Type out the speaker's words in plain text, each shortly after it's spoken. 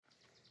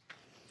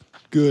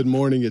Good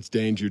morning, it's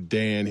Danger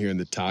Dan here in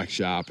the Talk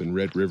Shop in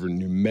Red River,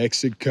 New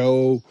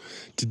Mexico.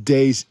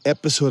 Today's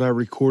episode I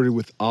recorded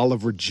with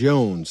Oliver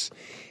Jones,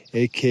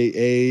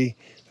 a.k.a.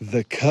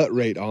 The Cut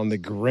Rate on the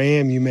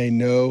gram. You may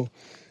know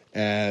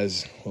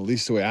as, well, at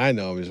least the way I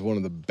know him, is one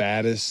of the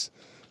baddest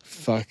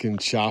fucking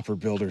chopper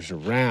builders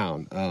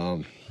around.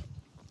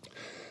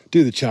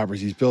 Dude, the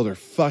choppers he's built are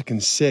fucking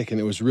sick, and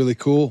it was really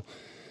cool.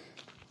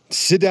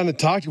 Sit down and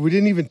talk to you. We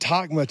didn't even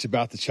talk much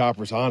about the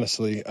choppers,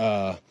 honestly.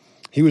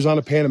 He was on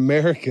a Pan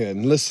America,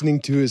 and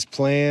listening to his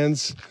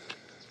plans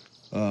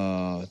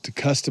to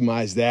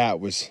customize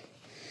that was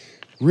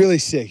really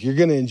sick. You're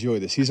going to enjoy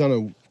this. He's on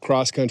a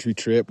cross-country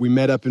trip. We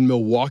met up in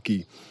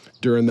Milwaukee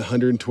during the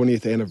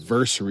 120th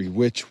anniversary,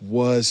 which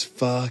was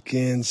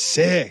fucking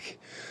sick.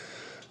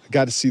 I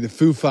got to see the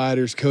Foo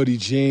Fighters, Cody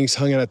Jinks,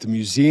 hung out at the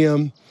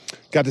museum.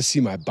 Got to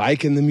see my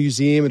bike in the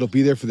museum. It'll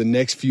be there for the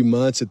next few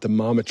months at the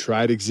Mama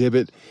Tried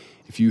exhibit.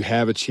 If you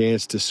have a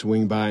chance to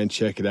swing by and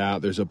check it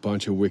out, there's a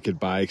bunch of wicked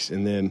bikes.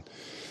 And then,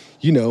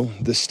 you know,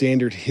 the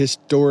standard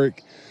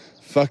historic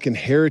fucking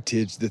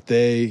heritage that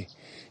they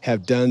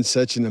have done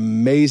such an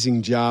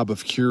amazing job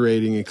of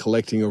curating and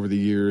collecting over the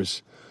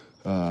years.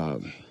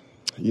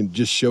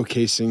 Just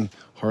showcasing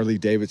Harley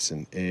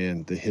Davidson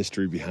and the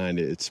history behind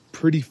it. It's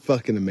pretty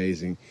fucking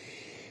amazing.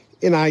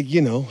 And I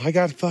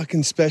got a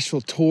fucking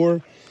special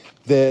tour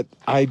that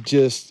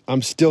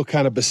I'm still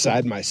kind of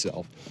beside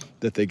myself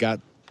that they got,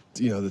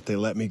 that they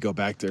let me go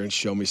back there and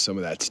show me some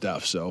of that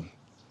stuff. So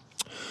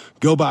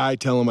go by,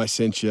 tell them I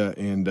sent you,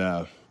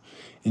 and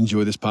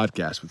enjoy this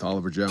podcast with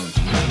Oliver Jones.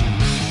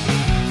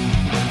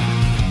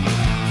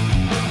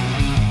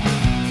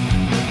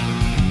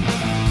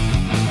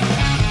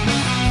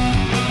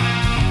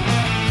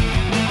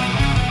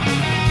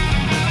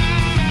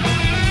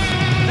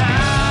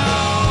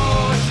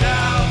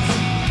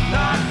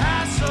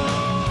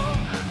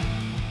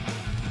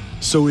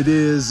 So it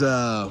is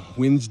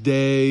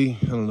Wednesday.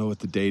 I don't know what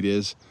the date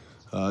is.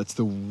 It's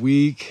the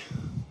week.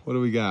 What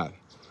do we got?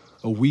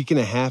 A week and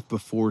a half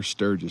before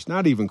Sturgis.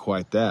 Not even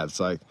quite that.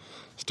 It's like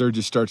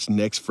Sturgis starts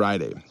next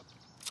Friday.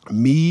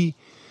 Me,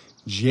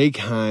 Jake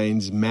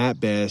Hines, Matt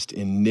Best,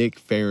 and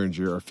Nick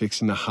Farringer are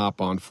fixing to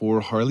hop on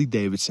 4 Harley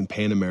Davidson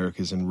Pan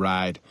Americas and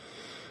ride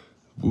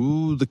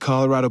the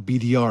Colorado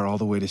BDR all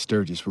the way to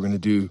Sturgis. We're going to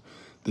do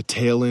the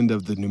tail end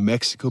of the New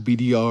Mexico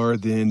BDR,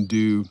 then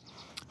do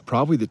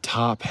probably the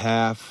top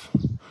half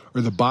or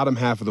the bottom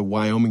half of the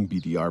Wyoming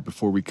BDR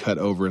before we cut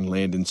over and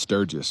land in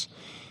Sturgis.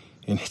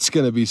 And it's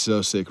going to be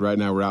so sick. Right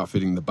now we're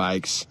outfitting the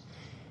bikes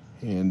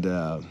and,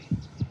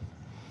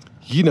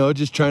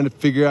 just trying to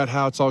figure out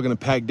how it's all going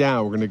to pack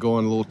down. We're going to go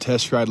on a little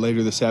test ride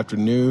later this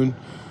afternoon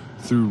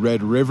through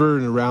Red River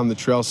and around the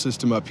trail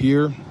system up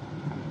here.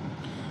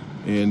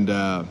 And, do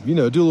a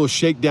little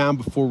shakedown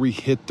before we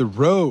hit the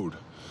road.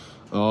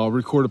 I'll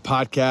record a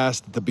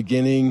podcast at the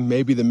beginning,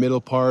 maybe the middle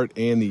part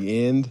and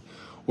the end,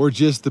 or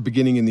just the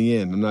beginning and the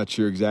end. I'm not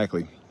sure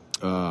exactly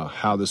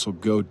how this will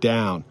go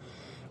down,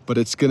 but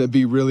it's going to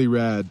be really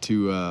rad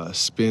to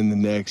spend the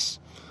next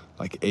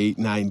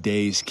 8-9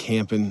 days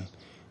camping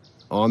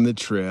on the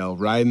trail,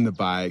 riding the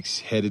bikes,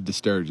 headed to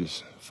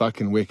Sturgis.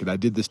 Fucking wicked. I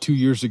did this 2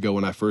 years ago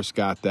when I first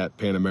got that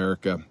Pan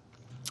America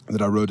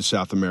that I rode to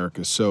South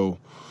America, so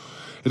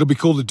it'll be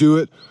cool to do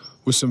it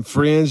with some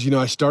friends.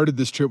 I started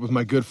this trip with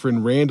my good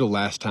friend Randall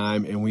last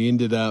time, and we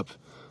ended up,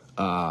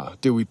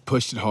 we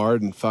pushed it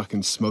hard and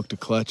fucking smoked a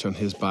clutch on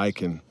his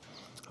bike, and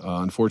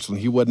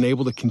unfortunately he wasn't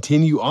able to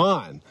continue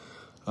on.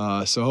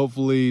 So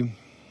hopefully,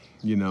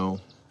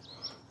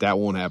 that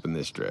won't happen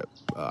this trip.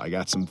 I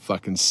got some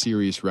fucking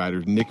serious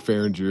riders. Nick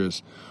Farringer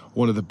is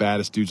one of the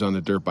baddest dudes on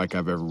the dirt bike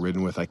I've ever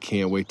ridden with. I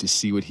can't wait to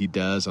see what he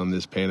does on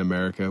this Pan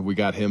America. We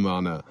got him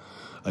on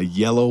a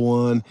yellow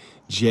one.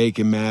 Jake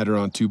and Matt are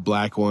on 2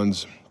 black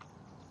ones.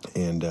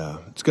 And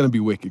it's going to be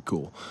wicked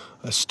cool.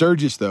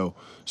 Sturgis, though.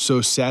 So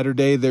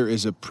Saturday, there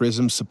is a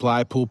Prism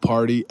Supply Pool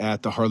Party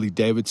at the Harley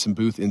Davidson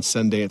booth in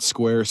Sundance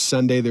Square.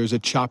 Sunday, there's a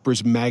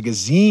Choppers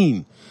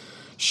Magazine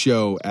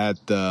show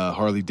at the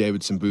Harley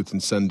Davidson booth in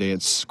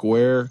Sundance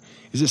Square.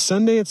 Is it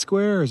Sundance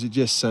Square or is it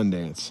just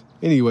Sundance?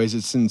 Anyways,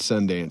 it's in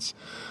Sundance.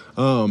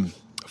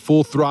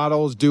 Full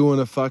Throttle's doing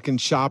a fucking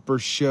chopper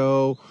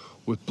show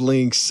with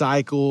Bling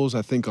Cycles,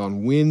 I think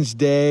on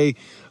Wednesday.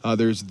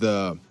 There's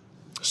the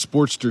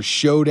Sportster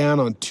Showdown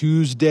on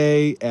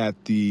Tuesday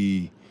at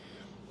the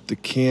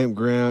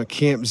campground,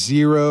 Camp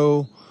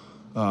Zero.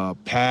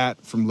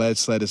 Pat from Lead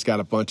Sled has got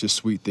a bunch of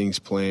sweet things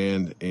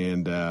planned.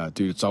 And,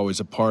 dude, it's always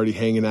a party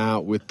hanging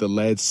out with the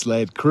Lead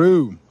Sled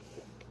crew.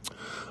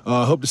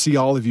 Hope to see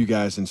all of you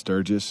guys in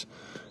Sturgis.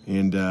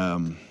 And,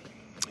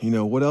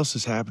 what else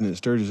is happening at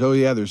Sturgis? Oh,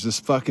 yeah, there's this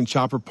fucking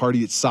chopper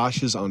party at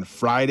Sasha's on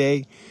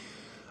Friday.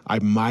 I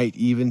might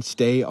even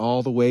stay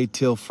all the way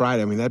till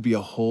Friday. I mean, that'd be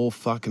a whole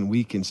fucking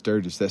week in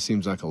Sturgis. That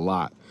seems like a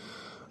lot.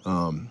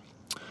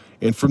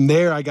 And from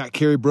there, I got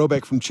Carrie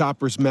Brobeck from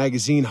Choppers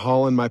Magazine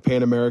hauling my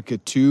Pan America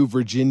to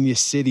Virginia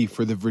City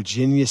for the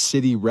Virginia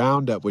City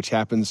Roundup, which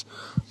happens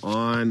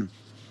on,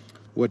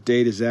 what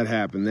day does that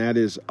happen? That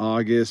is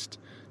August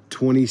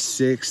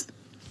 26th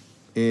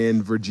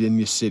in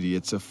Virginia City.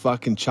 It's a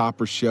fucking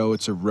chopper show.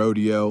 It's a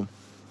rodeo.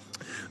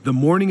 The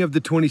morning of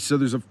the 20th, so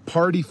there's a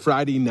party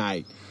Friday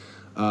night.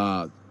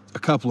 A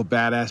couple of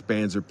badass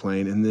bands are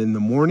playing. And then the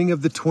morning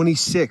of the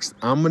 26th,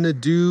 I'm going to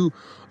do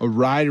a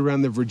ride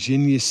around the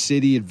Virginia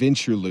City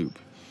Adventure Loop.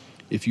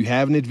 If you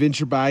have an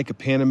adventure bike, a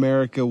Pan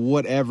America,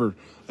 whatever,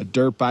 a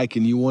dirt bike,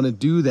 and you want to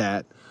do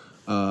that,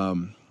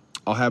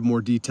 I'll have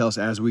more details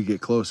as we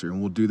get closer.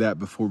 And we'll do that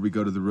before we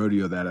go to the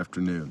rodeo that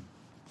afternoon.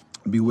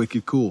 It'll be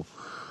wicked cool.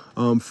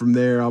 From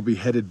there, I'll be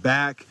headed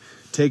back,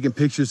 taking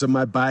pictures of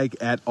my bike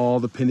at all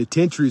the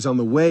penitentiaries on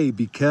the way,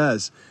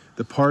 because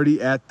the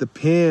Party at the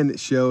Pen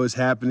show is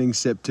happening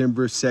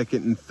September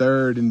 2nd and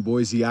 3rd in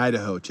Boise,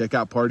 Idaho. Check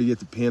out Party at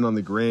the Pen on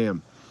the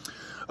gram.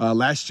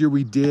 Last year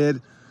we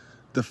did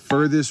the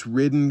furthest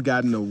ridden,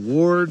 got an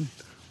award.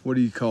 What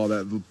do you call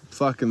that?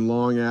 Fucking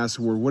long ass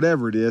award,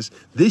 whatever it is.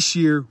 This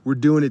year we're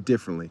doing it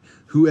differently.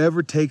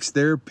 Whoever takes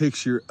their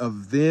picture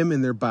of them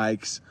and their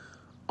bikes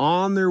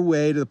on their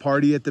way to the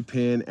Party at the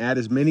Pen at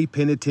as many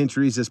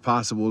penitentiaries as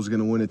possible is going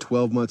to win a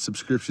 12-month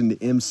subscription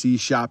to MC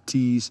Shop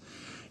Tees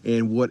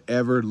and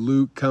whatever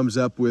Luke comes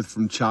up with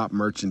from Chop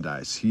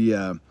merchandise. He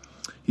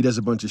does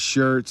a bunch of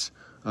shirts,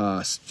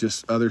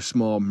 just other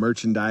small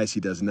merchandise. He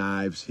does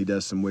knives. He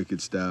does some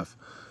wicked stuff.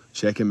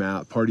 Check him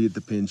out. Party at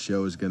the Pen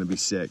show is going to be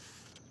sick.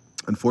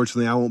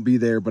 Unfortunately, I won't be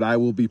there, but I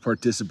will be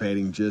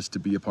participating just to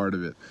be a part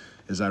of it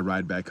as I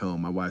ride back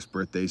home. My wife's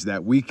birthday's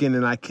that weekend,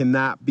 and I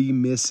cannot be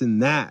missing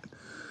that.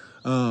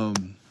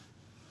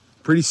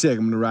 Pretty sick.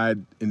 I'm going to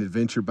ride an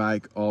adventure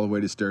bike all the way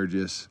to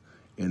Sturgis,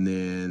 and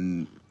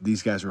then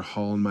these guys are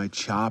hauling my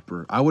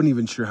chopper. I wasn't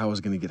even sure how I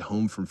was going to get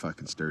home from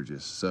fucking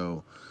Sturgis,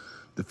 so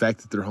the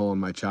fact that they're hauling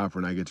my chopper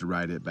and I get to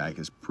ride it back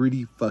is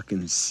pretty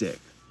fucking sick.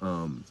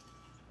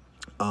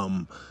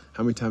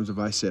 How many times have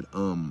I said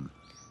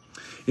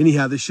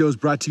Anyhow, this show is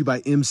brought to you by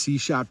MC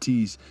Shop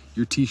Tees,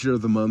 your T-shirt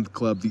of the month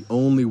club, the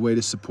only way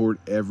to support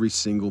every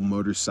single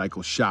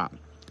motorcycle shop.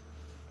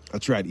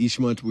 That's right. Each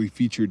month we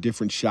feature a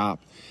different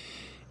shop,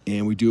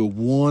 and we do a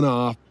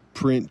one-off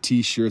print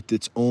T-shirt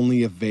that's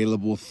only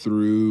available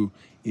through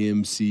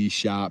MC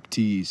Shop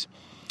Tees.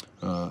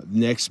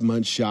 Next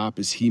month's shop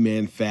is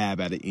He-Man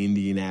Fab out of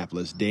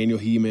Indianapolis. Daniel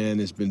He-Man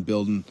has been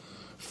building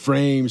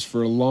frames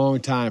for a long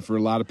time for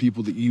a lot of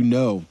people that you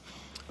know.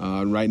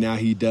 Right now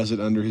he does it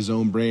under his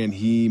own brand,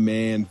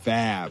 He-Man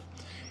Fab.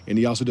 And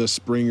he also does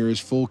Springer's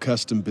full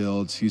custom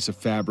builds. He's a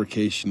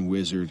fabrication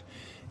wizard.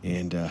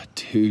 And,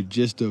 dude,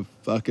 just a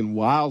fucking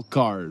wild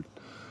card.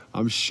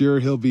 I'm sure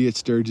he'll be at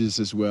Sturgis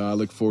as well. I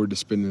look forward to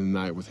spending the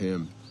night with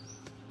him.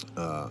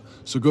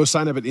 So go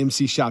sign up at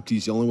MC Shop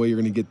Tees. The only way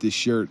you're going to get this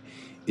shirt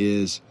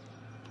is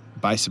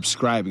by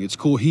subscribing. It's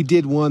cool. He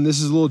did one. This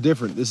is a little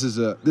different.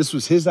 This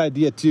was his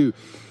idea, too.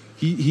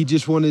 He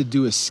just wanted to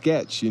do a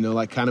sketch,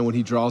 like kind of when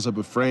he draws up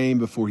a frame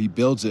before he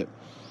builds it.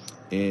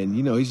 And,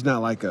 he's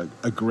not like a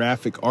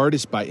graphic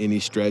artist by any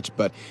stretch,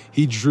 but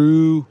he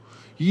drew,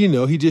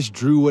 he just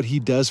drew what he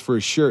does for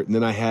a shirt. And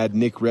then I had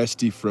Nick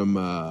Resty from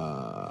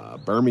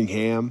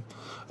Birmingham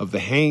of the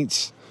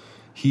Haints.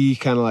 He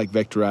kind of like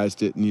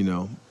vectorized it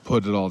and,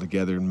 put it all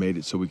together and made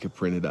it so we could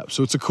print it up.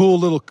 So it's a cool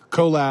little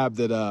collab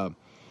that,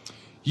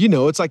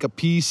 it's like a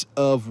piece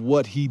of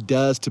what he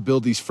does to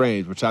build these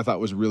frames, which I thought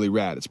was really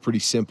rad. It's pretty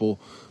simple,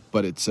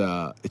 but it's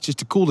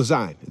just a cool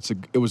design.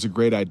 It was a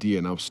great idea,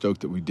 and I was stoked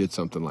that we did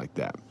something like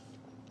that.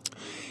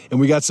 And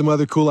we got some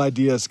other cool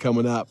ideas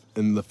coming up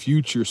in the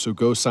future, so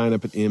go sign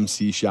up at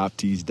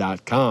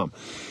mcshoptees.com.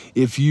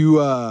 If you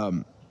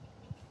want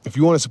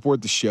to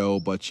support the show,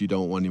 but you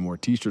don't want any more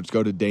t-shirts,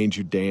 go to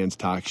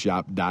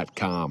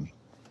dangerdanstalkshop.com.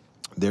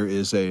 There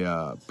is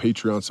a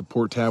Patreon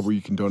support tab where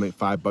you can donate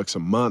 $5 a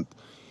month.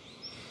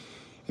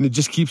 And it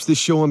just keeps this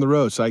show on the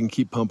road so I can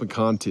keep pumping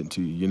content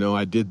to you.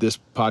 I did this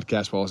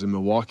podcast while I was in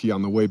Milwaukee.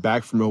 On the way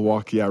back from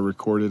Milwaukee, I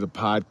recorded a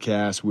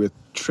podcast with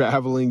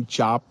Traveling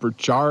Chopper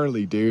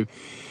Charlie, dude.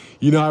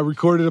 I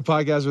recorded a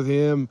podcast with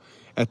him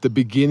at the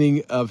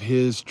beginning of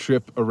his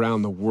trip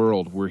around the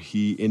world where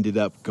he ended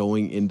up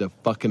going into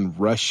fucking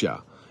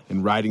Russia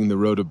and riding the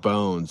Road of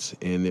Bones.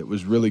 And it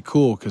was really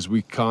cool because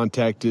we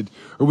connected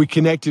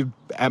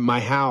at my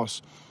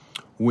house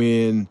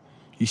when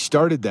he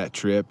started that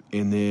trip.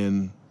 And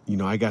then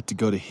I got to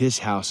go to his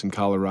house in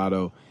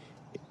Colorado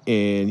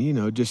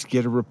and, just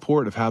get a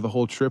report of how the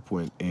whole trip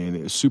went. And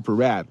it was super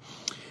rad.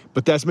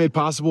 But that's made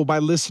possible by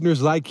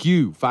listeners like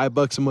you.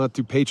 $5 a month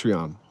through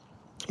Patreon.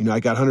 I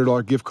got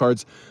 $100 gift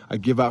cards I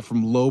give out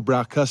from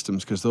Lowbrow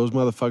Customs because those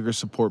motherfuckers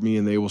support me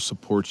and they will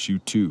support you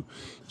too.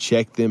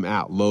 Check them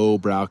out,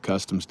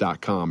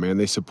 lowbrowcustoms.com. Man,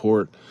 they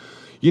support,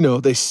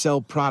 they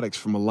sell products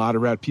from a lot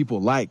of rad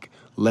people like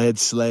Lead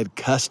Sled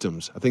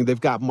Customs. I think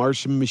they've got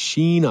Martian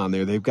Machine on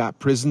there. They've got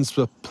Prison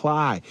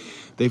Supply.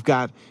 They've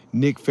got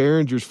Nick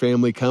Farringer's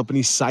family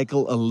company,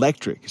 Cycle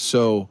Electric.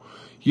 So,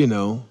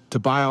 to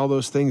buy all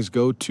those things,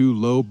 go to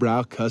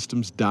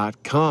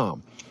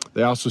lowbrowcustoms.com.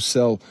 They also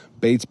sell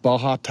Bates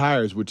Baja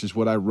tires, which is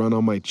what I run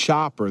on my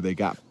chopper. They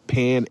got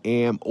Pan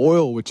Am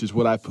oil, which is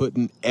what I put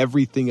in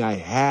everything I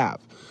have.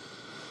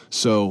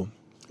 So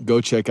go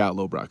check out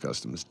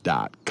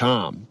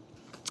lowbrowcustoms.com.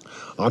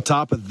 On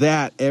top of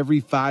that,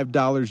 every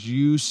 $5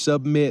 you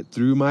submit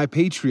through my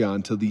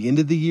Patreon till the end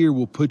of the year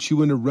will put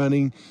you in a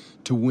running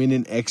to win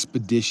an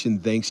expedition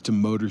thanks to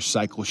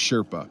Motorcycle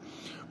Sherpa.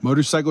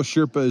 Motorcycle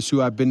Sherpa is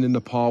who I've been to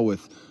Nepal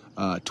with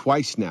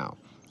twice now.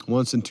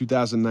 Once in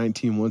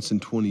 2019, once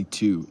in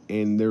 22.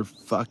 And they're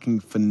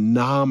fucking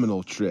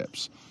phenomenal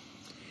trips.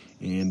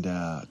 And,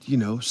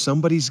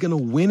 somebody's going to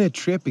win a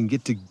trip and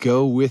get to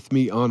go with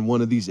me on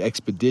one of these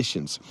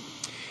expeditions.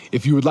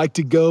 If you would like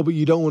to go, but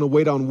you don't want to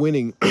wait on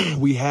winning,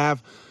 we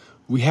have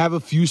a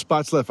few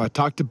spots left. I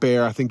talked to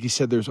Bear. I think he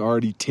said there's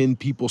already 10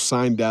 people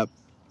signed up,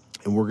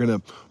 and we're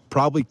going to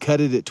probably cut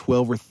it at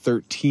 12 or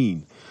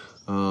 13.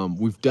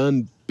 We've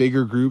done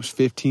bigger groups,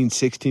 15,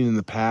 16 in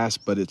the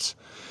past, but it's,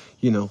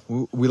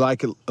 we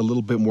like it a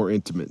little bit more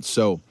intimate.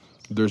 So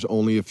there's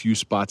only a few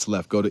spots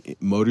left. Go to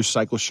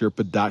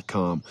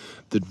motorcyclesherpa.com.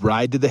 The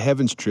Ride to the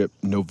Heavens trip,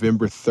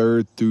 November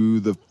 3rd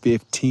through the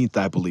 15th,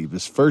 I believe,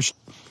 is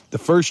the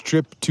first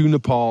trip to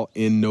Nepal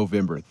in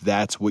November.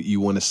 That's what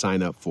you want to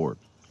sign up for.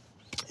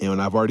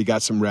 And I've already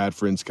got some rad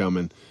friends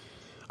coming.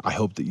 I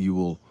hope that you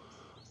will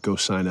go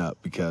sign up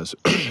because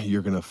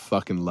you're going to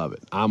fucking love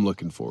it. I'm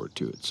looking forward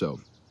to it.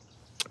 So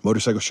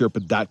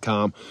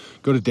motorcyclesherpa.com.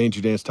 Go to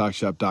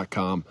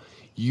dangerdancetalkshop.com.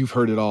 You've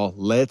heard it all.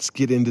 Let's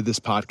get into this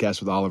podcast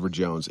with Oliver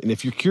Jones. And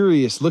if you're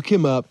curious, look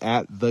him up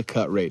at The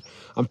Cut Rate.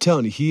 I'm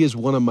telling you, he is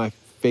one of my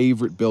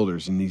favorite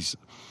builders, and he's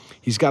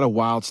got a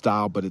wild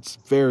style, but it's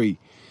very,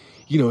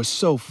 it's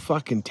so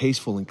fucking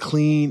tasteful and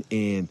clean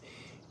and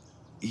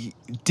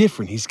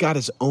different. He's got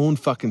his own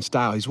fucking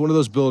style. He's one of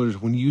those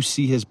builders, when you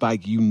see his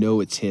bike,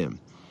 it's him.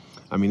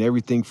 I mean,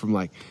 everything from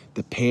like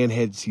the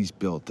panheads he's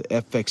built, the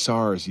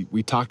FXRs.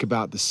 We talk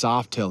about the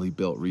Softail he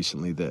built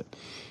recently that,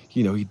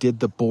 he did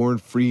the Born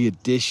Free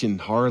Edition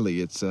Harley.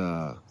 It's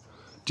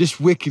just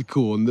wicked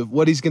cool. And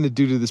what he's going to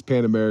do to this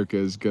Pan America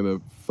is going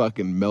to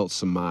fucking melt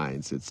some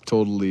minds. It's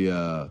totally,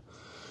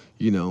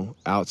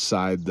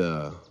 outside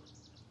the,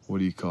 what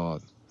do you call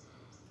it?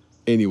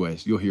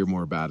 Anyways, you'll hear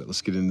more about it.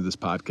 Let's get into this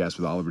podcast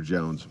with Oliver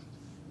Jones.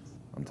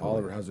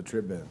 Oliver, how's the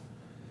trip been?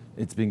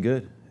 It's been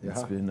good. Yeah.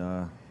 It's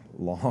been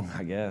long,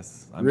 I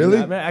guess. Really?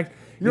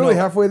 You're only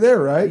halfway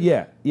there, right?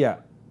 Yeah.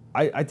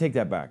 I take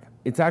that back.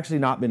 It's actually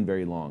not been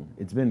very long.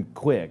 It's been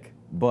quick,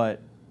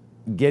 but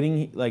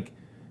getting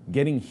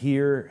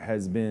here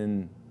has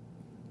been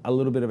a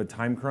little bit of a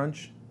time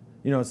crunch.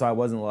 So I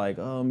wasn't like,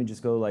 let me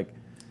just go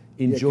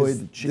enjoy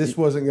the this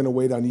wasn't going to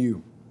wait on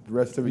you. The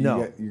rest of it, no,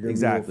 you're going to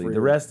exactly.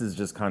 The rest is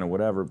just kind of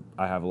whatever.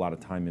 I have a lot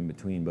of time in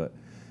between, but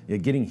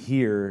getting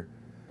here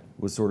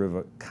was sort of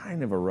a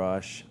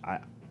rush.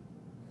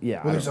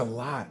 There's a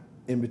lot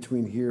in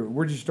between here.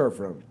 Where'd you start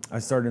from? I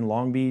started in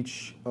Long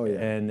Beach. Oh, yeah.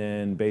 And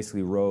then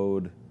basically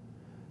rode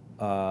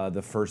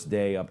the first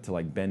day up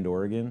to Bend,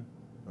 Oregon.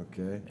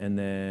 Okay. And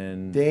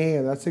then...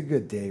 Damn, that's a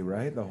good day,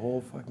 right? The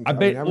whole fucking...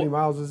 How many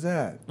miles is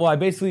that? Well, I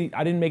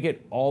didn't make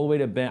it all the way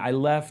to Bend. I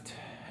left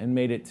and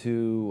made it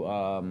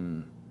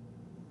to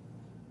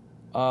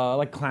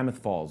Klamath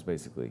Falls,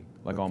 basically.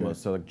 Okay.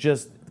 Almost. So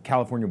just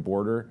California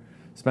border.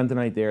 Spent the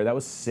night there. That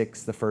was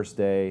 6 the first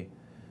day.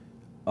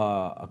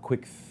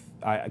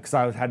 Because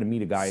I had to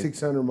meet a guy.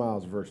 600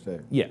 miles first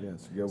day. Yeah.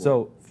 It's a good one.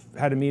 So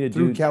had to meet a dude.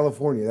 Through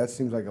California, that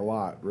seems like a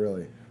lot,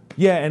 really.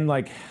 Yeah, and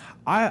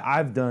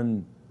I've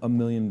done a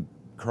million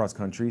cross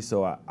country,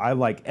 so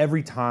I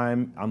every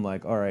time I'm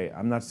like, all right,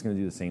 I'm not just gonna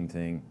do the same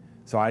thing.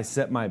 So I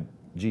set my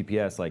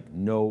GPS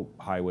no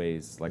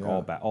highways,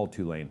 all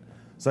 2-lane.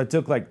 So I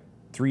took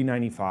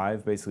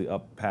 395 basically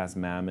up past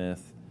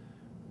Mammoth,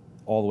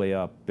 all the way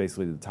up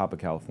basically to the top of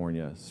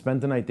California.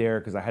 Spent the night there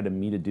because I had to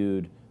meet a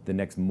dude the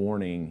next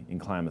morning in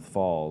Klamath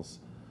Falls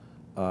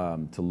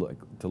to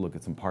look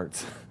at some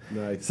parts.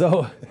 Nice.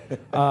 So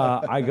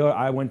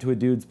I went to a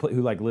dude's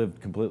who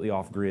lived completely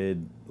off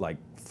grid,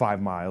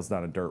 5 miles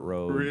down a dirt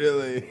road.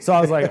 Really? So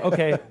I was like,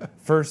 okay,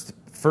 first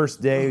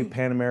day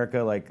Pan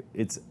America,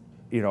 it's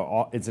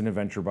it's an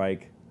adventure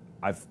bike.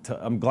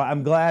 I'm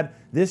glad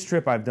this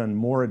trip I've done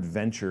more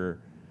adventure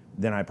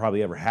than I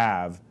probably ever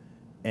have,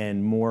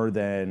 and more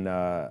than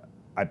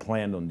I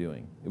planned on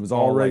doing. It was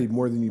all already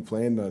more than you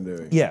planned on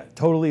doing. Yeah,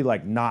 totally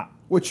not.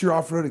 What's your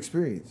off-road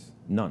experience?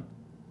 None.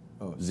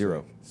 Oh,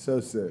 zero. Sick. So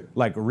sick.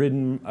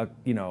 Ridden,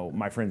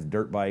 my friend's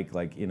dirt bike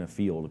in a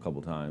field a couple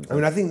times.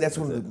 I think that's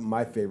one of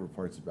my favorite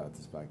parts about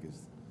this bike is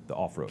the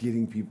off-road.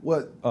 Getting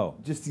people.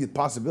 Just the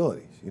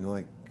possibilities.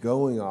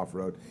 Going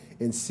off-road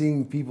and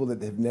seeing people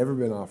that have never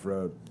been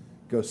off-road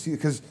go see.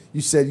 Because you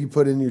said you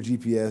put in your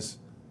GPS,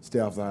 stay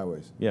off the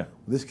highways. Yeah.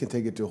 This can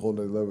take it to a whole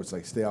nother level.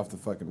 It's stay off the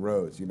fucking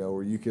roads.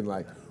 Where you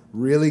can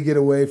really get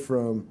away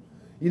from.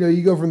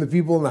 You go from the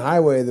people on the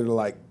highway that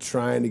are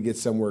trying to get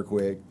somewhere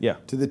quick, yeah,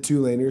 to the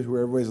 2-laners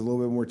where everybody's a little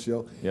bit more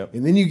chill, yep.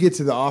 And then you get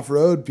to the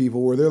off-road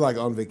people where they're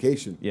on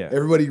vacation. Yeah,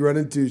 everybody you run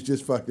into is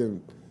just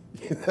fucking,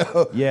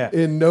 yeah,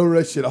 in no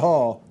rush at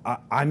all.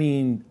 I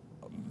mean,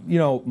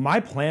 my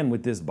plan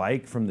with this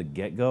bike from the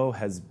get-go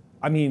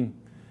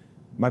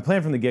my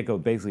plan from the get-go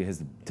basically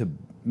has to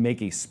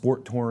make a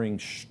sport touring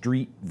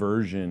street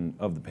version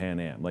of the Pan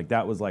Am. Like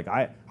that was like,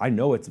 I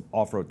know it's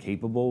off-road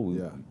capable.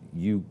 Yeah.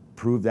 You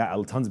proved that.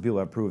 Tons of people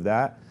have proved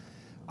that.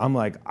 I'm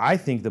like, I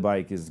think the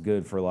bike is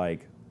good for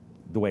like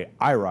the way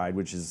I ride,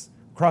 which is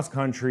cross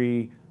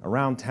country,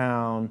 around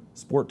town,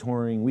 sport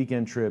touring,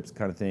 weekend trips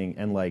kind of thing,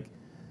 and like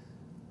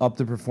up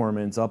the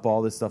performance, up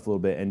all this stuff a little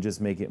bit, and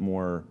just make it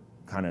more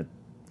kind of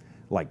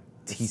like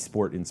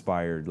T-Sport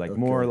inspired, like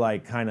more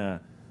like kind of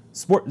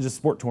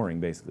sport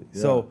touring basically.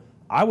 Yeah. So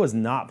I was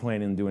not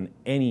planning on doing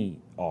any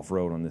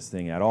off-road on this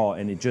thing at all,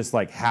 and it just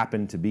like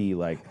happened to be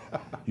like,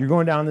 you're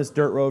going down this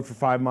dirt road for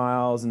 5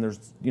 miles, and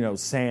there's, you know,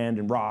 sand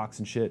and rocks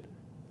and shit.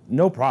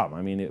 No problem.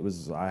 I mean,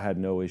 I had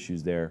no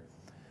issues there.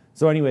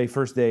 So anyway,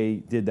 first day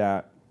did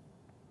that.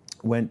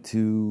 Went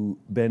to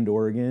Bend,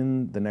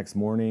 Oregon the next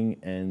morning,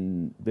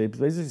 and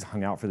basically just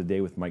hung out for the day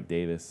with Mike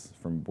Davis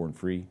from Born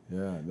Free.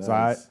 Yeah, nice. So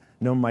I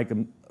know Mike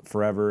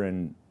forever,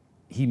 and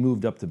he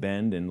moved up to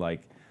Bend, and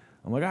like,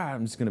 I'm like,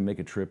 I'm just gonna make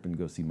a trip and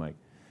go see Mike.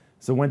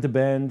 So went to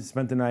Bend,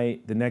 spent the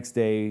night. The next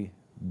day,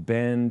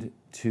 Bend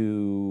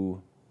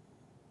to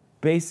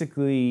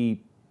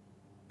basically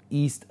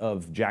east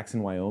of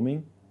Jackson,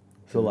 Wyoming.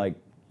 So like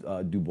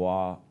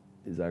Dubois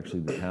is actually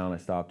the town I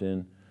stopped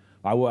in.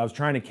 I was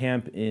trying to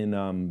camp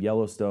in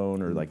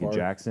Yellowstone or like in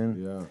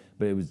Jackson,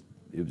 but it was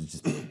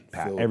just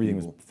packed. Everything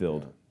was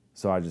filled. Yeah.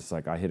 So I just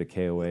like I hit a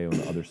KOA on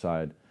the other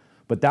side,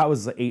 but that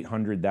was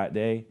 800 that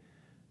day.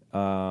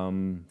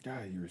 God,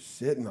 you were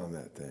sitting on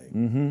that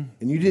thing,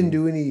 and you didn't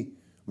do any.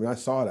 I mean, I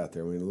saw it out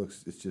there. I mean,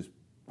 it's just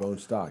bone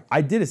stock.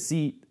 I did a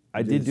seat.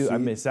 I mean,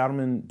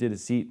 Saddleman did a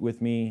seat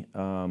with me.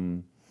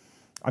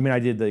 I mean, I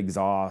did the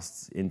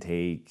exhausts,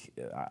 intake,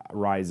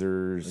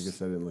 risers. I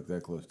guess I didn't look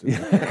that close to it.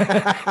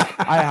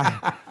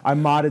 I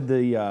modded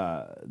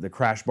the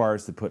crash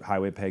bars to put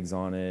highway pegs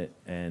on it,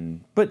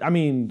 but I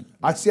mean,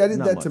 I did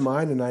that to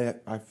mine, and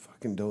I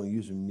fucking don't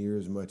use them near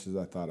as much as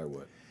I thought I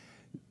would.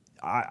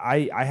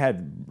 I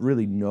had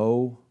really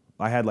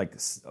I had like,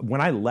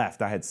 when I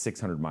left, I had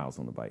 600 miles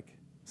on the bike.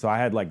 So I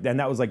had like, and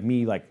that was like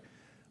me like,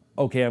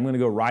 okay, I'm gonna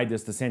go ride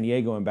this to San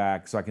Diego and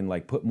back so I can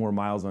like put more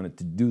miles on it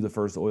to do the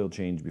first oil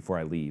change before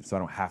I leave, so I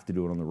don't have to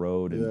do it on the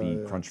road and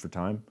be crunched for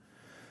time.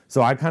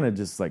 So I kind of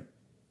just like,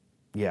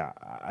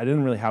 I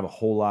didn't really have a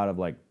whole lot of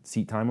like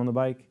seat time on the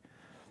bike,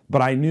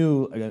 but I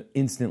knew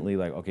instantly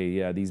like,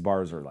 okay, these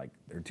bars are like,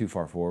 they're too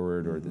far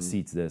forward, or the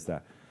seat's this,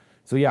 that.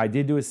 So I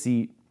did do a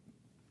seat.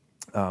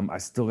 I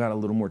still got a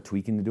little more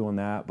tweaking to do on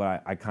that,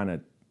 but I kind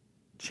of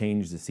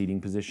changed the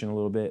seating position a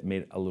little bit,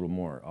 made it a little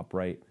more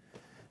upright.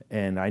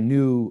 And I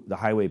knew the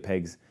highway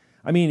pegs.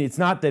 I mean, it's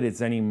not that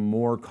it's any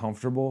more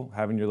comfortable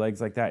having your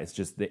legs like that. It's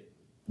just that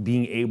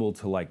being able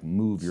to like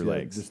move your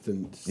legs. Just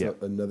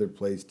another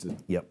place to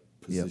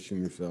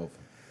position yourself.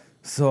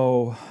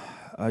 So,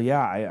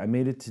 I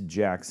made it to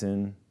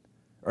Jackson.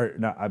 Or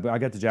no, I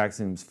got to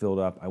Jackson, it was filled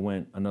up. I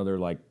went another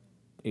like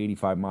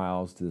 85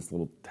 miles to this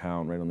little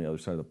town right on the other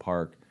side of the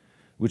park,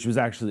 which was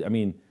actually, I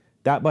mean,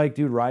 that bike,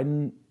 dude,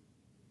 riding,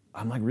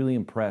 I'm like really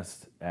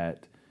impressed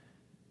at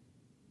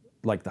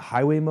like the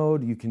highway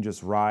mode. You can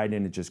just ride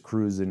and it just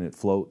cruises and it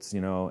floats,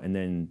 you know, and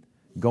then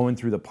going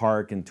through the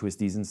park and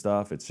twisties and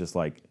stuff, it's just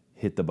like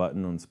hit the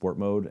button on sport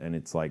mode and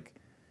it's like,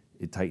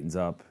 it tightens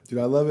up. Dude,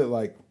 I love it,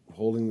 like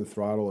holding the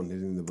throttle and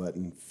hitting the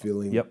button,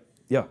 feeling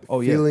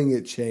feeling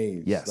it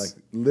change. Yes. Like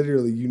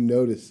literally you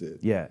notice it.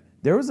 Yeah.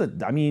 There was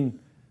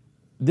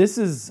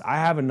I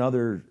have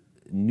another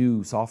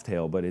new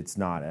Softail, but it's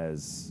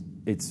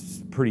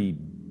pretty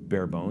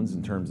bare bones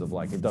in terms of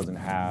like, it doesn't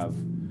have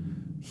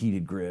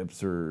heated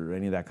grips or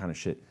any of that kind of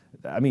shit.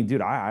 I mean,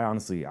 dude, I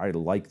honestly, I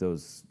like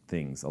those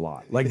things a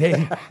lot. Like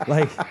they,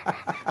 like,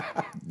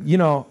 you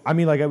know, I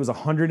mean, like it was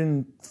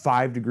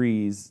 105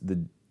 degrees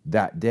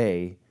that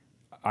day.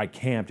 I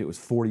camped, it was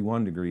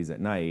 41 degrees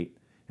at night.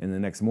 And the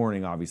next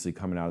morning, obviously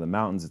coming out of the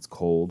mountains, it's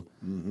cold.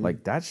 Mm-hmm.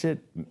 Like that shit,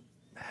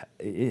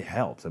 it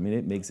helps. I mean,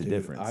 it makes a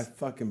difference. I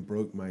fucking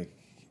broke my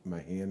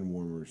hand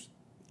warmers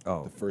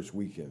the first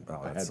weekend.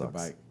 I had the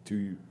bike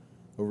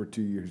over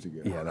 2 years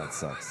ago. Yeah, that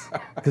sucks.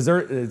 Because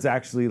it's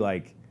actually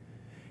like,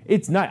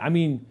 it's not, I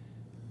mean.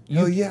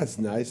 It's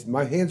nice.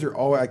 My hands are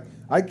all,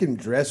 I can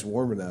dress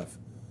warm enough,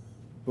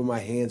 but my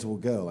hands will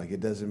go. Like, it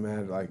doesn't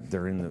matter. Like,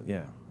 they're in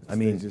the, I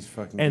mean. They just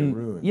fucking get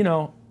ruined. You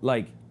know,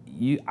 like,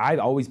 I'd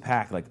always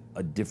pack like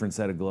a different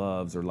set of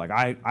gloves, or like,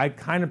 I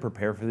kind of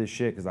prepare for this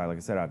shit because like I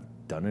said,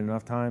 I've done it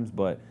enough times,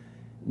 but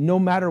no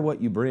matter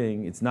what you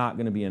bring, it's not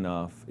going to be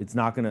enough. It's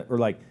not going to, or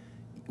like,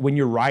 when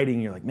you're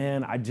riding, you're like,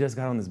 man, I just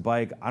got on this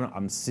bike.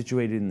 I'm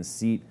situated in the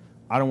seat.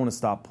 I don't want to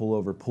stop, pull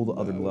over, pull the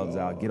other gloves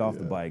out, get off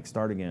the bike,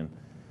 start again.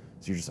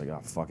 So you're just like,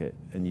 oh, fuck it.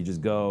 And you just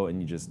go and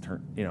you just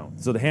turn, you know.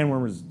 So the hand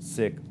warmer's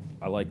sick.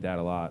 I like that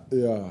a lot.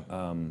 Yeah.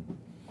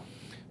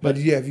 But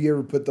have you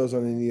ever put those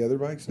on any other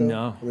bikes?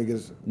 No.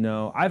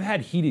 No. I've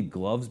had heated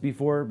gloves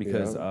before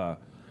because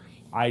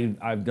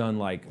I've done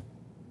like,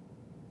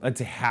 I'd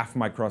say half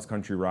my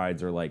cross-country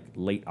rides are like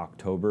late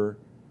October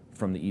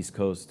from the East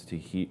Coast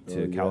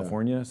to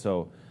California.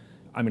 So,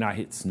 I mean, I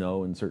hit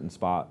snow in certain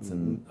spots,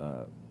 and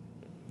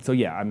So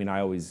yeah, I mean,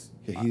 I always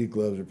heated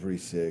gloves are pretty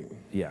sick.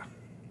 yeah,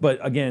 but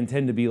again,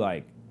 tend to be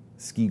like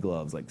ski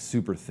gloves, like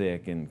super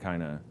thick and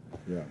kind of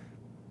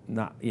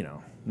not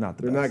not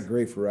the They're best. not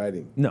great for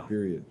riding. No.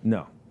 Period.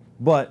 No,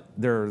 but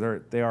they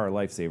are a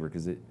lifesaver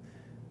because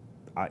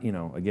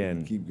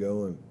again. Keep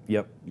going.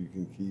 Yep. You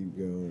can keep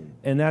going.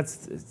 And I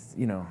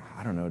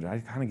don't know. I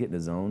kind of get in the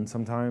zone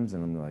sometimes,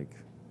 and I'm like,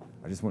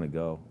 I just want to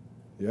go.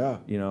 Yeah.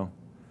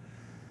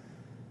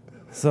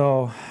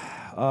 So,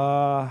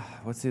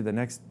 let's see. The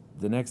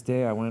next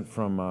day, I went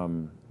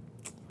from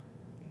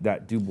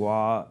that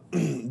Dubois.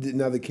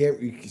 Now the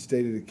camp you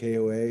stayed at a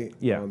KOA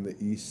on the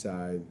east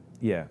side.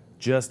 Yeah,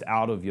 just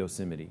out of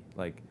Yosemite,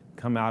 like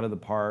come out of the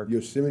park.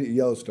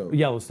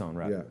 Yellowstone,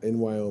 rather. Yeah, in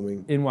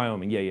Wyoming.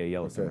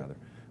 Yellowstone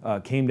rather.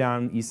 Came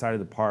down east side of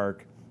the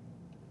park,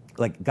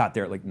 like got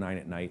there at like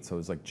 9 p.m, so it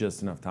was like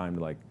just enough time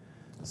to like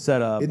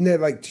set up. Isn't that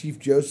like Chief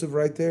Joseph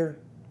right there?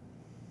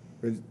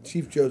 Or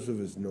Chief Joseph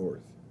is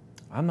north.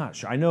 I'm not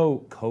sure. I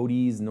know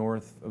Cody's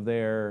north of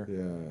there,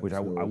 which I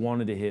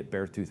wanted to hit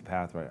Beartooth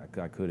Path, but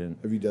I couldn't.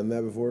 Have you done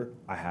that before?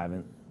 I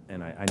haven't,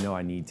 and I know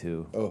I need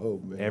to. Oh,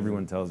 man.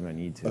 Everyone tells me I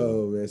need to.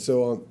 Oh, man.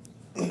 So on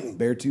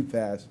Beartooth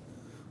Pass,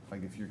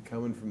 like if you're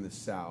coming from the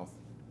south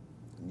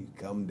and you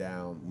come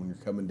down, when you're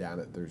coming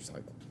down it, there's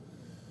like,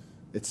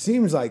 it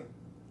seems like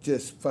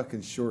just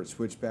fucking short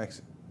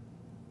switchbacks,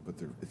 but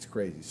it's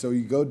crazy. So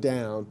you go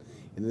down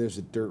and there's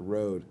a dirt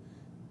road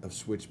of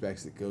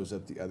switchbacks that goes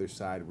up the other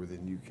side where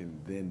then you can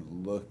then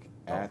look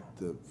at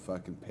the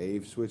fucking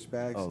paved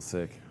switchbacks. Oh,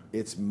 sick.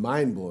 It's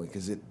mind-blowing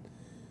because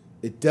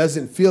it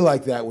doesn't feel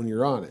like that when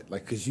you're on it.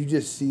 Like, because you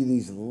just see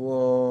these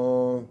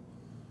long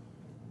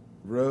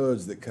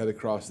roads that cut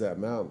across that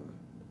mountain.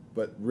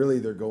 But really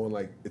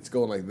it's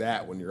going like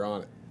that when you're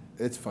on it.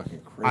 It's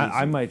fucking crazy.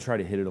 I might try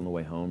to hit it on the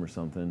way home or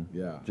something.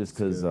 Yeah. Just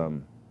because,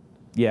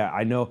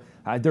 I know.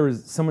 There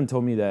was someone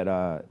told me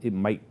that they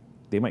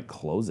might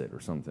close it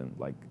or something.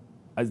 Like,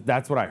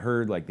 that's what I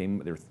heard. Like they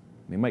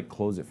might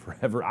close it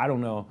forever. I don't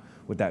know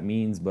what that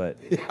means, but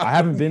I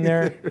haven't been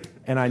there,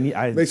 and I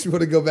makes me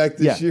want to go back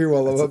this year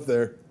while I'm up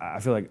there. I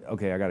feel like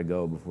okay, I got to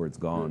go before it's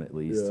gone at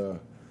least. Yeah.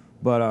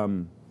 But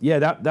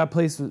that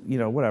place was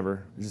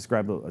whatever. Just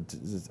grabbed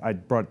I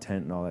brought a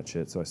tent and all that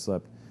shit, so I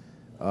slept.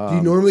 Do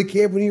you normally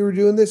camp when you were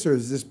doing this, or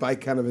is this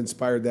bike kind of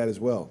inspired that as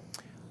well?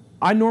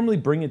 I normally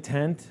bring a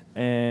tent,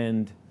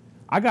 and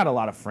I got a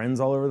lot of friends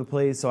all over the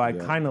place, so I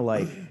kind of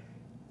like.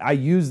 I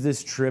use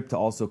this trip to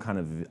also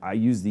I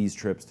use these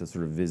trips to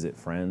sort of visit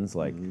friends,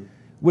 like,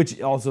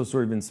 which also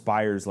sort of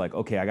inspires, like,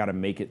 okay, I got to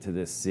make it to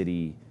this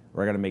city,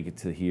 or I got to make it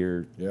to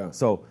here. Yeah.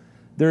 So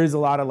there is a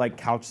lot of like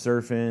couch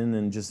surfing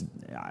and just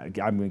I've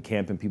been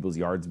camping people's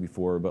yards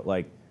before, but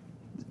like,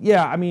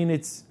 yeah, I mean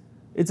it's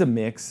a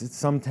mix. It's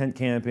some tent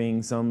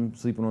camping, some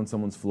sleeping on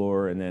someone's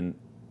floor, and then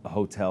a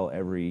hotel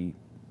every.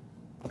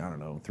 I don't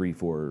know,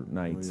 3-4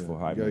 nights,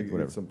 4-5 nights,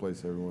 whatever.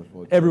 Someplace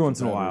every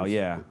once in a while,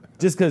 yeah.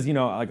 Just because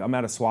like I'm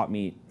at a swap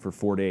meet for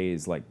 4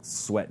 days, like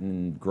sweating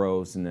and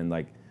gross, and then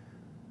like,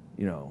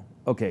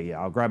 okay, yeah,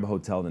 I'll grab a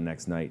hotel the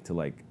next night to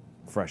like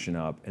freshen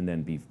up and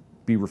then be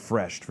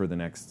refreshed for the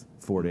next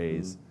 4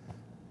 days,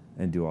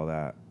 and do all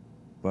that.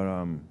 But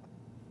and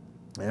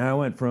I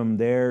went from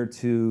there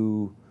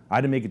to I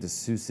had to make it to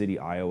Sioux City,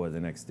 Iowa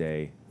the next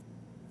day.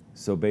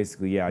 So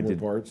basically, yeah, I did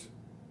parts.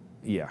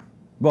 Yeah.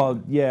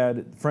 Well, yeah,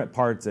 front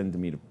parts and to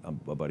meet a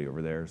buddy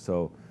over there.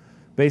 So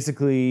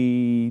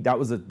basically, that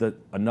was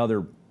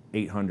another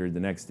 800 the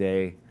next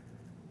day.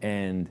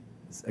 And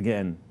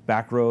again,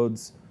 back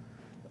roads.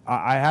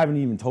 I haven't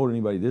even told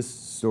anybody this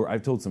story.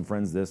 I've told some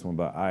friends this one,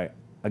 but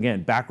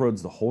back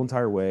roads the whole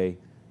entire way,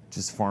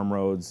 just farm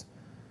roads.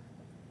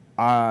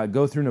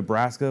 Go through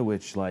Nebraska,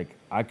 which like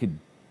I could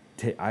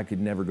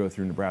never go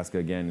through Nebraska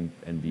again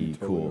and be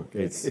cool.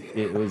 Okay.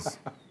 It was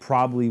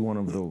probably one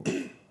of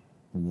the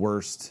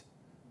worst.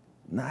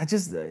 No, it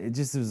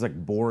was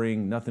like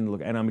boring, nothing to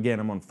look at. And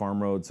I'm on farm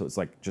road, so it's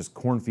like just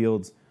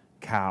cornfields,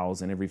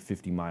 cows, and every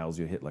 50 miles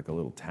you hit like a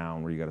little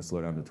town where you got to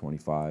slow down to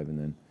 25 and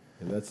then.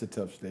 And that's a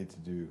tough state to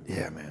do.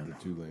 Yeah, man.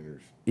 The 2-laners.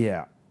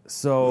 Yeah.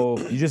 So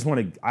you just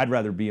want to, I'd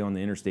rather be on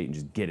the interstate and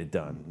just get it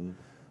done. Mm-hmm.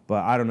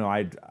 But I don't know,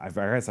 I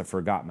guess I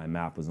forgot my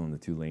map was on the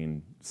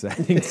 2-lane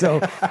setting. So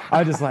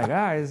I was just like,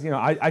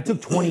 I took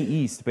 20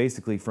 east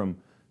basically from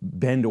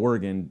Bend,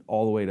 Oregon,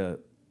 all the way to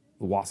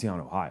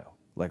Wauseon, Ohio.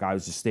 Like I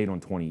was just stayed on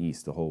 20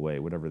 east the whole way,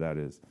 whatever that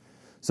is.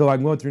 So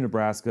I'm going through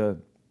Nebraska.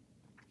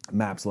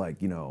 Map's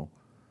like,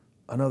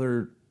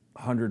 another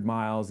 100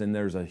 miles, and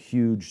there's a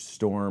huge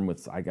storm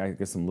with, I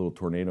guess some little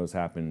tornadoes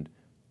happened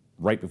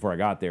right before I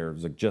got there. It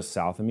was like just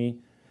south of me.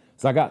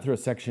 So I got through a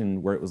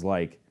section where it was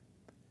like,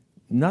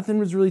 nothing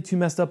was really too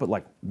messed up, but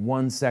like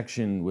one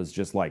section was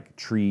just like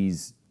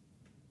trees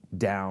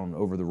down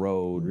over the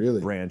road,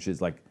 really?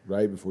 Branches, like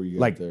right before you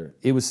got there.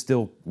 It was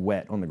still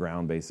wet on the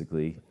ground,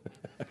 basically.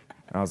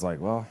 And I was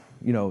like, well,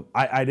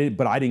 I did,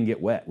 but I didn't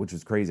get wet, which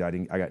was crazy. I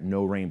got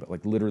no rain, but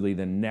like literally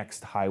the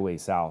next highway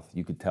south,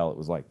 you could tell it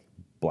was like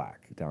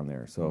black down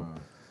there. So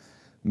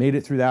made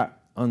it through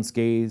that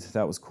unscathed.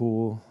 That was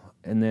cool.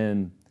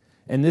 And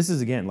this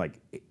is again, like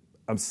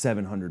I'm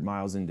 700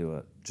 miles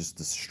into just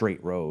a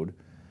straight road.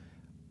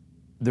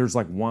 There's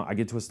like I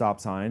get to a stop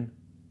sign.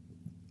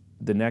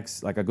 The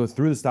next, like I go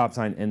through the stop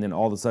sign, and then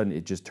all of a sudden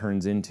it just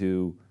turns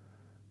into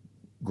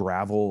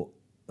gravel,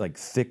 like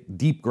thick,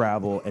 deep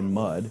gravel and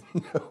mud.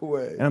 No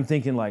way. And I'm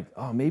thinking like,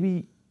 oh,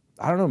 maybe,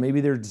 I don't know,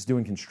 maybe they're just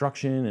doing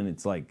construction and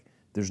it's like,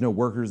 there's no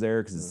workers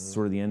there because it's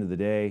sort of the end of the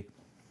day.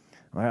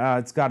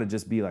 It's got to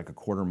just be like a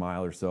quarter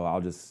mile or so.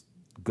 I'll just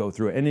go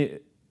through it. And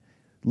it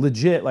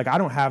legit, like I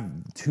don't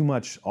have too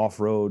much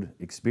off-road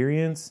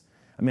experience.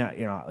 I mean,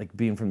 like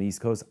being from the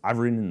East Coast, I've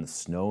ridden in the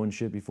snow and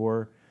shit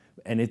before,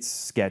 and it's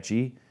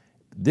sketchy.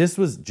 This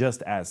was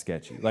just as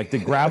sketchy. Like the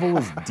gravel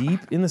was deep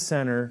in the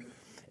center,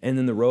 and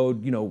then the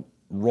road,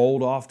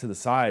 rolled off to the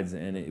sides,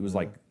 and it was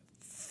like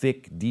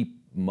thick, deep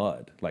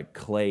mud, like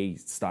clay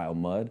style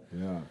mud.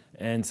 Yeah.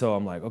 And so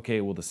I'm like,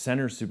 okay, well the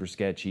center's super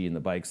sketchy, and the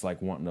bike's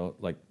like wanting to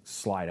like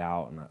slide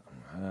out, and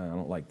I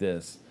don't like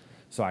this.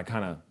 So I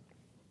kind of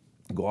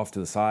go off to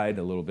the side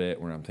a little bit,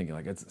 where I'm thinking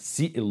like,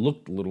 it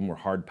looked a little more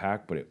hard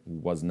packed, but it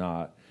was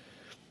not.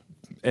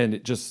 And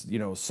it just,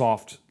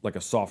 soft, like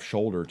a soft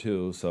shoulder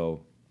too.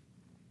 So,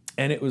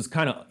 and it was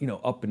kind of,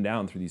 up and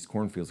down through these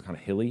cornfields, kind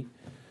of hilly.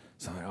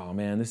 So I'm like, oh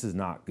man, this is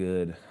not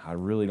good. I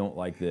really don't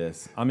like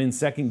this. I'm in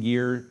second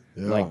gear,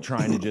 like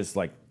trying to just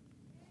like,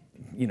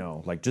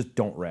 just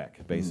don't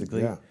wreck,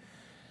 basically. Yeah.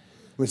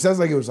 It sounds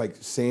like it was like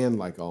sand,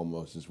 like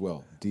almost as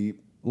well,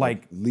 deep,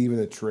 like leaving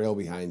a trail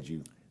behind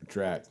you, a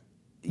track.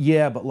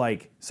 Yeah, but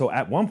like, so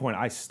at one point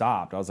I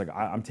stopped. I was like,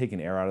 I'm taking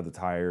air out of the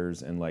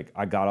tires, and like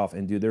I got off,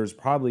 and dude, there was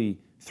probably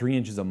 3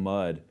 inches of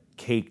mud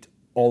caked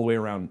all the way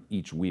around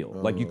each wheel.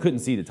 Like you couldn't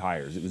see the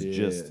tires. It was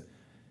just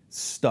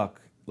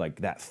stuck like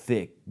that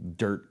thick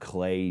dirt,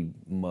 clay,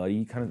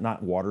 muddy, kind of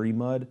not watery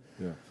mud.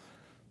 Yeah.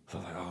 So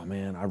I was like, oh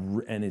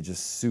man, and it's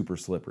just super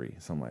slippery.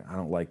 So I'm like, I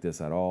don't like this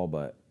at all,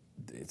 but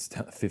it's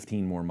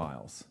 15 more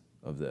miles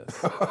of this.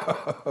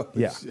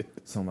 Yeah. Shit.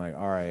 So I'm like,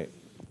 all right.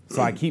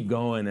 So I keep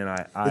going, and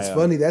it's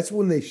funny. That's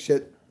when they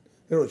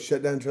don't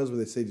shut down trails, but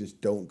they say just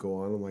don't go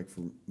on them, like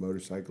for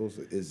motorcycles,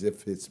 as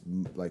if it's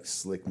like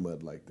slick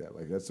mud like that.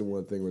 Like that's the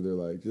one thing where they're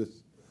like,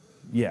 just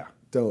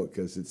don't,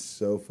 because it's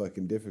so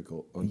fucking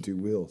difficult on two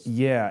wheels.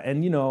 Yeah,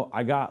 and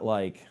I got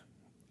like,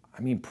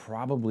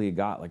 probably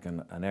got like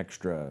an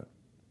extra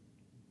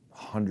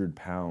 100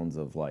 pounds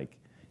of like,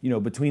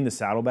 between the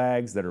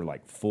saddlebags that are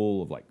like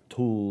full of like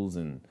tools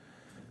and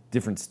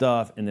different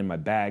stuff, and then my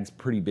bag's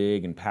pretty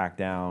big and packed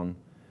down.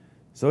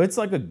 So it's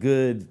like a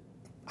good,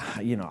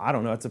 I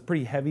don't know, it's a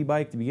pretty heavy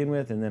bike to begin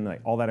with, and then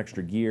like all that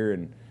extra gear.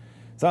 And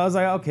so I was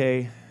like,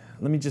 okay,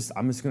 I'm just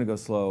gonna go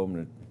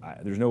slow.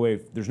 There's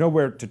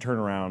nowhere to turn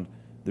around.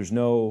 There's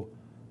no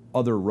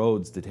other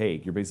roads to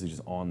take. You're basically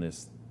just on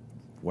this,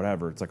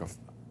 whatever. It's like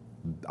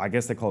I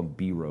guess they call them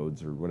B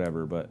roads or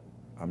whatever, but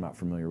I'm not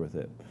familiar with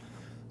it.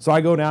 So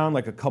I go down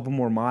like a couple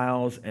more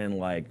miles, and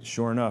like,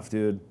 sure enough,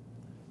 dude,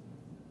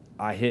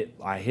 I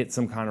hit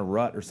some kind of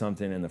rut or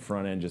something, and the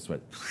front end just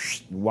went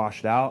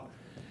washed out,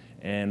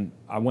 and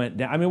I went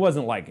down. It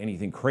wasn't like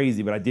anything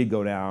crazy, but I did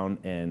go down,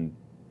 and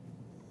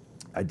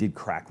I did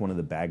crack one of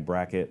the bag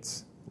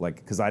brackets, like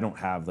because I don't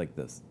have like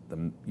this.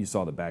 You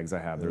saw the bags I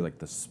have; they're like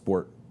the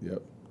sport,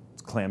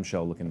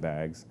 clamshell looking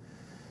bags.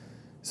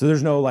 So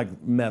there's no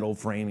like metal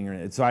framing or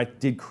anything. So I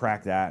did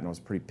crack that, and I was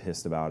pretty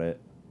pissed about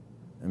it,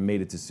 and made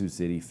it to Sioux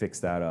City,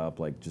 fixed that up,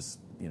 like just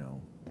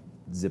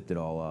zipped it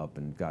all up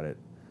and got it.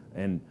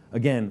 And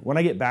again, when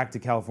I get back to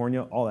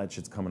California, all that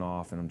shit's coming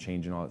off, and I'm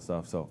changing all that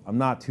stuff. So I'm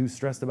not too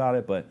stressed about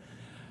it, but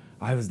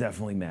I was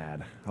definitely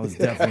mad. I was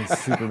definitely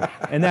super mad.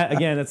 And that,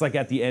 again, that's like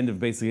at the end of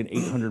basically an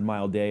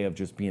 800-mile day of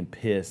just being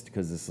pissed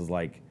because this is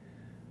like,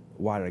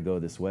 why did I go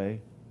this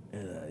way?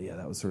 Yeah,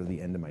 that was sort of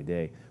the end of my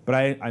day. But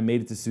I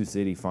made it to Sioux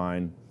City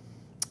fine,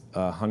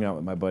 hung out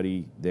with my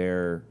buddy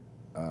there.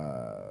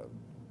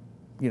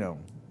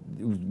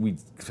 We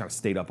kind of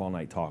stayed up all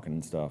night talking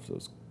and stuff, so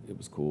it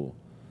was cool.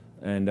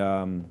 And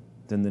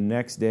then the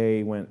next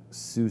day went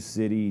Sioux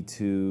City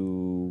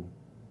to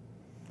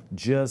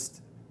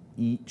just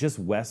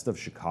west of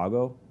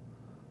Chicago,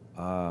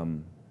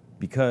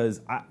 because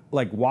I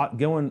was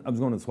going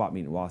to the swap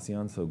meet in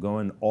Wauseon, so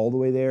going all the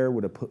way there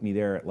would have put me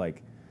there at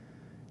like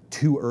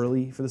too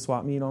early for the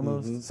swap meet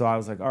almost. Mm-hmm. So I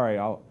was like, all right,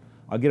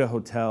 I'll get a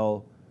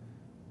hotel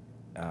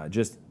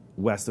just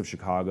west of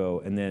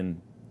Chicago, and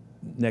then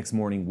next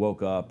morning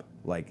woke up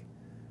like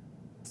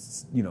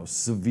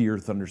severe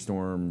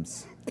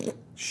thunderstorms,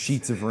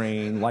 sheets of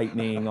rain,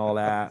 lightning, all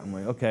that. I'm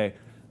like, okay.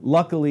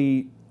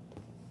 Luckily,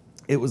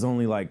 it was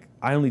only like,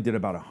 I only did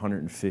about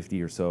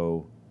 150 or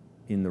so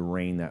in the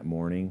rain that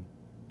morning.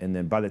 And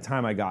then by the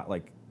time I got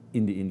like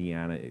into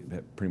Indiana, it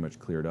had pretty much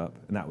cleared up.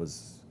 And that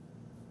was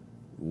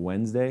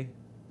Wednesday,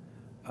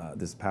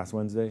 this past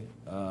Wednesday.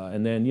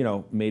 And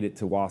then, made it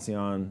to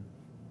Wauseon.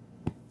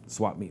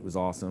 Swap meet was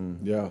awesome.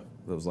 Yeah.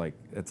 It was like,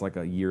 it's like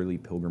a yearly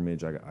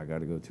pilgrimage I got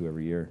to go to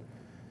every year.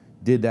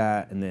 Did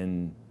that, and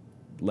then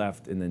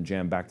left, and then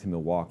jammed back to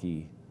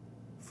Milwaukee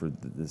for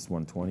this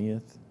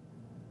 120th.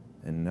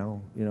 And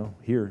now,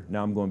 here.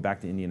 Now I'm going back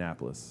to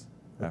Indianapolis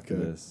after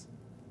this.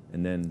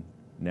 And then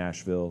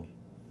Nashville,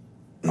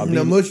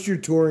 Now, most of your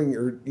touring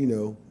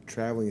or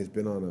traveling has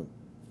been on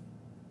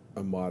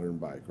a modern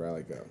bike, right?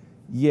 Like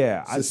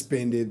a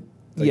suspended.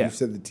 Like you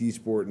said, the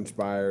T-Sport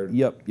inspired.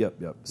 Yep.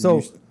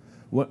 So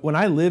when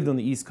I lived on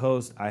the East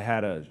Coast, I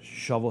had a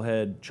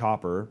shovelhead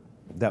chopper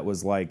that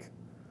was like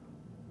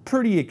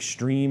pretty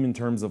extreme in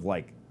terms of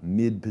like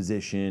mid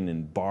position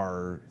and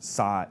bar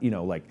side,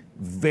 like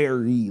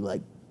very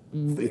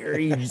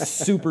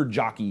super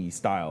jockey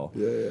style.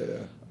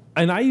 Yeah.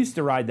 And I used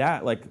to ride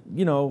that like,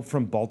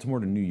 from Baltimore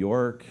to New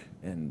York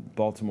and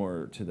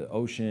Baltimore to the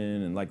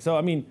ocean. And like, so,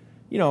 I mean,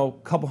 a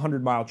couple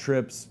 100-mile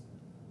trips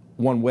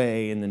one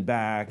way and then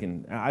back.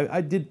 And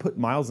I did put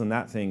miles on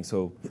that thing.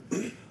 So,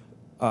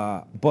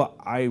 but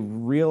I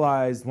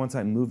realized once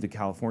I moved to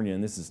California,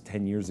 and this is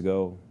 10 years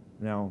ago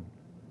now,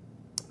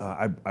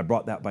 I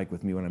brought that bike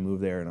with me when I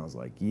moved there, and I was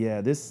like,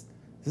 yeah, this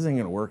ain't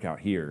gonna work out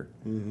here.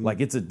 Mm-hmm.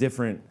 Like, it's a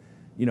different,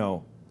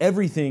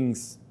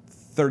 everything's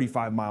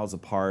 35 miles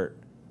apart.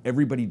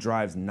 Everybody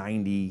drives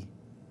 90,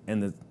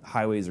 and the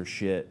highways are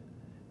shit.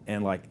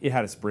 And like, it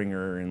had a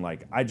Springer, and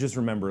like, I just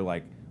remember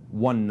like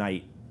one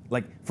night,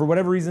 like for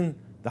whatever reason,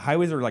 the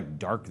highways are like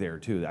dark there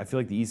too. I feel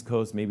like the East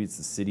Coast, maybe it's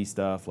the city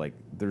stuff, like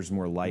there's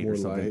more light or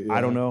something. Light, yeah.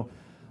 I don't know.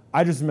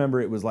 I just remember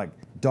it was like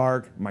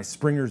dark, my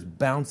Springer's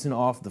bouncing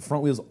off, the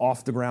front wheel's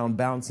off the ground,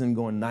 bouncing,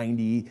 going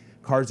 90,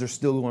 cars are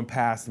still going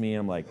past me.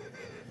 I'm like,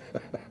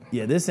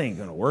 yeah, this ain't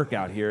gonna work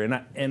out here.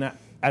 And I,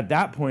 at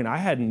that point, I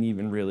hadn't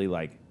even really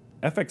like,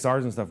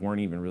 FXRs and stuff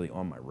weren't even really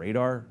on my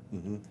radar.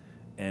 Mm-hmm.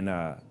 And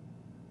I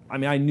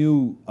mean, I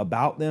knew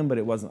about them, but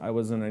I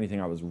wasn't anything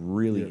I was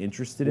really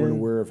interested in. Weren't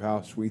aware of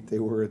how sweet they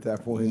were at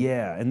that point.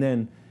 Yeah, and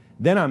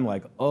then I'm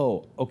like,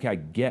 oh, okay, I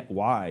get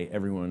why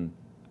everyone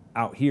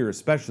out here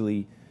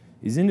especially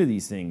is into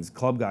these things,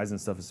 club guys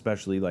and stuff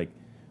especially, like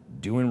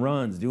doing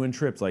runs, doing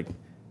trips. Like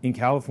in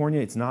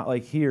California, it's not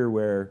like here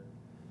where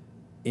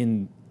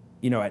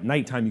at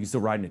nighttime you can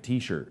still ride in a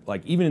t-shirt.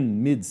 Like even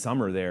in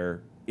midsummer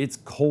there, it's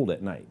cold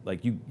at night.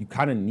 Like you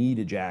kind of need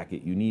a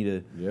jacket, you need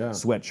a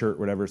sweatshirt,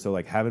 whatever. So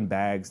like having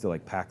bags to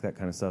like pack that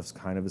kind of stuff is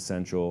kind of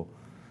essential.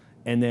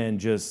 And then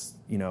just,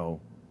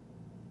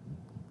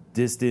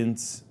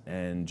 distance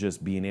and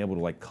just being able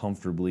to like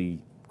comfortably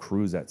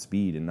cruise at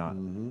speed and not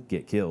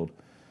get killed.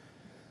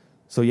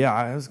 So yeah,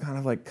 I was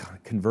kind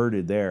of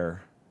converted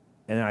there.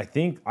 And I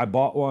think I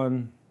bought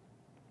one,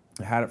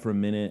 I had it for a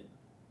minute.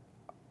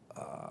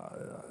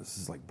 This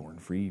is like Born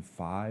Free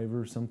 5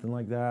 or something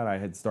like that. I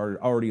had started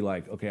already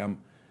like, okay, I'm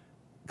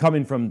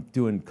coming from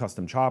doing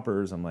custom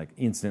choppers. I'm like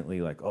instantly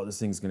like, oh, this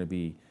thing's going to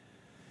be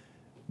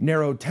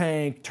narrow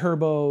tank,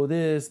 turbo,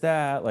 this,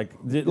 that, like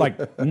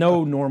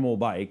no normal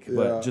bike,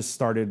 but just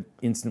started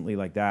instantly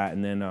like that.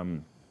 And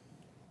then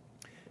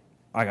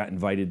I got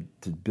invited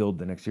to build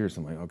the next year.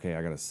 So I'm like, okay,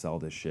 I got to sell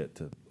this shit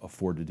to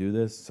afford to do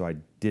this. So I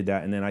did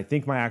that. And then I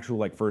think my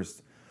actual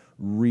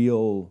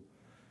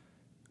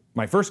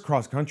my first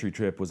cross-country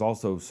trip was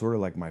also sort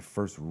of like my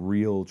first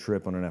real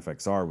trip on an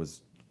FXR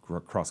was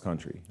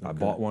cross-country. Okay. I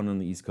bought one on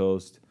the East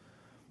Coast,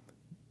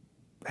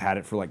 had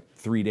it for like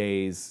 3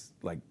 days,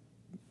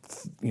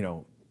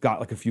 got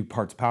like a few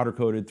parts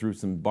powder-coated, threw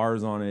some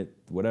bars on it,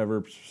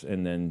 whatever,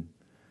 and then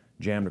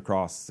jammed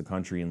across the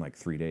country in like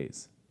 3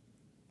 days.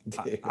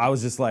 I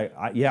was just like,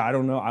 I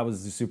don't know. I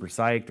was just super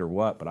psyched or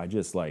what, but I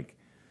just like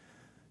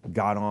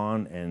got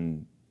on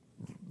and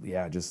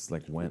just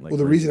like went like. Well,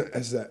 the reason I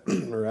asked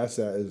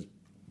that is,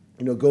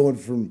 going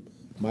from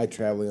my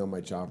traveling on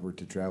my chopper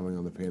to traveling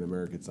on the Pan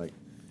America, it's like,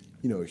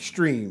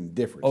 extreme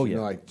difference. Oh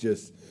yeah. I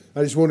just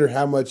wonder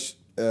how much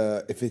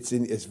if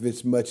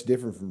it's much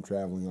different from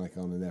traveling like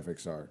on an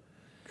FXR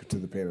to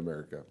the Pan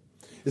America,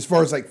 as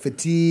far as like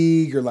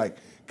fatigue or like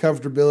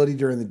comfortability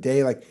during the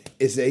day. Like,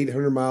 is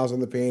 800 miles on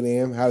the Pan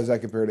Am? How does that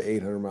compare to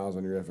 800 miles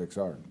on your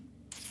FXR?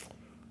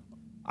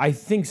 I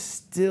think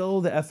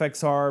still the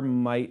FXR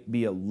might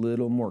be a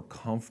little more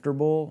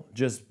comfortable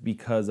just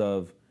because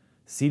of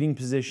seating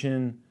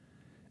position.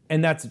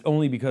 And that's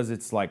only because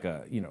it's like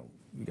you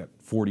got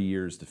 40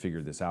 years to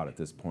figure this out at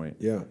this point.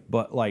 Yeah.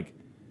 But like,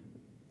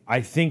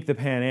 I think the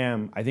Pan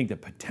Am, I think the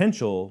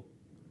potential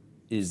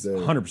is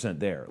 100%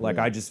 there. Like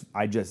I just,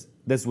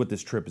 that's what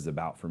this trip is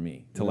about for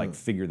me, to like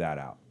figure that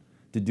out.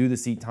 To do the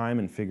seat time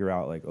and figure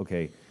out like,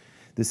 okay,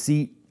 the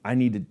seat, I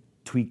need to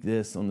tweak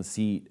this on the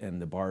seat, and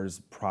the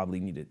bars probably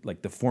need it.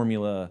 Like the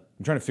formula,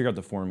 I'm trying to figure out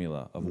the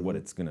formula of what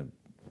it's gonna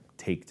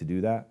take to do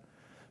that.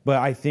 But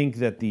I think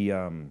that the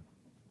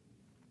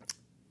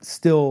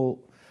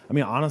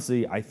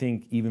honestly, I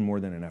think even more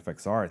than an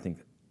FXR, I think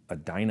a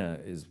Dyna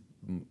is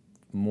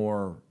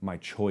more my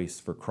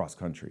choice for cross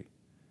country.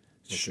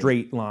 Okay.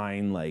 Straight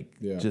line,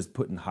 just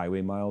putting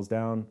highway miles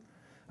down.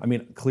 I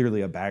mean,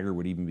 clearly a bagger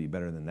would even be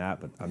better than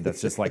that, but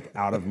that's just like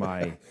out of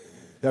my.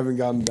 Haven't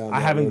gone down. I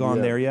haven't gone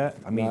there yet.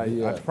 I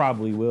mean, I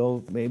probably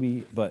will,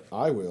 maybe, but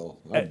I will.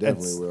 I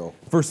definitely will.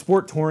 For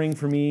sport touring,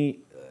 for me,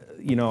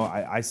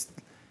 the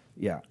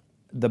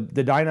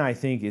Dyna I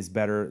think is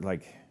better,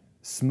 like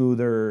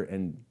smoother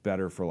and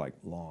better for like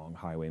long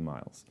highway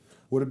miles.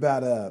 What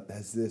about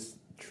has this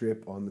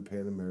trip on the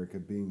Pan America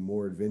being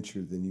more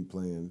adventure than you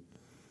planned?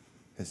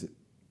 Has it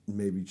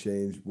maybe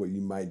change what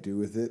you might do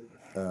with it?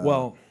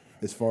 Well,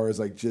 as far as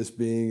like just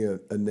being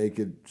a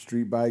naked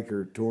street bike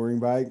or touring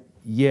bike?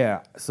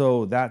 yeah.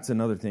 So that's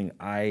another thing.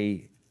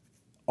 I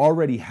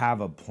already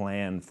have a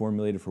plan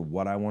formulated for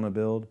what I want to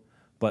build,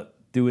 but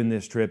doing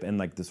this trip and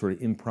like the sort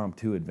of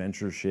impromptu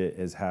adventure shit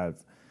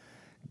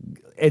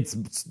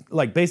it's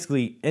like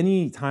basically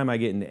any time I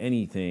get into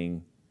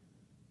anything,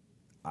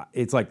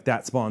 it's like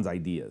that spawns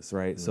ideas,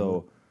 right? Mm-hmm.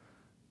 So,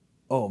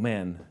 oh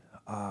man,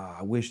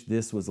 I wish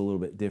this was a little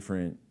bit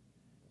different.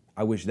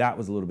 I wish that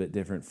was a little bit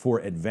different for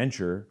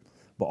adventure.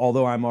 But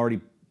although I'm already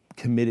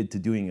committed to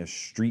doing a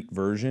street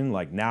version,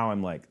 like now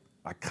I'm like,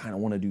 I kind of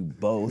want to do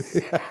both.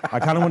 I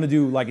kind of want to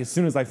do like as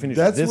soon as I finish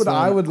That's this what one,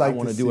 I would like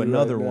want to do see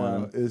another right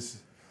one.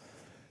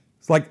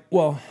 It's like,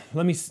 well,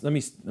 let me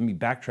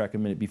backtrack a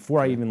minute. Before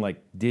I even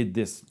like did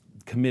this,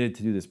 committed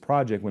to do this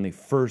project, when they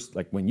first,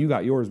 like when you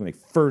got yours, when they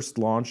first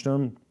launched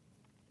them,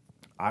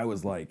 I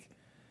was like,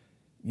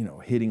 you know,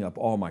 hitting up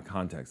all my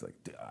contacts, like,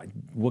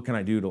 what can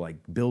I do to like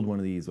build one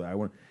of these?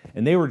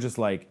 And they were just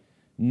like,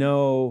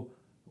 no,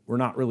 we're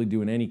not really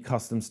doing any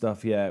custom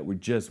stuff yet. We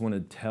just want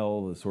to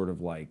tell the sort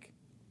of like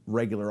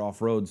regular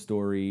off-road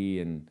story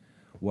and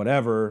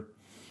whatever.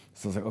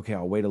 So I was like, okay,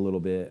 I'll wait a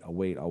little bit. I'll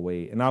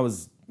wait. And I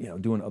was, you know,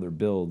 doing other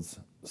builds.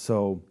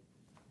 So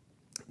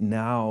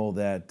now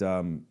that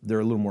they're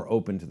a little more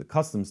open to the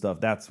custom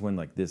stuff, that's when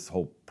like this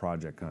whole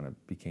project kind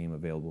of became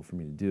available for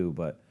me to do.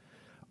 But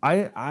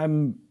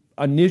my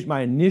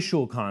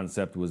initial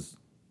concept was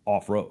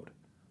off-road.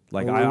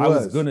 Like I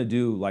was gonna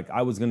do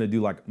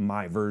like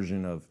my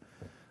version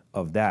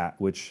of that,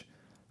 which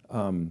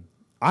I'm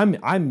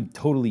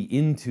totally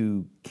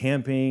into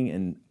camping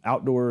and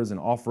outdoors and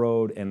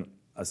off-road and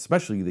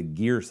especially the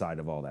gear side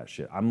of all that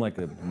shit. I'm like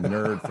a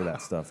nerd for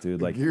that stuff,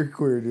 dude. Like gear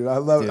queer, dude. I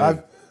love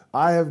it.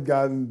 I have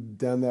gotten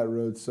down that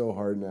road so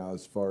hard now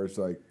as far as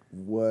like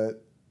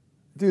what,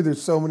 dude.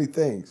 There's so many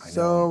things,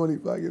 so many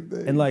fucking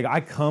things. And like I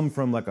come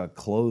from like a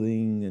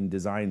clothing and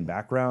design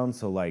background,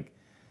 so like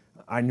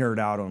I nerd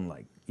out on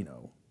like, you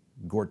know,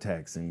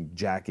 Gore-Tex and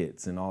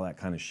jackets and all that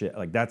kind of shit.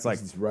 Like that's like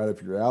it's right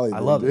up your alley. I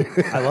love it.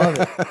 I love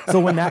it. So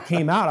when that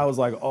came out, I was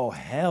like, oh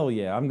hell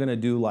yeah, I'm gonna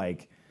do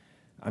like.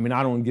 I mean,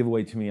 I don't want to give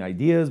away too many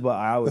ideas, but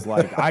I was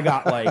like, I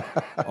got like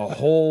a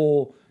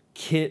whole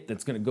kit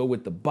that's going to go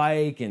with the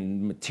bike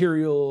and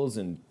materials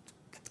and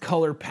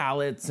color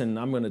palettes, and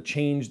I'm going to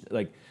change,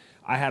 like,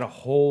 I had a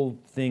whole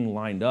thing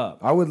lined up.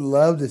 I would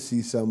love to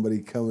see somebody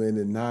come in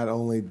and not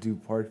only do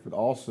parts, but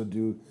also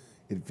do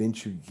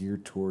adventure gear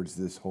towards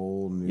this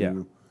whole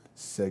new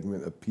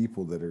segment of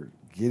people that are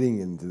getting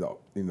into the,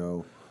 you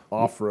know,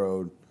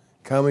 off-road,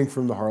 coming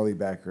from the Harley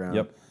background.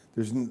 Yep.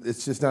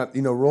 It's just not,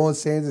 you know, Roland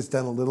Sands has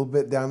done a little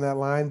bit down that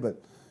line,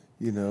 but,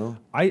 you know.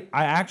 I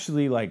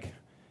actually, like,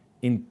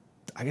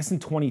 I guess in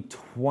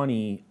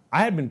 2020,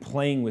 I had been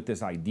playing with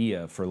this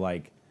idea for,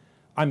 like,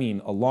 I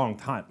mean, a long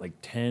time, like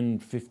 10,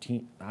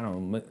 15, I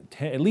don't know,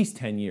 at least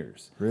 10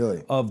 years.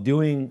 Really? Of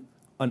doing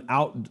an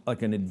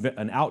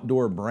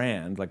outdoor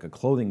brand, like a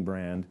clothing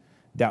brand,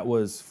 that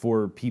was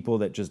for people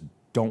that just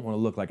don't want to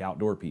look like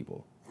outdoor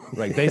people.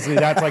 Like, basically,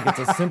 that's, like, it's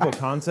a simple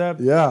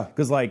concept. Yeah.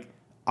 Because, like,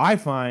 I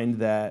find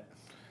that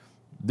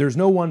there's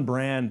no one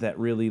brand that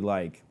really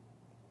like,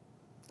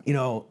 you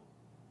know,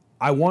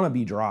 I want to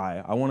be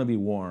dry, I want to be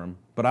warm,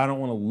 but I don't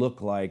want to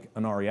look like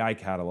an REI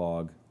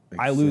catalog.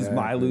 Exactly.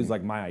 I lose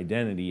like my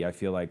identity, I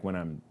feel like, when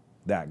I'm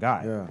that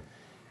guy. Yeah.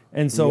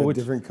 And so with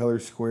different color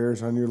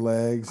squares on your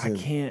legs. I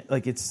can't,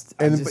 like, it's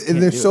and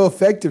they're so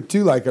effective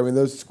too. Like, I mean,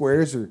 those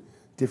squares are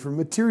different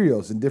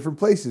materials in different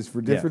places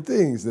for different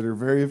things that are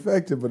very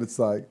effective, but it's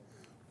like,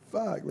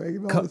 fuck,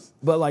 man,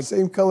 but like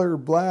same color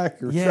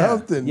black or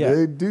something. Yeah.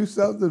 Dude, do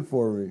something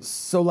for me.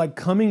 So like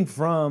coming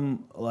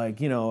from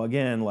like, you know,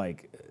 again,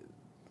 like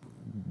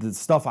the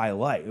stuff I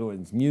like,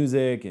 it's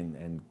music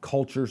and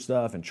culture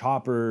stuff and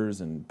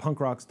choppers and punk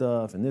rock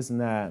stuff and this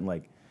and that, and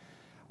like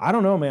I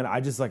don't know, man.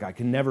 I just like I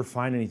can never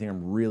find anything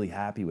I'm really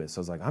happy with. So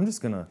I was like, I'm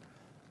just gonna,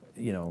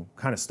 you know,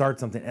 kind of start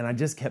something, and I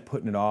just kept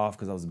putting it off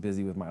because I was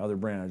busy with my other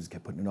brand. I just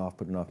kept putting it off.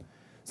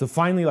 So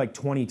finally, like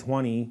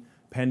 2020.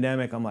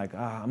 Pandemic, I'm like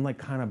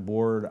kind of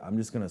bored. I'm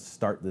just gonna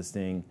start this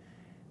thing,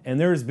 and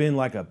there's been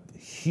like a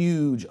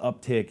huge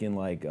uptick in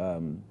like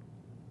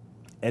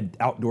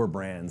outdoor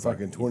brands.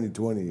 Fucking like,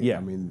 2020. Yeah, I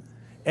mean,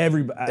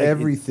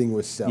 everything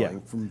was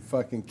selling, from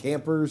fucking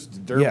campers to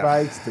dirt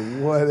bikes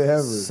to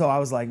whatever. So I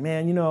was like,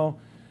 man,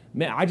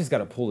 I just got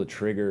to pull the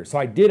trigger. So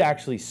I did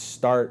actually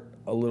start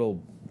a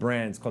little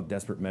brand. It's called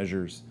Desperate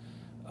Measures,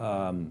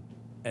 and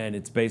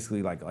it's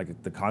basically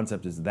like the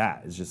concept is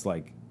that it's just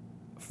like,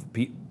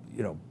 you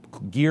know,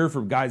 gear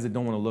for guys that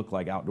don't want to look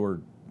like outdoor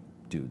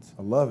dudes.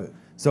 I love it.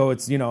 So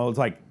it's, you know, it's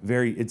like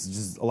it's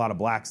just a lot of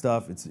black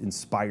stuff. It's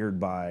inspired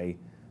by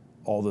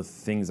all the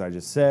things I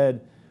just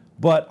said.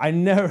 But I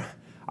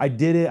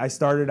did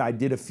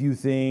a few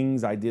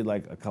things. I did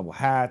like a couple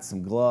hats,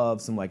 some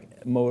gloves, some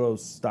like moto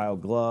style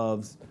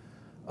gloves.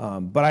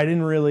 But I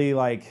didn't really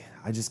I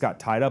just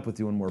got tied up with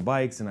doing more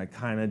bikes, and I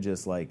kind of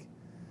just like,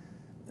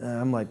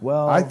 I'm like,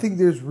 well, I think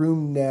there's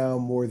room now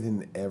more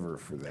than ever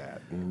for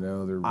that.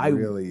 There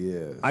really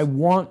is. I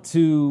want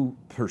to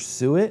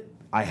pursue it.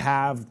 I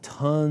have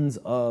tons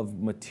of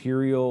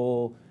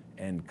material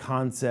and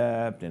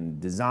concept and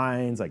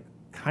designs, like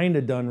kind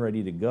of done,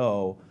 ready to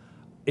go.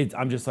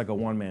 I'm just like a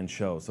one-man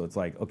show. So it's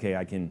like, okay,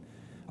 I can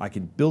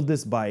build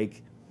this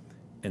bike,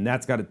 and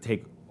that's got to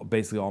take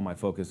basically all my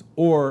focus,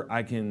 or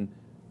I can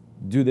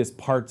do this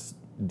parts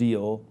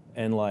deal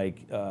and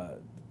like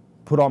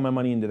put all my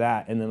money into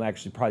that and then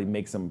actually probably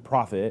make some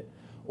profit,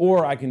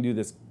 or I can do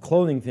this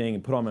clothing thing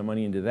and put all my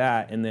money into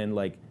that and then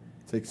like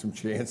take some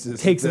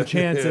chances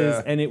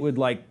yeah. And it would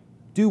like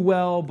do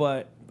well,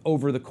 but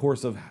over the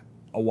course of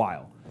a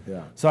while.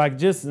 Yeah. So I've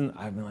been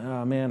like,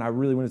 oh man, I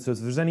really want to. So if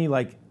there's any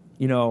like,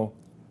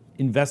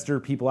 investor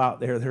people out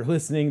there that are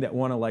listening that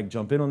want to like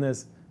jump in on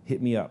this,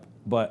 hit me up.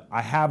 But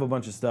I have a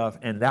bunch of stuff,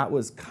 and that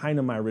was kind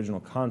of my original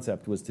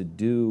concept, was to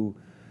do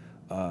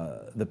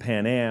the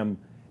Pan Am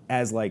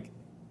as like,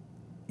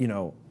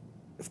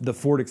 the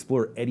Ford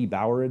Explorer Eddie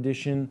Bauer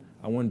edition.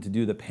 I wanted to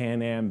do the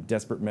Pan Am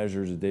Desperate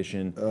Measures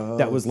edition.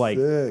 That was like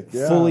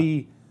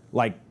fully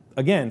like,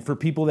 again, for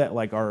people that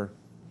like are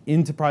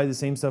into probably the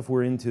same stuff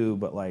we're into,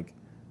 but like,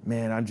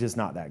 man, I'm just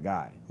not that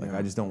guy. Like,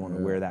 I just don't want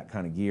to wear that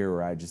kind of gear,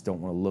 or I just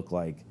don't want to look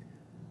like,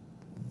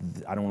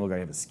 I don't want to look like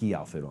I have a ski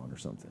outfit on or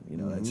something.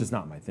 That's just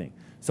not my thing.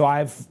 So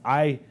I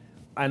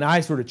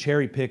sort of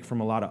cherry pick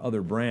from a lot of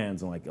other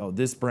brands. I'm like, oh,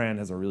 this brand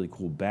has a really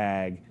cool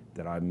bag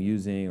that I'm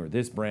using, or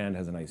this brand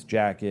has a nice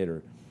jacket,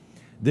 or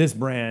this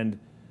brand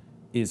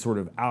is sort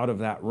of out of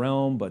that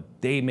realm, but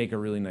they make a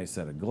really nice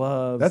set of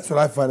gloves. That's what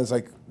I find is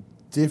like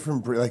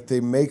different, like they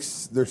make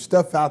their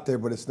stuff out there,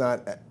 but it's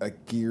not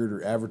geared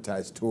or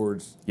advertised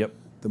towards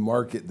the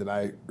market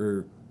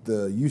or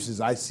the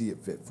uses I see it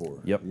fit for.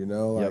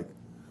 Like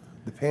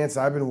the pants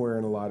I've been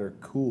wearing a lot are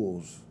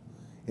Cools,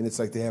 and it's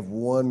like they have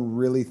one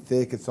really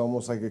thick, it's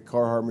almost like a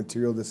Carhartt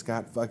material that's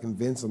got fucking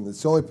Vince on them.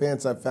 It's the only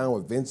pants I've found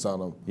with Vince on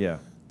them. Yeah.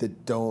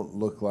 That don't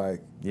look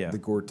like the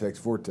Gore-Tex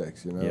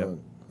Vortex,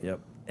 Yep.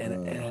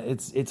 And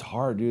it's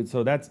hard, dude.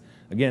 So that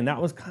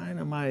was kind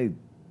of my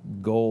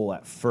goal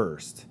at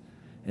first.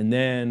 And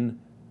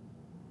then,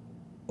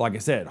 like I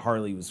said,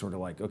 Harley was sort of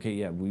like, okay,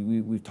 yeah,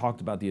 we've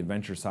talked about the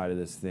adventure side of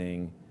this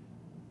thing.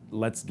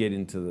 Let's get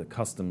into the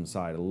custom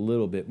side a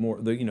little bit more.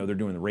 They're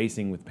doing the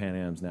racing with Pan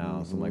Ams now.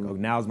 Mm-hmm. So I'm like, oh,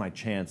 now's my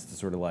chance to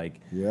sort of like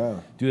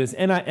do this.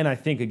 And I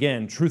think,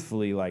 again,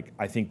 truthfully, like,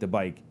 I think the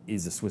bike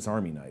is a Swiss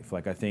Army knife.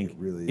 Like, I think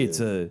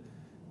it's a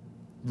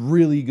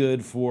really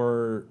good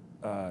for,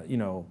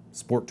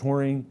 sport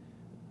touring.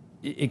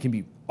 It can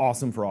be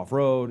awesome for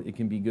off-road. It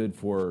can be good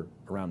for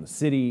around the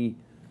city.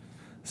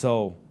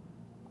 So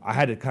I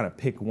had to kind of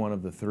pick one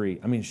of the three.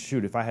 I mean,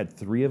 shoot, if I had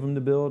three of them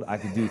to build, I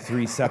could do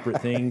three separate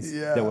things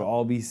that would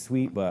all be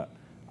sweet. But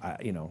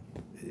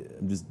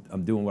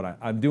I'm doing what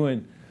I'm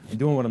doing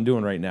what I'm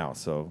doing right now.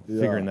 So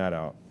figuring that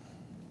out.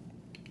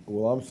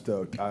 Well, I'm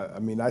stoked. I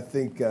mean, I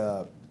think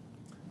I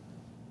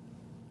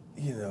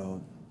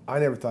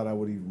never thought I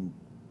would even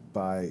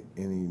buy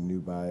any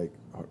new bike,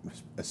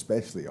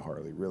 especially a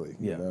Harley, really.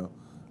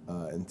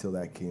 Until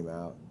that came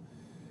out.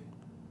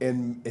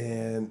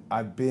 And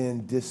I've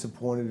been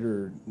disappointed,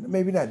 or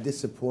maybe not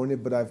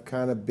disappointed, but I've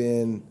kind of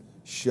been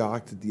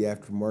shocked that the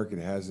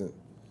aftermarket hasn't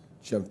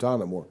jumped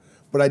on it more.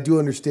 But I do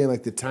understand,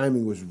 like, the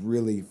timing was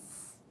really,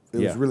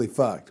 was really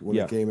fucked when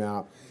it came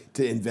out,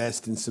 to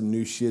invest in some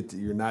new shit that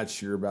you're not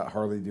sure about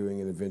Harley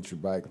doing an adventure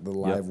bike, the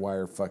live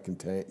wire fucking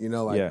tank.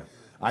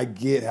 I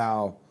get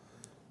how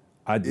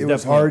it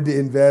was hard to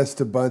invest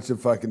a bunch of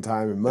fucking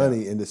time and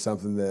money into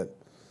something that,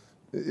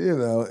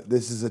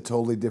 this is a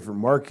totally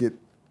different market.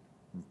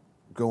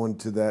 Going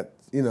to that,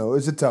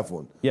 it's a tough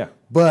one. Yeah.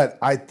 But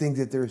I think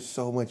that there's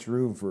so much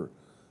room for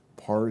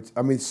parts.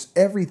 I mean,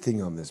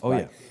 everything on this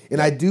bike.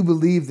 And I do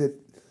believe that,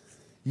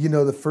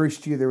 the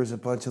first year there was a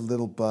bunch of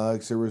little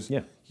bugs. There was,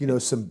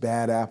 some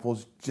bad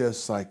apples,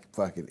 just like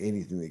fucking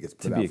anything that gets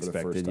put out for the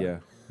first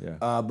time.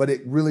 Yeah. But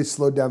it really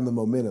slowed down the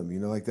momentum,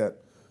 like that.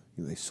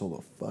 They sold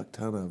a fuck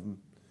ton of them.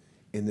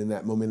 And then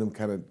that momentum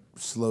kind of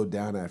slowed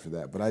down after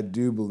that. But I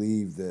do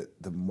believe that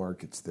the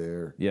market's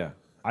there. Yeah.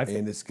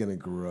 And it's going to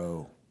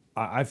grow.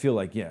 I feel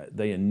like,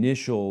 the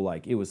initial,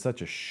 like, it was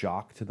such a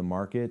shock to the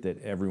market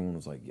that everyone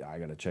was like, I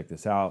got to check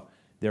this out.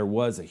 There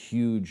was a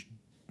huge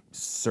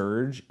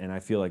surge, and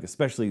I feel like,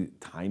 especially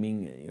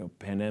timing,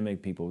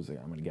 pandemic, people was like,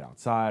 I'm going to get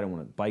outside, I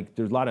want to bike.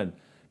 There's a lot of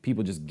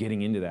people just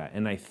getting into that.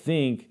 And I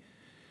think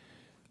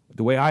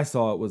the way I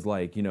saw it was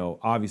like,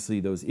 obviously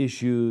those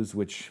issues,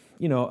 which,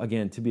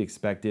 again, to be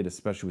expected,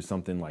 especially with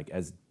something like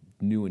as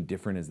new and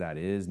different as that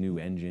is, new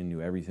engine,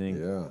 new everything.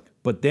 Yeah.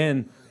 But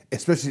then...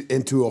 especially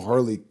into a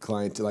Harley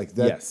client, like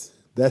that. Yes.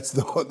 That's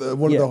one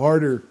of the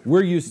harder...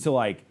 We're used to,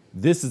 like,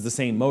 this is the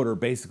same motor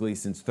basically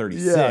since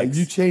 36. Yeah,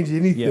 you change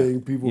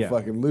anything, people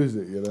fucking lose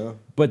it,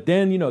 But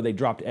then, they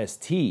dropped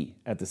ST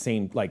at the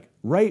same... like,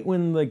 right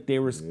when, like, they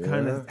were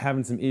kind of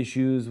having some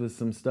issues with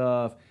some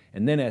stuff.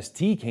 And then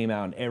ST came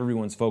out, and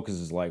everyone's focus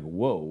is like,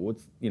 whoa,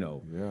 what's...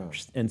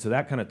 And so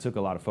that kind of took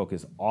a lot of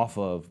focus off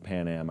of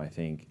Pan Am, I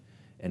think.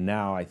 And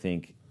now I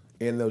think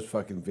And those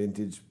fucking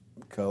vintage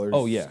colors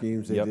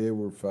schemes they did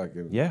were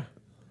fucking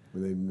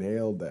they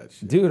nailed that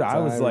shit. Dude, I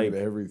was like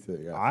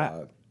everything.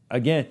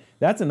 Again,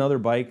 that's another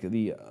bike,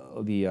 the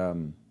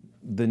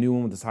new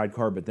one with the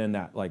sidecar, but then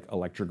that like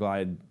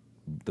Electroglide,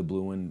 the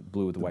blue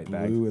with the white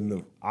bag.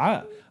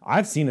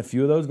 I've seen a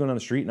few of those going on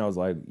the street, and I was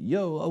like,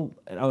 yo.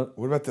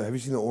 What about have you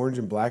seen the orange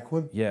and black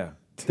one? Yeah.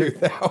 Dude,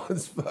 that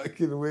was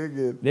fucking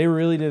wicked. They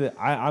really did it.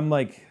 I'm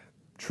like,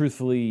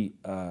 truthfully,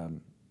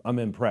 I'm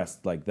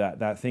impressed. Like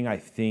that thing, I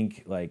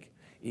think like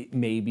it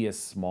may be a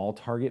small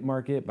target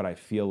market, but I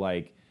feel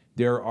like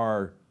there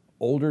are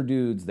older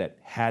dudes that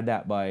had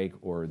that bike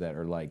or that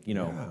are like,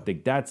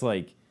 like that's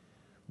like,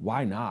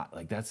 why not?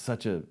 Like that's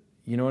such a,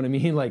 you know what I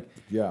mean? Like,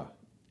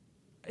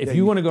 if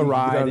you want to go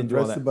ride and do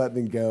all that, press the button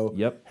and go.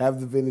 Yep.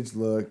 Have the vintage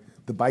look,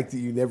 the bike that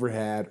you never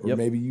had, or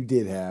maybe you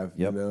did have.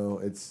 Yep. You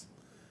know,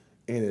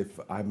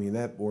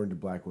 that orange and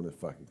black one is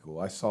fucking cool.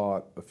 I saw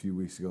it a few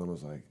weeks ago and I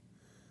was like,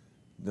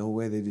 no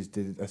way they just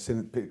did it. I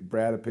sent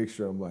Brad a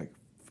picture. I'm like,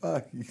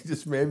 fuck, you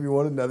just made me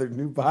want another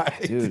new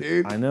bike,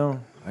 dude. I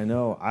know.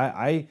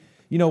 I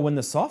when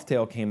the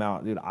Softail came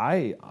out, dude,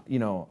 I've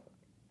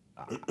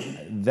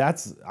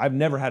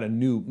never had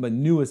my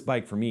newest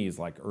bike for me is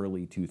like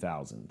early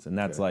 2000s. And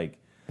that's like,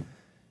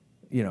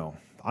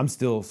 I'm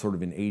still sort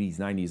of in 80s,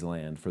 90s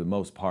land for the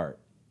most part.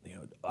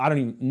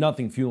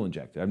 Nothing fuel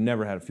injected. I've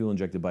never had a fuel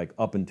injected bike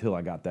up until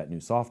I got that new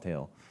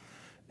Softail.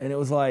 And it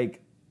was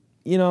like,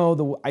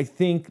 I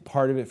think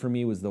part of it for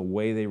me was the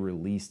way they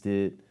released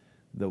it,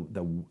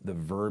 the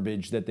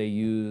verbiage that they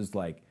used.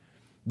 Like,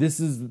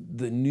 this is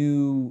the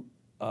new,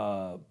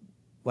 they're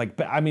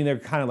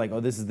kind of like,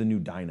 oh, this is the new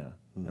Dyna.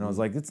 Mm-hmm. And I was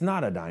like, it's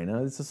not a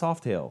Dyna, it's a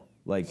Softail.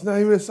 Like, it's not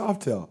even a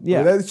Softail.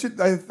 Yeah. I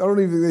don't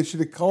even think they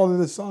should have called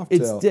it a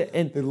Softail.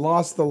 And they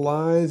lost the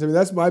lines. I mean,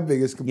 that's my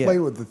biggest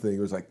complaint with the thing.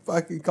 It was like,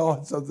 fucking call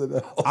it something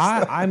else.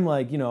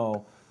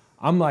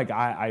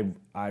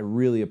 I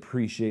really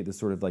appreciate the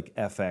sort of like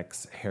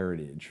FX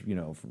heritage,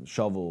 from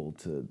shovel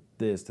to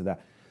this to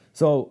that.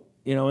 So,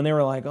 and they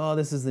were like, oh,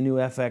 this is the new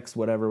FX,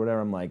 whatever.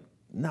 I'm like,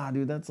 nah,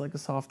 dude, that's like a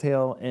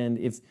Softail. And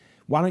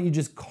why don't you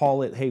just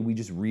call it, hey, we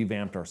just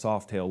revamped our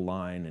Softail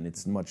line and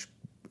it's much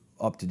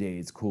up to date,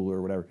 it's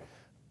cooler, whatever.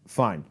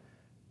 Fine.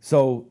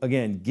 So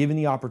again, given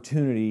the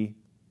opportunity,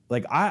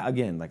 I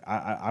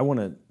want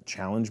to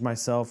challenge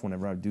myself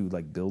whenever I do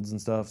like builds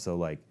and stuff. So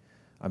like,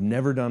 I've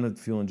never done a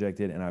fuel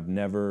injected, and I've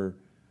never,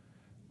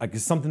 like,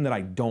 something that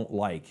I don't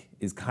like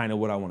is kind of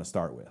what I want to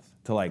start with.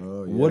 To like,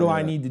 what do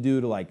I need to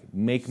do to like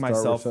make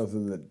myself with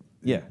something that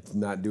it's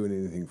not doing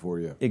anything for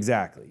you.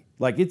 Exactly.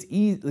 Like, it's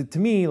easy to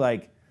me.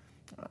 Like,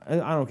 I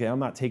don't care. I'm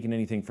not taking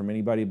anything from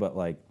anybody, but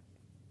like,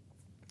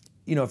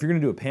 if you're gonna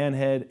do a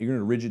panhead, you're gonna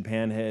do a rigid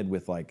panhead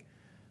with like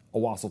a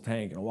Wassel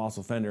tank and a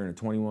Wassel fender and a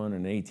 21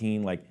 and an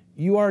 18. Like,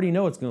 you already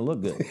know it's gonna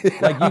look good.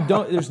 Like, you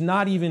don't. There's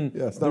not even.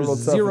 It's not there's real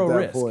zero tough at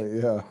risk. that point.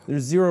 Yeah.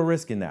 There's zero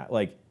risk in that.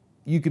 Like,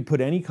 you could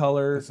put any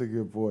color. That's a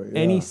good point. Yeah.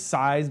 Any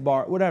size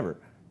bar, whatever.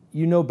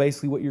 You know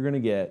basically what you're gonna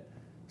get.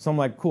 So I'm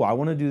like, cool. I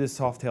want to do this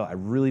Softail. I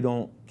really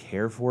don't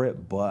care for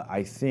it, but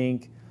I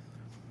think,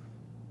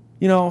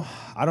 I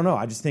don't know.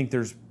 I just think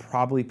there's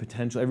probably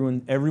potential.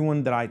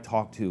 Everyone that I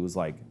talk to was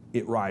like,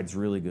 it rides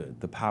really good.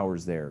 The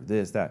power's there.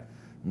 This, that.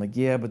 I'm like,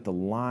 yeah, but the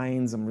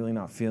lines I'm really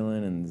not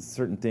feeling and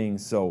certain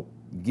things. So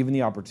given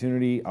the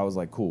opportunity, I was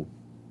like, cool.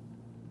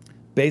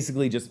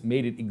 Basically just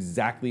made it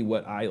exactly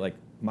what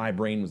my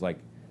brain was like,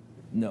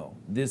 no,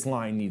 this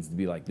line needs to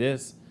be like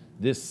this.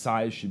 This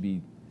size should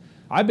be.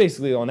 I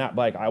basically, on that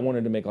bike, I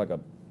wanted to make like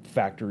a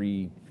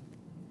factory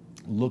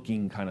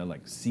looking kind of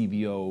like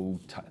CVO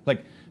type.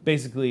 Like,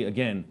 basically,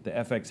 again, the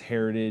FX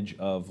heritage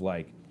of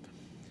like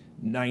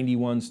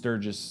 91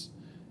 Sturgis,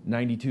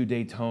 92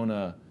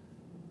 Daytona,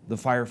 the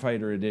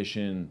Firefighter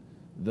edition,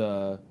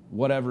 the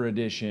whatever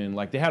edition.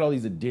 Like, they had all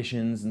these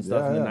editions and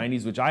stuff in the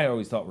 90s, which I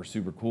always thought were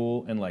super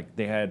cool. And like,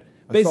 they had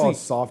basically. I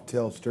saw a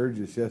Softail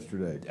Sturgis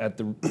yesterday.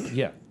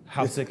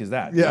 How sick is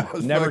that? Yeah,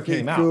 it never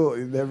came out. Cool.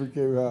 It never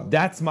came out.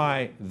 That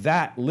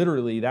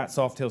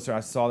Softail Sturgis, I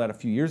saw that a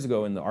few years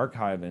ago in the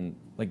archive, and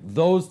like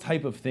those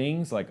type of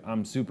things, like,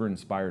 I'm super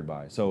inspired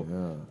by.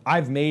 So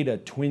I've made a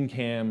twin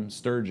cam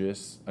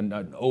Sturgis, an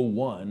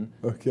 01,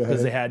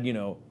 because they had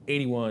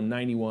 81,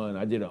 91.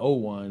 I did an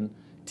 01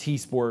 T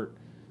Sport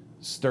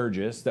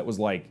Sturgis that was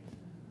like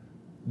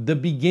the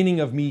beginning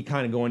of me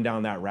kind of going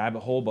down that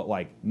rabbit hole, but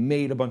like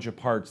made a bunch of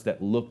parts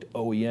that looked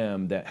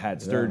OEM that had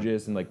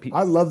Sturgis and like.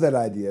 I love that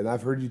idea, and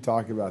I've heard you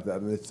talk about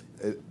that, and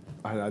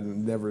I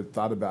never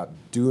thought about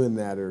doing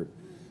that or,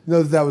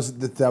 that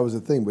was a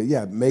thing. But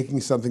yeah,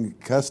 making something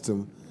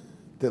custom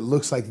that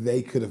looks like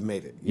they could have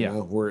made it. You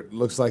know, where it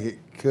looks like it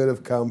could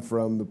have come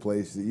from the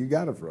place that you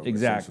got it from.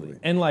 Exactly,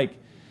 and like,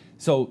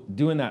 so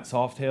doing that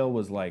Softail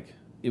was like,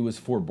 it was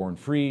for Born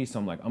Free, so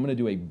I'm like, I'm gonna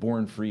do a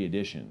Born Free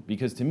edition,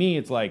 because to me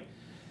it's like.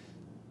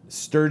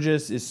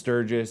 Sturgis is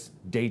Sturgis,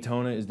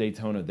 Daytona is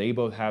Daytona. They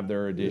both have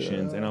their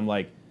editions, and I'm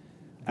like,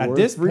 at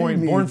this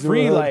point, Born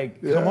Free,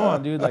 like, come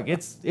on, dude, like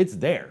it's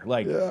there,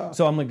 like.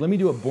 So I'm like, let me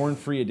do a Born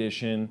Free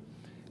edition,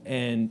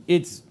 and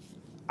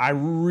I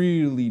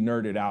really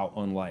nerded out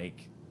on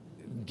like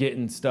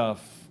getting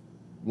stuff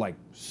like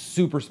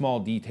super small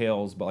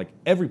details, but like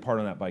every part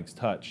on that bike's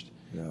touched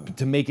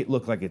to make it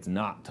look like it's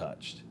not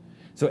touched.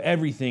 So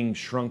everything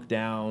shrunk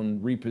down,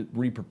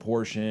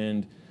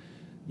 reproportioned,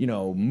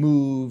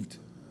 moved.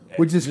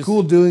 Which is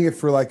cool doing it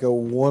for like a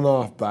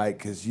one-off bike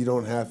because you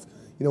don't have,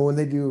 when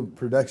they do a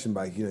production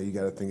bike, you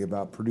got to think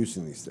about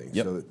producing these things.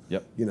 Yep. So that,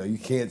 Yep. You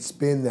can't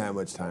spend that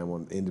much time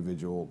on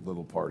individual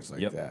little parts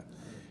like that.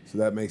 So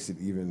that makes it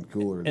even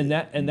cooler. And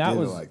that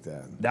was like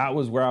that. That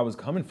was where I was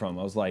coming from.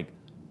 I was like,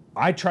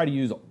 I try to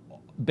use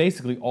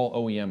basically all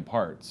OEM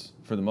parts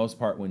for the most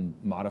part when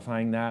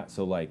modifying that.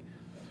 So like,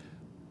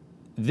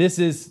 this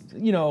is,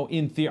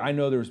 in theory, I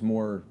know there's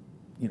more,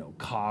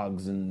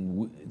 cogs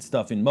and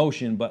stuff in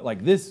motion, but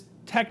like this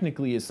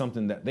technically is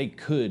something that they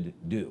could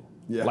do.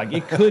 Yeah. Like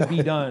it could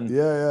be done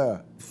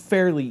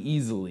fairly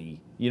easily.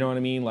 You know what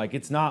I mean? Like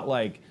it's not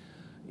like,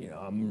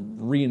 I'm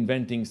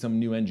reinventing some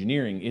new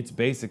engineering. It's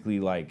basically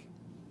like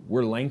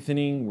we're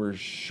lengthening, we're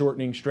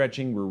shortening,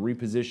 stretching, we're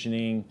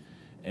repositioning,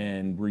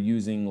 and we're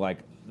using like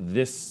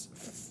this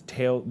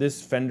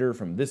fender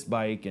from this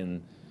bike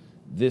and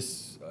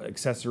this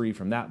accessory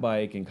from that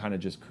bike and kind of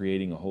just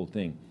creating a whole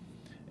thing.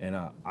 And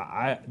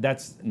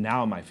that's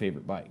now my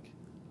favorite bike.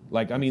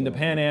 Like, I mean, the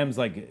Pan Am's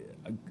like,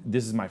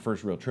 this is my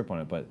first real trip on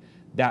it, but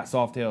that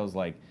Softail is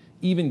like,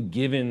 even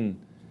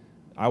given,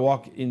 I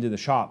walk into the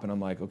shop and I'm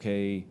like,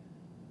 okay,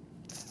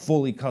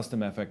 fully custom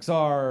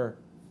FXR,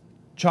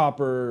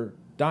 chopper,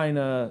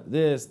 Dyna,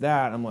 this,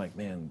 that. I'm like,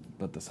 man,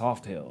 but the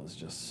Softail is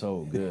just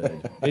so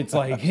good. It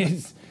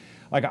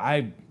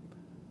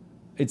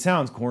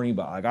sounds corny,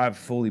 but like I've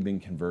fully been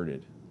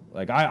converted.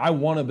 Like I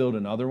want to build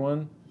another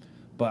one,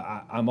 but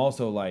I'm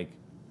also like,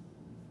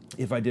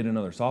 if I did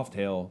another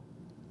Softail,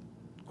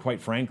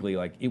 quite frankly,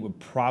 like it would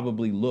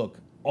probably look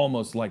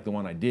almost like the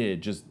one I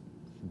did, just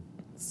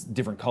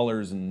different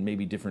colors and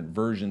maybe different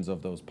versions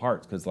of those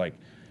parts. Because like,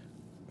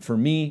 for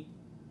me,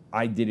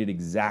 I did it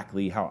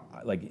exactly how,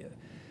 like,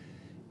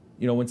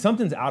 when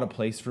something's out of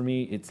place for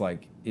me, it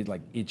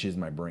itches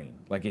my brain.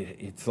 Like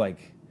it's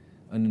like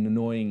an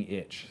annoying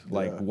itch.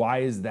 Like, why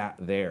is that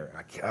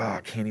there? I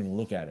can't even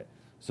look at it.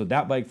 So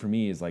that bike for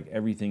me is like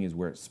everything is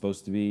where it's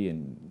supposed to be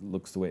and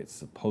looks the way it's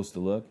supposed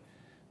to look.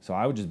 So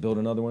I would just build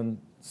another one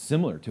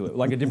similar to it,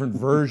 like a different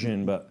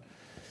version, but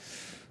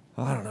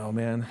I don't know,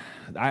 man.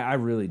 I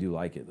really do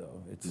like it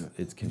though.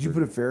 It's. Did you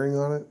put a fairing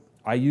on it?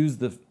 I use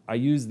the.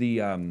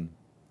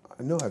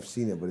 I know I've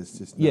seen it, but it's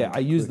just I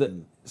use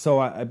the. So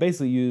I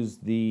basically use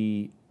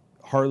the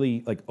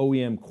Harley like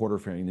OEM quarter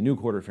fairing, the new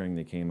quarter fairing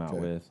they came out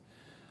with,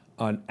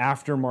 an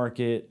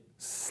aftermarket,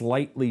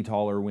 slightly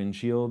taller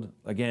windshield.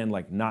 Again,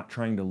 like not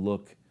trying to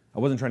look. I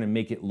wasn't trying to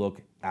make it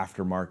look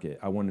aftermarket.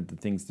 I wanted the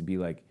things to be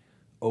like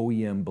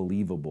OEM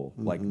believable.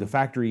 Mm-hmm. Like the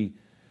factory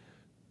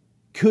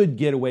could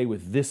get away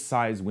with this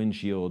size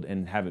windshield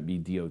and have it be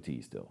DOT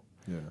still.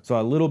 Yeah. So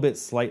a little bit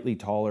slightly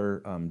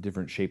taller,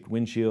 different shaped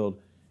windshield.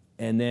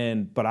 And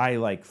then, but I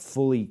like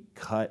fully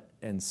cut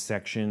and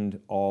sectioned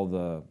all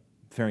the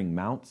fairing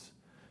mounts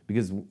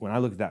because when I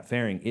looked at that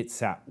fairing, it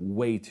sat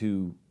way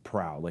too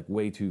proud, like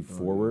way too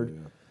forward.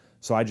 Yeah.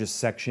 So I just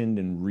sectioned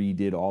and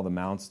redid all the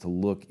mounts to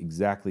look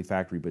exactly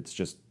factory, but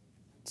it's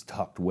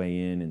tucked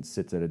way in and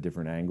sits at a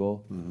different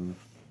angle. Mm-hmm.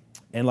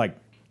 And like,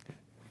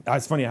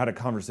 it's funny, I had a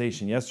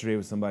conversation yesterday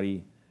with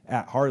somebody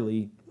at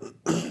Harley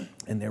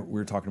and we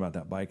were talking about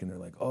that bike and they're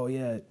like, oh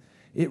yeah,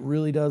 it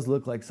really does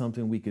look like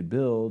something we could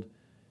build,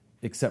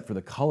 except for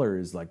the color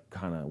is like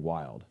kind of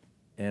wild.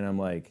 And I'm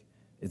like,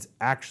 it's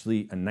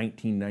actually a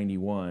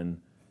 1991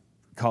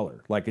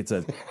 color. Like it's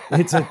a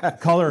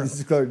color. This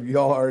is color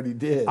y'all already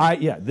did.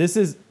 This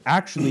is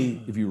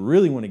actually, if you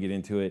really want to get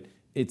into it,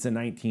 it's a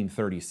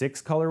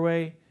 1936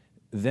 colorway,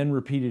 then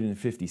repeated in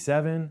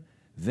 57,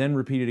 then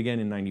repeated again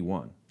in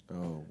 91.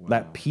 Oh, wow.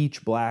 That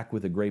peach black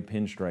with a gray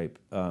pinstripe.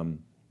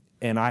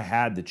 And I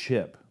had the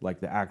chip,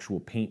 like the actual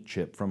paint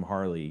chip from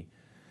Harley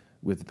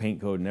with the paint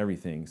code and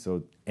everything.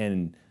 So,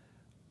 and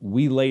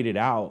we laid it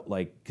out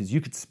like, because you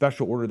could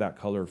special order that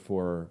color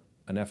for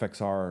an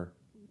FXLR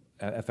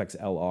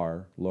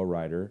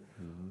lowrider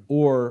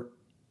or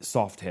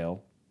Softail.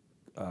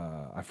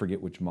 I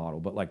forget which model,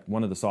 but like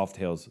one of the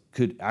Softails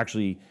could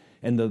actually,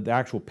 and the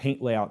actual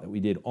paint layout that we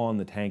did on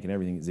the tank and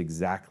everything is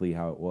exactly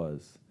how it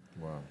was.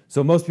 Wow.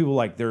 So most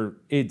people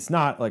it's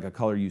not like a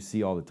color you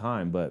see all the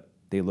time, but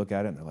they look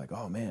at it and they're like,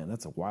 oh man,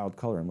 that's a wild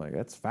color. I'm like,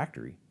 that's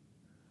factory.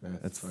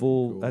 That's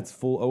full. Cool. That's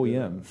full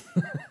OEM.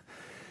 Yeah.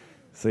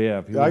 So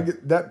yeah, I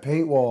get that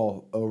paint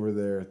wall over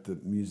there at the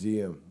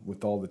museum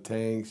with all the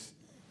tanks,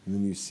 and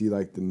then you see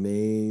like the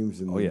names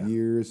and the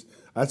years.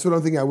 That's what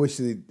I'm thinking. I wish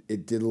it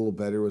did a little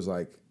better. Was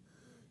like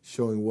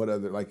showing what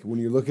other, like when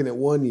you're looking at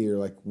 1 year,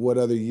 like what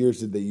other years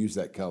did they use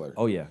that color?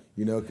 Oh yeah,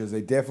 because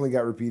they definitely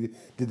got repeated.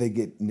 Did they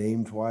get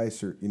named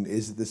twice, or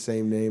is it the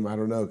same name? I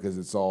don't know because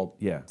it's all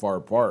far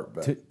apart.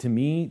 But to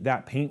me,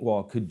 that paint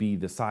wall could be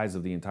the size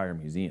of the entire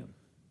museum.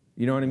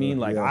 You know what I mean?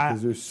 Like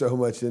because there's so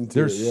much into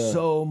there's it. Yeah.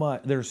 so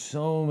much. There's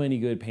so many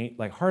good paint.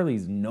 Like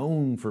Harley's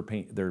known for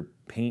paint. Their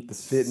paint, The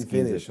fit and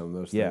schemes. finish on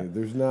those Yeah. things.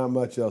 There's not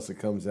much else that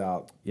comes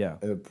out Yeah.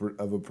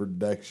 of a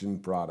production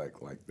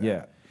product like that.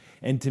 Yeah,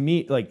 and to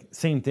me, like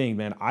same thing,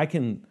 man. I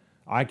can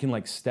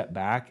like step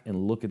back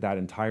and look at that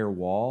entire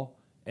wall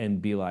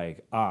and be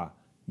like,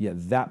 yeah,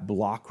 that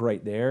block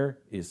right there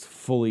is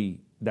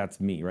fully, that's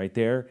me right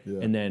there. Yeah.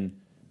 And then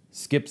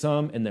skip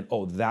some, and then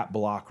that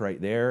block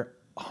right there,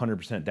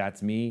 100%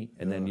 that's me.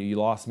 And then you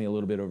lost me a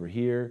little bit over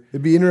here.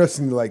 It'd be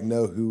interesting to like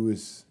know who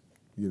is,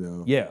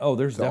 Yeah.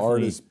 There's the definitely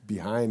artist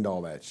behind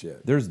all that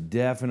shit. there's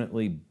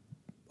definitely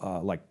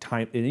like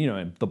time,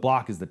 and the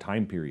block is the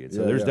time period.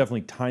 So Yeah, there's yeah.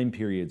 definitely time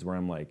periods where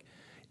I'm like,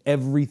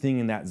 everything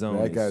in that zone.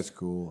 That is, guy's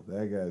cool.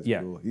 That guy's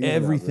yeah, cool. He's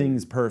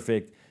everything's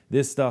perfect.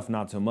 This stuff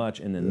not so much,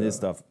 and then this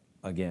stuff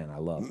again I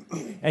love.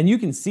 And you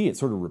can see it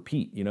sort of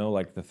repeat.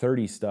 Like the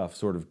 30 stuff,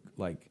 sort of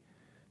like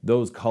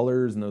those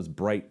colors and those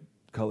bright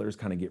colors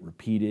kind of get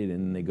repeated,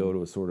 and they go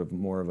to a sort of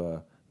more of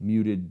a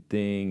muted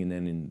thing, and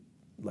then in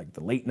like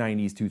the late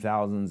 90s,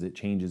 2000s, it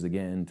changes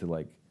again to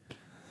like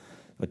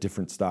a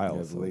different style.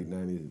 Yeah, the late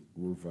 90s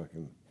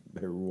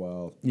they were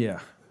wild. Yeah,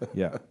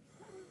 yeah.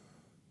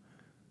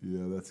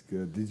 Yeah, that's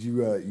good. Did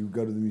you you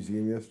go to the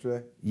museum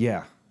yesterday?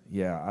 Yeah.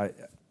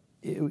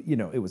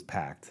 It was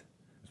packed,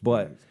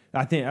 but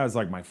I think I was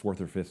like my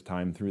 4th or 5th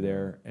time through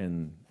there,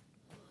 and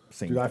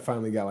same. Dude, I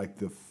finally got like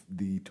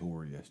the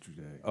tour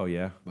yesterday. Oh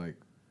yeah. Like,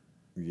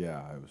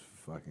 yeah, it was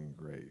fucking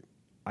great.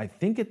 I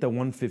think at the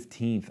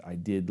 115th I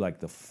did like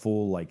the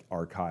full like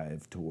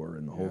archive tour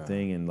and the whole Yeah.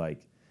 thing, and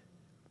like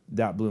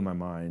that blew my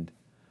mind.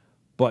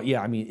 But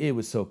yeah, I mean it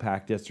was so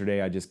packed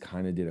yesterday. I just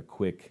kind of did a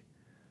quick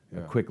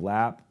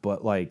lap,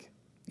 but like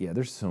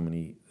there's so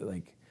many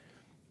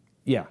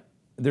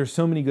there's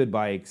so many good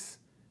bikes,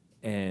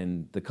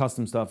 and the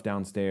custom stuff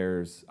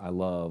downstairs I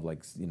love,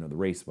 like the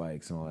race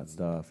bikes and all that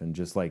stuff, and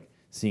just like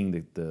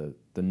seeing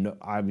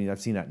I mean I've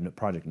seen that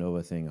Project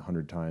Nova thing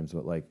 100 times,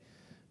 but like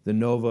the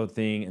Nova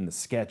thing and the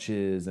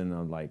sketches, and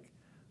I'm like,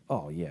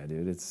 oh yeah,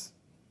 dude, it's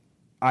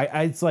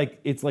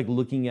like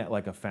looking at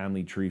like a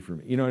family tree for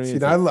me. You know what I mean?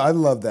 See, I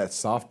love that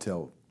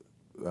Softail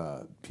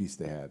piece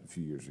they had a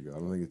few years ago. I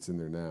don't think it's in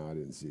there now. I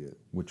didn't see it.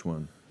 Which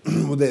one?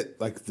 Well,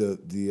 that like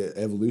the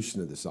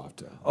evolution of the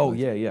Softail. Oh like,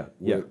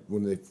 yeah.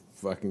 When they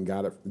fucking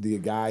got it, the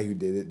guy who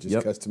did it just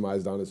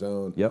customized on his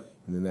own. Yep.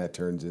 And then that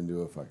turns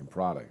into a fucking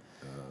product,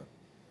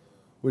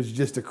 which is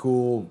just a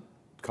cool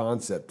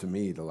concept to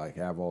me to like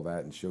have all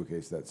that and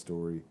showcase that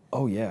story.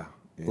 Oh yeah.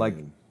 And Like,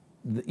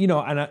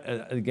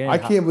 again, I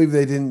can't believe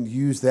they didn't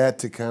use that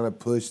to kind of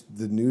push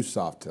the new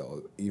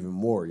Softail even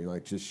more.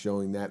 Like just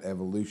showing that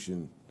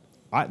evolution.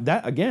 I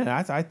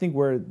think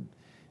we're,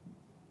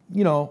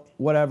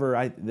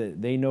 whatever.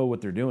 They know what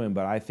they're doing,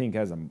 but I think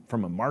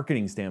from a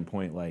marketing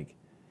standpoint, like,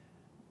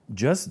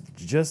 just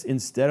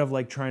instead of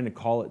like trying to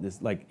call it this,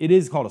 like it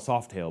is called a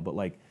Softail, but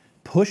like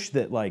push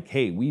that, like,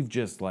 hey, we've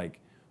just like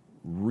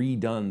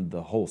redone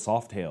the whole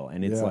Softail,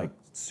 and it's like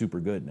super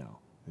good now.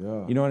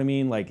 Yeah. You know what I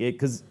mean? Like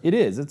because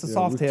it's a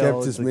Softail. We've kept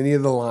It's as like- many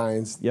of the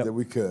lines Yep. that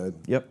we could.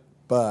 Yep.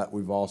 But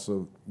we've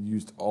also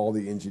used all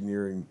the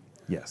engineering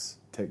Yes.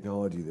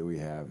 technology that we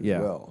have as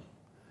Yeah. well.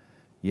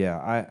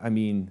 Yeah, I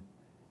mean,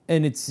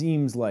 and it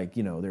seems like,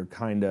 they're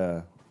kind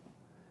of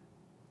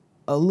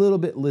a little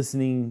bit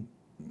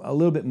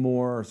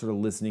more sort of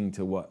listening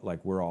to what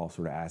like we're all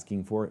sort of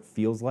asking for. It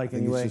feels like I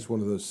think anyway. it's just one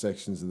of those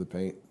sections of the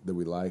paint that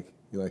we like.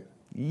 You're like,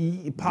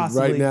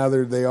 Possibly. right now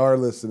they are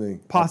listening.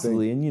 I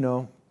Possibly, think.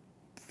 and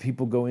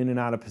people go in and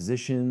out of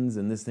positions,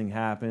 and this thing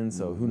happens.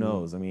 So who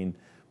knows? I mean,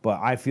 but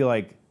I feel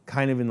like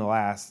kind of in the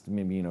last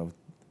maybe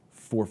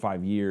 4 or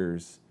 5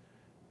 years,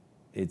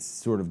 it's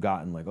sort of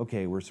gotten like,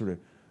 okay,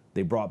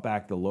 they brought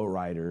back the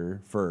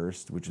lowrider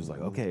first, which was like,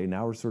 okay,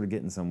 now we're sort of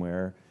getting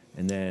somewhere,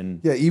 and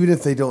then Yeah, even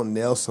if they don't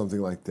nail something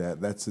like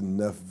that, that's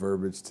enough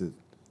verbiage to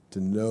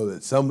know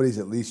that somebody's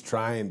at least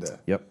trying to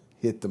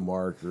hit the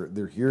mark, or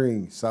they're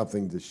hearing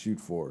something to shoot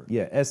for.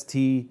 yeah,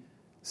 ST,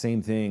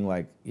 same thing.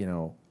 Like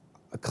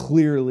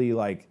clearly,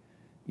 like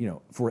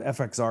for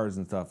FXRs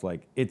and stuff,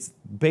 like it's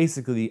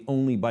basically the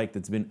only bike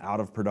that's been out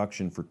of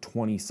production for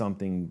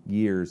 20-something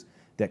years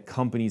that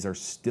companies are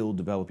still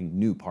developing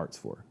new parts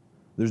for.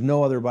 There's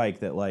no other bike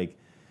that like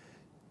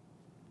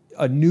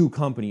a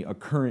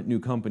current new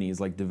company is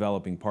like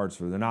developing parts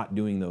for. They're not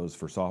doing those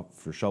for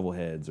shovel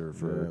heads or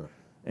for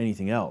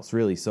anything else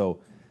really. So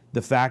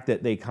the fact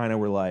that they kind of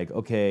were like,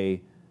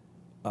 okay,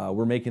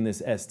 we're making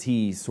this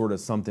ST sort of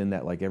something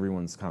that like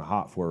everyone's kind of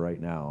hot for right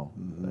now.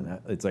 And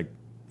it's like,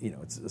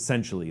 it's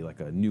essentially like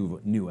a new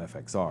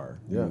FXR,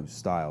 new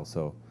style.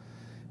 So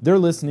they're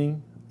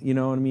listening, you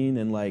know what I mean?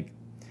 And like,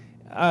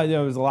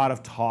 there was a lot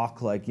of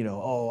talk like,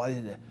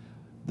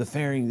 the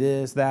fairing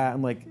this, that.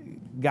 I'm like,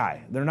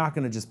 guy, they're not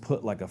going to just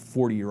put like a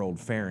 40-year-old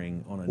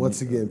fairing on a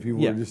Once again,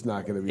 people are just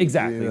not going to be...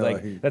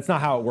 Exactly. That's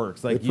not how it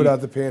works. Like they put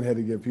out the panhead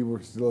again, people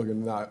are still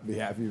going to not be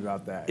happy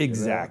about that.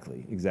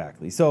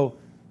 Exactly. So,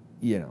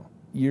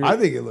 I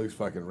think it looks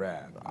fucking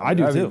rad. I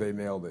do too. think they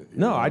nailed it.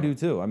 No, I do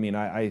too. I mean,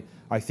 I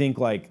think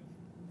like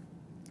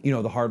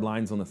the hard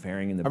lines on the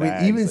fairing and the I mean,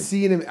 bags, even like,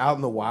 seeing him out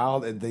in the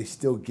wild, and they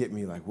still get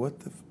me like, what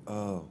the?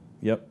 Oh,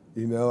 yep.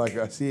 like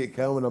I see it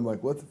coming. I'm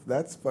like, what?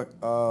 That's fuck.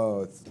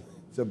 Oh,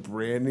 it's a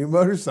brand new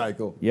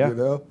motorcycle.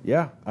 Yeah.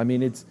 Yeah. I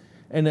mean,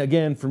 and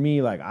again, for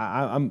me, like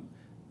I'm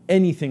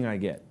anything I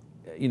get,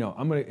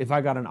 if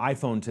I got an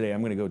iPhone today,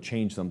 I'm gonna go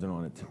change something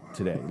on it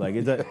today. Like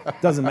it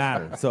doesn't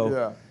matter. So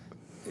Yeah.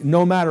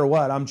 no matter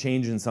what, I'm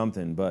changing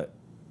something. But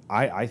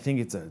I think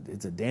it's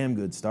a damn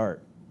good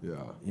start. Yeah.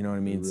 You know what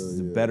I mean? It It's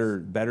really is.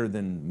 better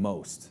than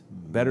most,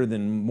 better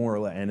than more or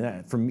less. And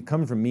that,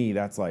 coming from me,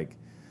 that's like,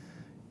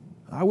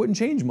 I wouldn't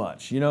change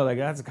much. Like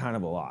that's kind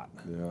of a lot.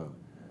 Yeah.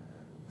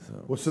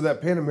 Well, so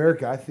that Pan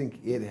America, I think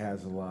it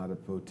has a lot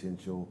of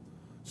potential.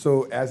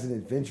 So as an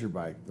adventure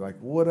bike, like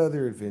what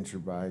other adventure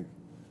bike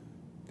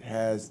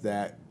has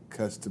that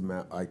custom?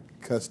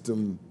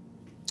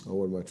 Oh,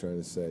 what am I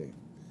trying to say?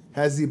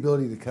 Has the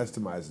ability to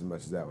customize as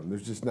much as that one.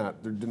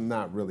 They're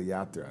not really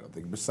out there, I don't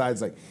think.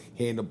 Besides like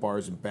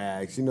handlebars and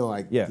bags,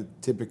 the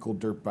typical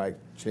dirt bike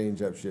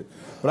change up shit.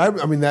 But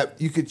I mean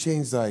that you could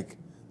change like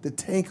the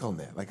tank on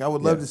that. Like I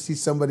would love to see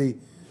somebody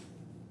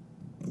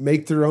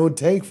make their own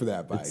tank for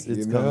that bike.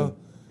 It's coming.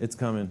 It's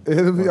coming.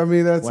 It'll be, I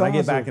mean, that's when awesome. I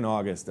get back in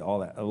August, all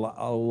that a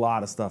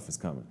lot of stuff is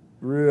coming.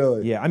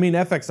 Really? Yeah, I mean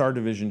FXR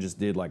division just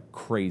did like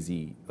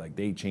crazy. Like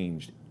they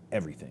changed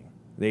everything.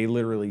 They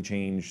literally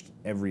changed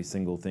every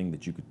single thing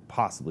that you could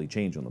possibly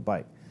change on the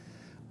bike.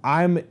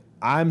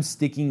 I'm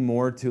sticking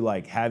more to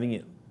like having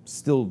it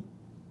still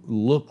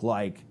look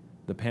like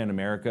the Pan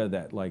America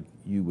that like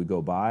you would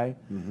go buy.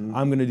 Mm-hmm.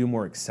 I'm gonna do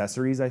more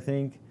accessories, I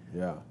think.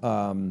 Yeah.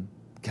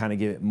 Kind of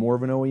give it more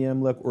of an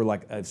OEM look, or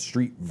like a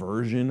street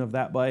version of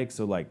that bike.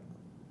 So like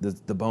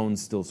the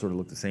bones still sort of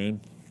look the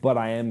same, but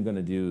I am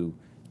gonna do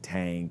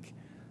tank,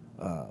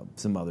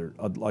 some other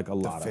like a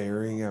lot of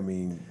fairing. I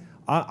mean,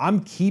 I'm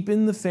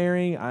keeping the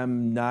fairing.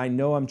 I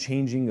know I'm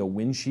changing a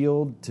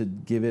windshield to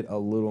give it a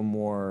little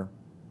more.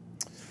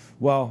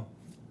 Well,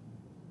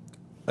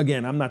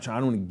 again, I'm not trying. I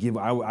don't want to give.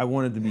 I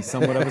want it to be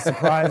somewhat of a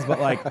surprise,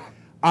 but like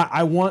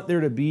I want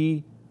there to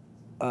be,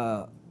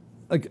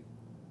 like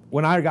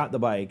when I got the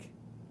bike.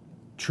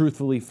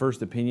 Truthfully,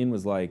 first opinion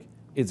was like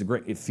it's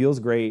great. It feels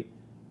great.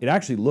 It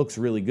actually looks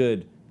really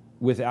good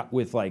with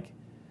like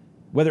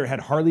whether it had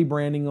Harley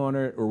branding on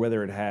it or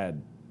whether it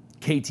had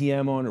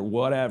KTM on or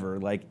whatever.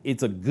 Like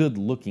it's a good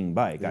looking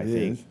bike, I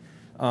think,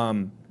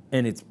 and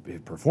it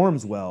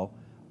performs well.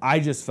 I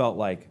just felt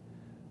like,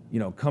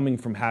 coming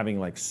from having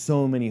like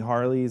so many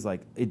Harleys,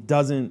 like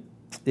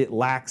it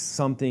lacks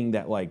something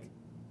that like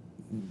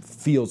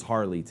feels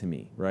Harley to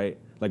me, right?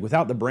 Like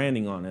without the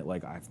branding on it,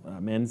 like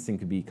man, this thing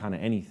could be kind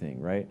of anything,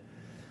 right?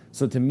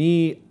 So to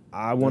me,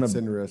 I want to. That's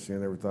interesting. I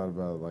never thought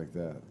about it like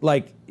that.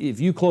 Like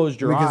if you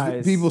closed your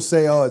eyes, people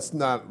say, "Oh, it's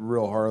not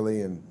real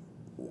Harley," and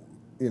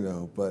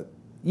but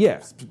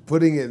yeah,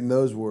 putting it in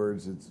those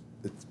words, it's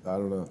I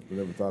don't know. I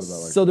never thought about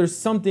it like. So there's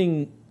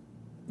something.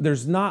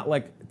 There's not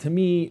like to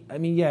me. I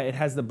mean, yeah, it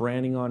has the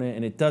branding on it,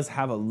 and it does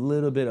have a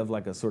little bit of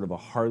like a sort of a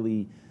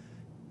Harley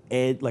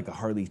edge, like a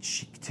Harley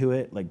chic to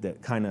it, like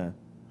that kind of.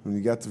 When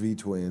you got the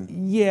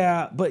V-twin.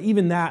 Yeah, but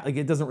even that, like,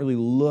 it doesn't really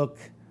look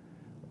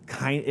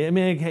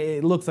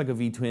it looks like a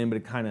V-twin, but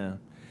it kind of.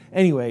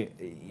 Anyway,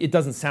 it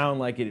doesn't sound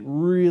like it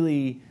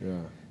really.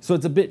 Yeah. So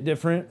it's a bit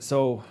different.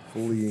 So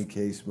fully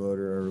encased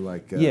motor, or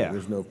like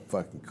there's no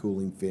fucking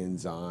cooling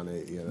fins on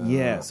it.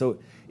 Yeah, so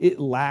it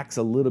lacks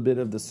a little bit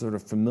of the sort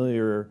of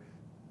familiar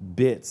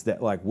bits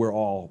that like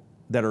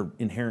that are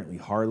inherently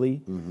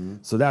Harley. Mm-hmm.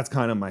 So that's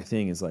kind of my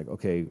thing. Is like,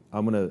 okay,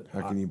 how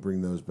can you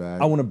bring those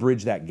back? I want to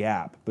bridge that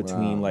gap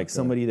between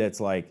somebody that's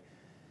like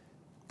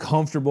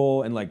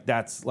comfortable and like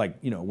that's like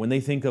when they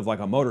think of like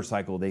a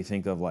motorcycle, they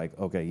think of like,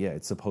 okay, yeah,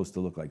 it's supposed to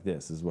look like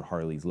this. This is what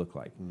Harleys look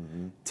like.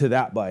 Mm-hmm. To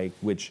that bike,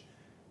 which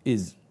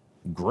is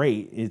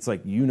great. It's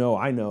like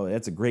I know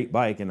that's a great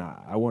bike, and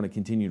I want to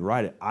continue to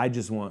ride it. I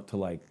just want to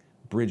like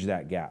bridge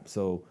that gap.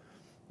 So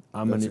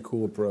that's a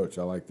cool approach.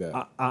 I like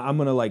that. I'm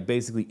gonna like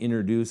basically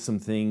introduce some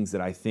things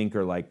that I think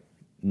are like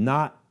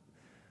not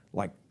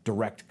like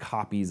direct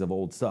copies of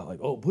old stuff. Like,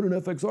 oh, put an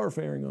FXR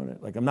fairing on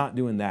it. Like I'm not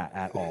doing that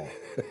at all.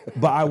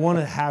 But I want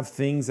to have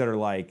things that are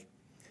like,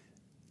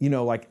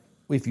 like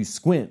if you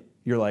squint,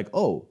 you're like,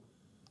 oh,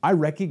 I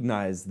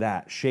recognize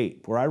that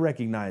shape, or I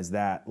recognize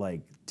that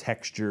like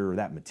texture or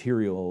that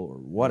material or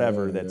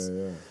whatever.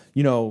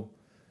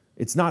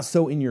 It's not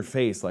so in your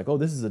face, like, oh,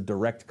 this is a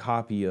direct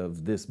copy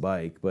of this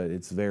bike, but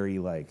it's very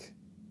like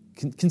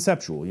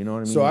conceptual. You know what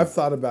I mean? So I've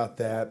thought about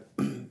that.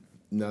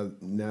 Now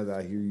that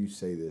I hear you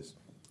say this,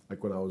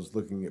 like when I was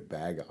looking at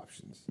bag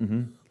options,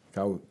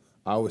 like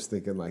I was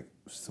thinking like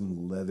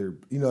some leather,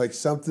 like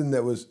something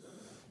that was,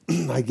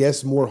 I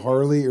guess, more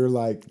Harley or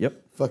like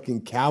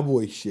fucking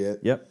cowboy shit.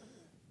 Yep.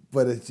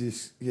 But it's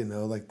just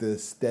like the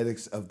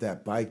aesthetics of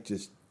that bike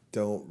just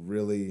don't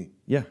really.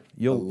 Yeah,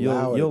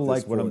 you'll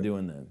like what I'm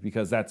doing then,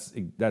 because that's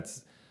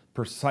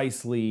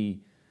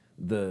precisely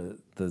the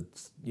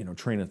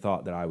train of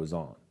thought that I was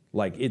on.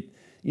 Like it,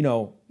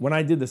 when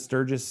I did the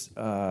Sturgis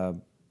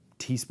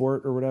T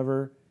Sport or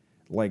whatever,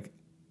 like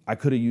I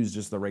could have used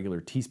just the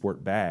regular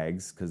T-Sport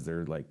bags because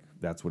they're like,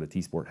 that's what a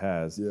T-Sport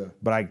has. Yeah.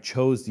 But I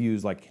chose to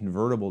use like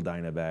convertible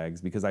Dyna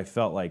bags because I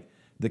felt like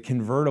the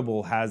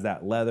convertible has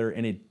that leather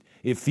and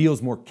it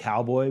feels more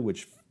cowboy,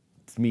 which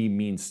to me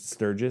means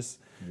Sturgis.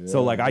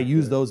 So like I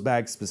use those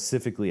bags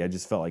specifically. I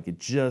just felt like it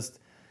just,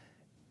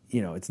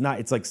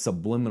 it's like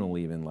subliminal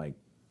even like,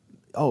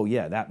 oh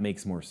yeah, that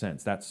makes more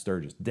sense. That's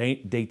Sturgis.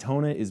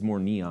 Daytona is more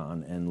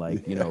neon and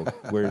like,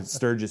 where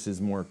Sturgis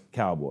is more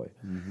cowboy.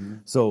 Mm-hmm.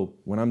 So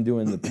when I'm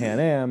doing the Pan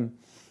Am,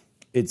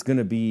 it's going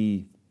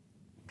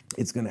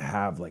to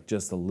have like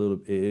just a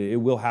little, it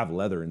will have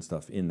leather and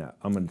stuff in that.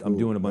 I'm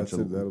doing a bunch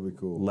of that'll be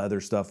cool.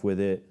 leather stuff with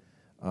it.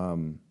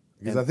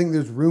 Because I think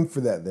there's room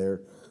for that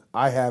there.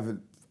 I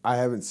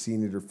haven't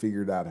seen it or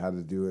figured out how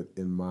to do it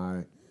in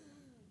my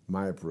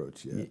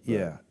approach yet.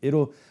 Yeah,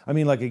 you'll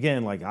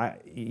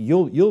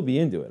be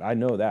into it. I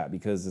know that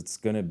because it's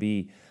gonna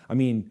be. I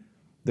mean,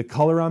 the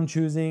color I'm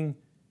choosing,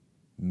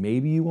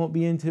 maybe you won't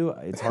be into.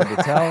 It's hard to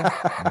tell,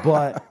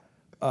 but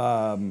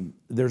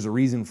there's a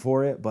reason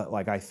for it. But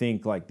like I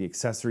think like the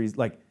accessories,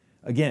 like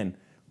again,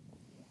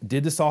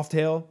 did the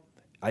Softail.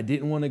 I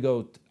didn't want to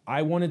go.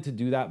 I wanted to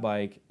do that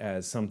bike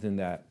as something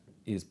that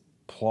is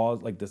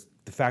like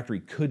the factory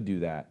could do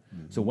that.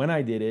 Mm-hmm. So when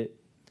I did it,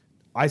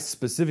 I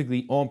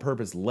specifically on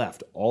purpose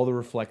left all the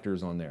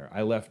reflectors on there.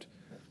 I left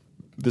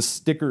the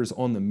stickers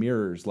on the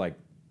mirrors. Like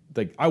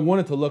I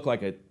wanted to look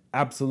like a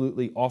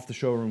absolutely off the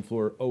showroom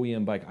floor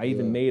OEM bike. I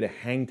even made a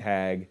hang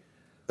tag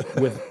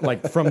with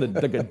like from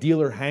like a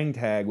dealer hang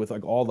tag with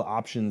like all the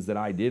options that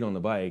I did on the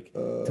bike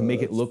to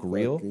make it look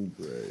real.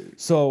 Great.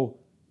 So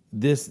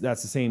that's the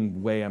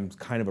same way I'm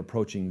kind of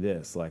approaching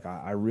this. Like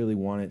I really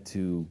want it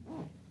to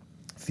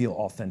feel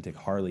authentic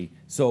Harley.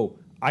 So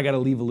I got to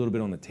leave a little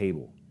bit on the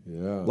table.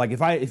 Yeah. Like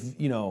if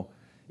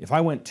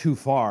I went too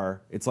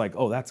far, it's like,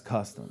 oh, that's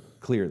custom,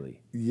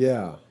 clearly.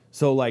 Yeah.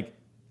 So like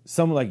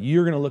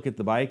you're gonna look at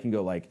the bike and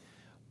go like,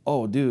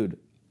 oh, dude,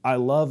 I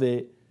love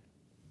it.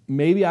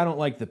 Maybe I don't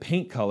like the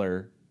paint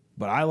color,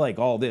 but I like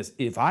all this.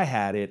 If I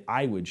had it,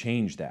 I would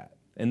change that.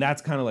 And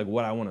that's kind of like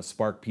what I want to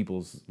spark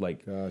people's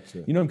like,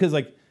 gotcha. Because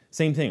like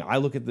same thing. I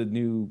look at the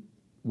new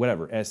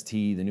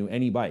ST, the new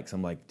any bikes.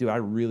 I'm like, dude, I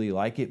really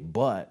like it,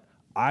 but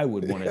I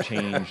would want to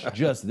change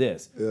just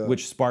this,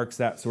 which sparks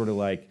that sort of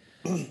like,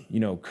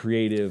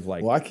 creative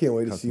like. Well, I can't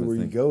wait to see where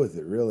you go with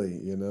it. Really,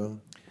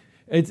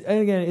 It's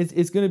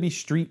going to be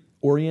street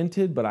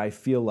oriented, but I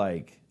feel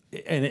like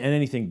and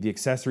anything the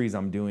accessories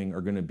I'm doing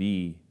are going to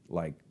be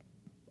like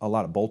a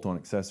lot of bolt-on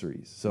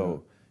accessories.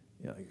 So,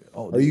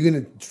 are you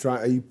going to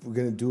try? Are you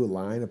going to do a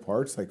line of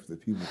parts like the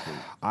people can?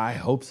 I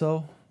hope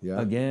so.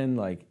 Yeah. Again,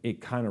 like it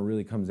kind of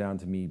really comes down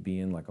to me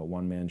being like a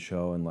one-man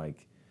show and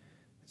like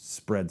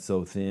spread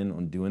so thin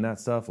on doing that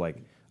stuff. Like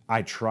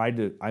I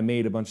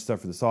made a bunch of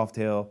stuff for the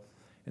Softail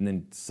and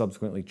then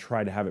subsequently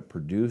tried to have it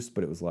produced,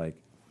 but it was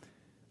like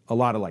a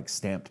lot of like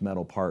stamped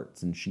metal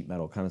parts and sheet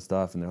metal kind of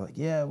stuff. And they're like,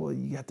 yeah, well,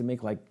 you have to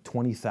make like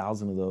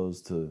 20,000 of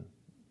those to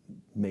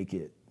make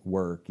it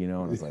work, And I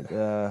was like,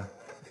 yeah.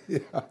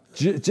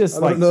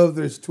 Just I don't know if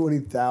there's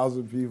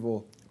 20,000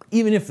 people.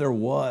 Even if there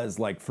was,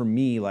 like for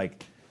me,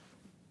 like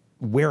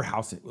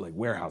warehousing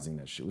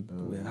that shit.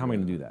 How am I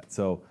going to do that?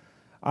 So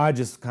I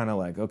just kind of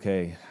like,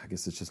 okay, I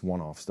guess it's just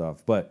one-off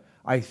stuff. But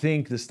I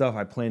think the stuff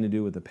I plan to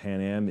do with the Pan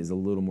Am is a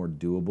little more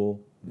doable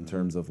in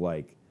terms of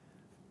like,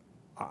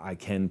 I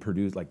can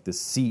produce, like the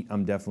seat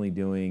I'm definitely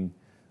doing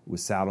with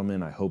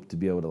Saddlemen. I hope to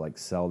be able to like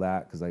sell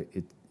that because I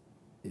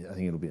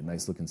think it'll be a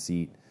nice looking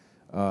seat.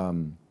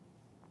 Like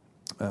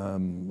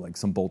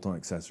some bolt-on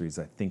accessories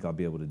I think I'll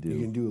be able to do.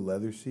 You can do a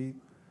leather seat?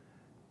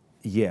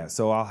 Yeah,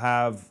 so I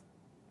have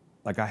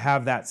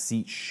that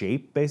seat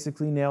shape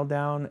basically nailed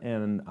down,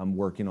 and I'm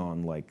working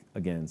on like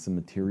again some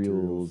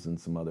materials and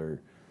some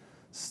other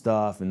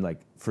stuff. And like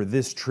for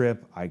this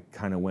trip, I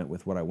kind of went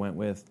with what I went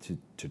with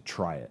to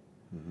try it.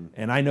 Mm-hmm.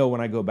 And I know when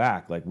I go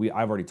back, like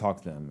I've already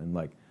talked to them and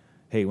like,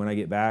 hey, when I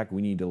get back,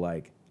 we need to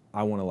like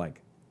I want to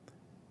like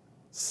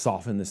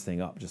soften this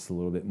thing up just a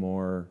little bit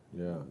more.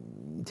 Yeah.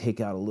 Take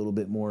out a little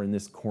bit more in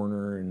this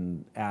corner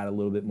and add a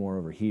little bit more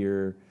over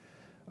here.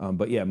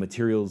 But yeah,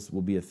 materials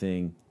will be a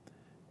thing.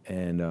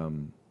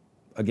 And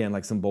again,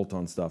 like some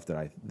bolt-on stuff that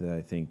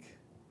I think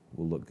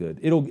will look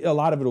good. A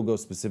lot of it'll go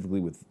specifically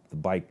with the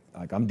bike.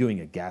 Like I'm doing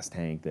a gas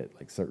tank that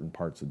like certain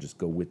parts will just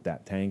go with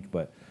that tank,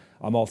 but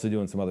I'm also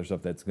doing some other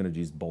stuff that's going to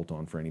just bolt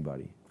on for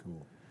anybody.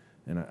 Cool.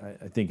 And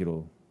I think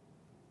it'll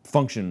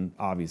function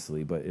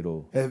obviously, but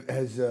it'll.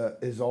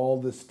 Has all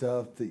the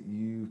stuff that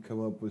you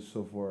come up with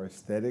so far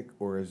aesthetic,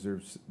 or has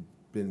there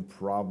been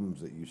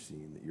problems that you've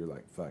seen that you're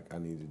like, fuck, I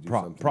need to do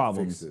something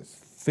problems, to fix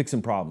this?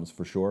 Fixing problems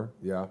for sure.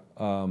 Yeah.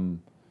 And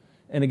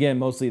again,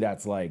 mostly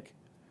that's like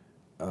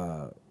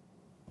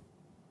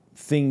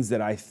things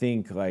that I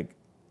think like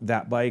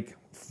that bike.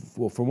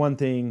 Well, for one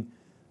thing,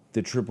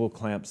 the triple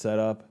clamp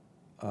setup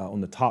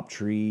on the top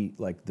tree,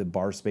 like the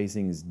bar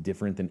spacing is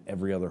different than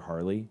every other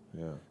Harley.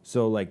 Yeah.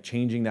 So like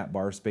changing that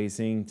bar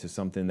spacing to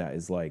something that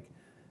is like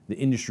the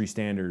industry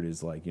standard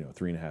is like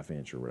 3.5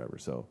 inch or whatever.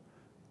 So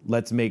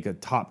let's make a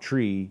top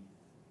tree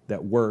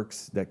that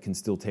works, that can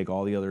still take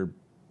all the other.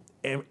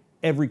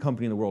 Every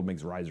company in the world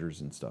makes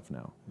risers and stuff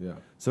now. Yeah.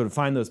 So to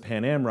find those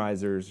Pan Am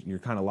risers, you're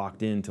kind of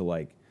locked into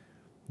like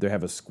they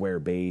have a square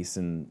base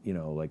and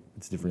like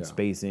it's different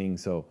spacing.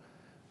 So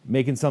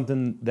making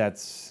something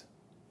that's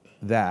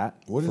that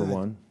What for did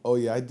one. Oh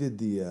yeah, I did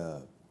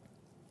the.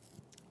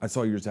 I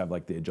saw yours have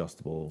like the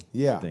adjustable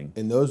thing.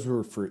 And those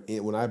were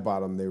when I bought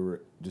them, they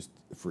were just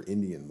for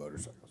Indian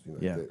motorcycles.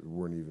 That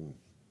weren't even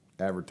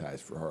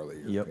advertised for Harley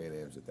or Pan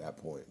Ams at that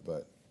point.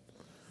 But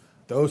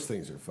those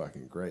things are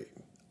fucking great.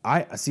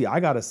 I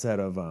got a set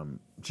of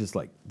just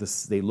like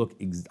this. They look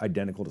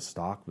identical to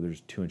stock, but they're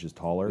just 2 inches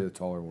taller. The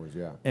taller ones,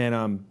 yeah.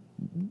 And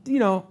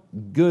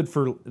good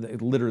for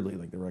literally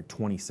like they were like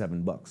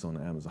 $27 on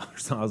Amazon or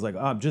something. I was like,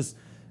 I'm just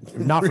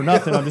not for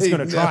nothing. I'm just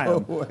gonna try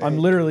them. Way. I'm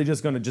literally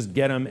just gonna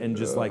get them and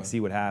just like see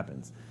what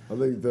happens. I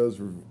think those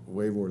were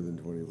way more than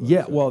 $20.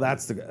 Yeah, well,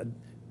 that's the.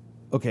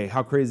 Okay,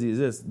 how crazy is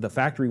this? The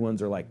factory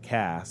ones are like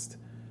cast.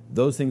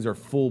 Those things are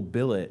full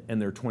billet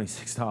and they're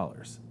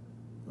 $26.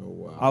 Oh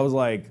wow! I was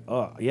like,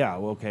 oh yeah,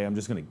 well, okay, I'm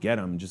just gonna get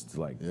them just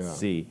to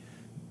see.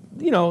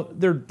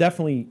 They're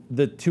definitely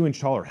the 2 inch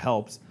taller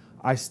helps.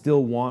 I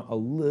still want a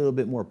little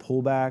bit more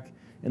pullback,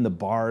 and the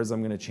bars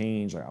I'm gonna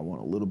change. Like I want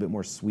a little bit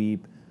more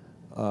sweep.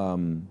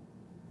 I'm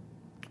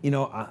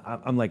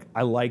like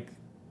I like.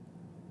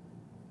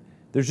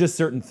 There's just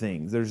certain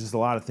things. There's just a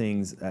lot of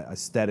things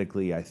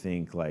aesthetically. I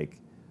think like.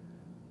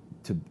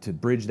 To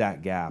bridge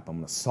that gap, I'm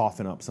going to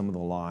soften up some of the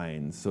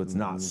lines so it's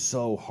not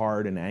so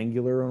hard and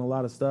angular on a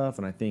lot of stuff.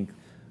 And I think,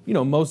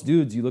 most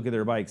dudes, you look at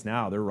their bikes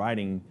now, they're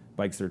riding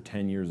bikes that are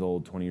 10 years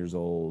old, 20 years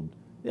old.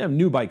 They have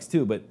new bikes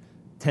too, but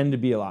tend to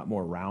be a lot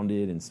more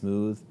rounded and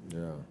smooth.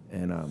 Yeah.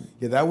 And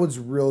that one's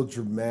real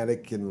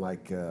dramatic and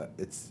like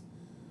it's.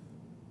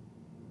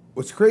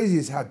 What's crazy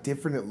is how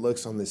different it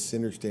looks on the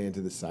center stand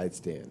to the side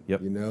stand. Yep.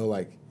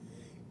 Like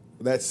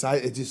that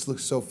side, it just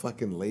looks so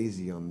fucking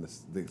lazy on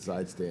the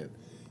side stand.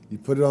 You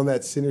put it on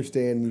that center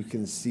stand, you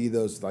can see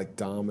those like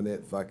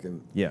dominant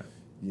fucking,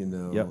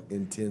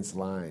 intense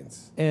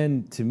lines.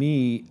 And to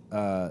me,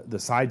 the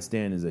side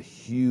stand is a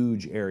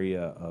huge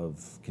area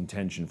of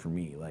contention for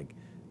me. Like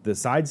the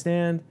side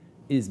stand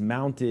is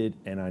mounted,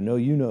 and I know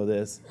you know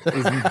this,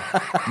 is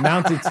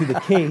mounted to the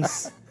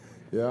case,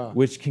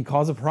 which can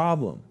cause a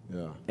problem.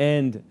 Yeah.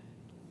 And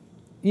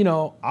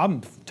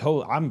I'm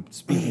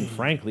speaking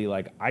frankly,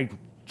 like I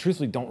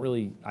truthfully don't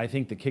really. I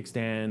think the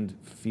kickstand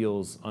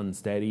feels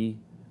unsteady.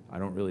 I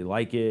don't really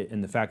like it,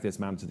 and the fact that it's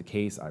mounted to the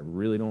case, I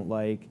really don't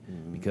like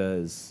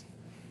because,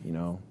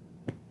 you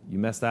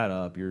mess that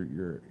up,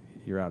 you're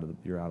out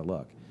of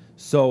luck.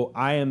 So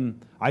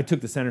I took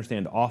the center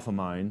stand off of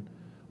mine,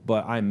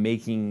 but I'm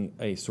making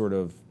a sort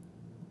of.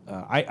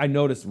 I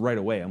noticed right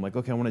away. I'm like,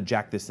 okay, I want to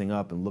jack this thing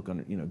up and look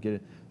under, get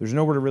it. There's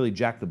nowhere to really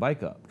jack the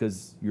bike up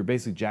because you're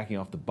basically jacking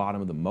off the bottom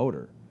of the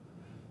motor.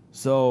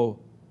 So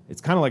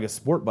it's kind of like a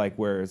sport bike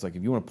where it's like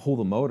if you want to pull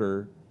the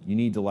motor. You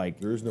need to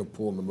like. There is no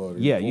pull in the motor.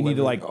 Yeah, you need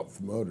to like. Off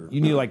the motor.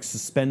 You need to like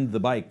suspend the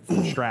bike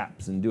from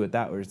straps and do it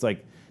that way. It's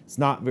like it's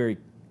not very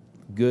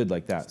good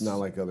like that. It's not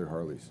like other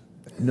Harleys.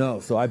 No,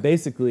 so I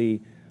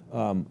basically,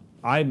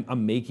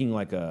 I'm making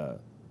like a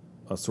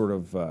sort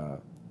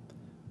of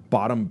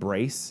bottom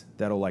brace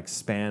that'll like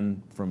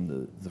span from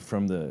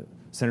the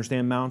center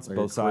stand mounts like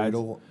both a sides.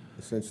 cradle,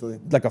 essentially.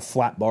 Like a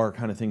flat bar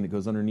kind of thing that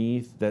goes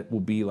underneath. That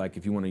will be like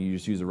if you want to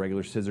just use a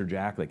regular scissor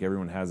jack like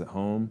everyone has at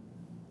home.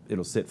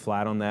 It'll sit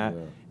flat on that.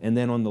 Yeah. And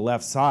then on the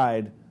left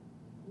side,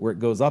 where it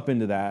goes up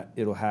into that,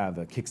 it'll have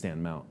a kickstand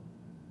mount.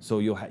 So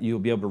you'll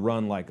be able to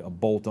run like a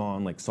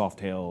bolt-on, like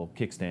Softail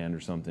kickstand or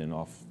something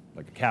off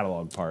like a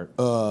catalog part.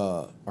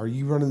 Are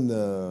you running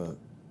the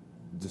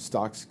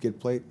stock skid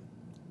plate?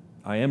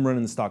 I am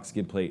running the stock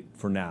skid plate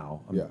for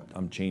now.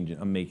 I'm changing.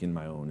 I'm making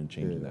my own and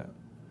changing that.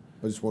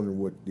 I just wondering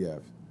what,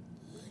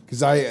 because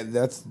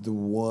that's the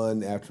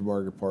one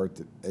aftermarket part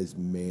that is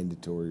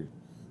mandatory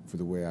for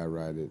the way I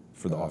ride it.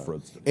 For the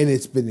off-road stuff. And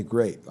it's been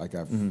great. Like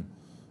I've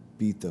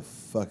beat the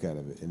fuck out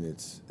of it, and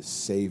it's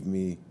saved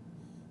me,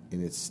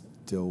 and it's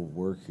still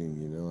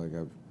working. Like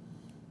I've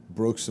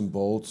broke some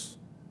bolts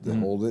to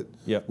hold it,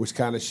 which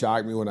kind of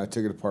shocked me when I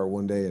took it apart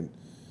one day, and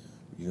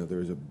there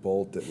was a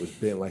bolt that was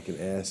bent like an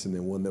S, and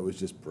then one that was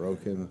just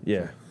broken.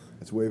 Yeah,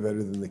 it's way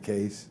better than the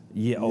case.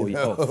 Yeah,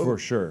 oh, for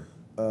sure.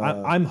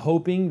 I'm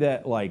hoping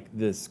that like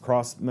this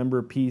cross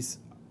member piece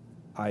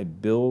I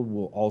build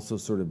will also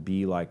sort of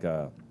be like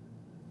an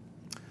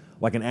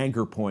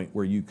anchor point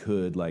where you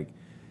could like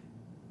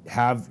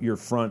have your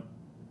front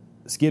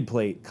skid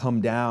plate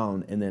come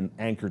down and then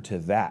anchor to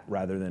that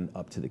rather than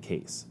up to the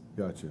case.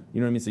 Gotcha. You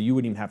know what I mean? So you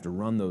wouldn't even have to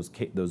run those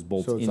bolts into the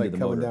motor. So it's like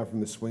coming down from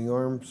the swing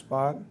arm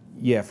spot?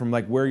 Yeah, from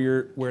like where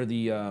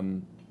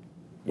the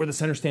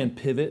center stand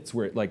pivots,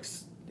 where it like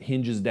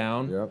hinges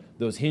down. Yep.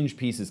 Those hinge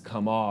pieces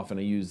come off, and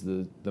I use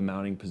the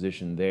mounting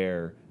position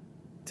there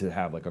to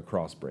have like a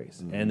cross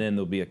brace. And then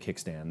there'll be a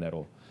kickstand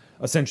that'll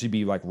essentially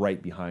be like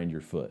right behind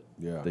your foot.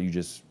 Yeah. That you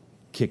just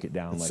kick it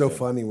down. It's like so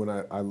funny when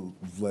I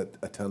let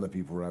a ton of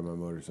people ride my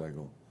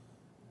motorcycle.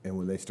 and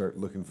when they start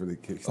looking for the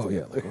kickstand. Oh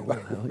yeah, like,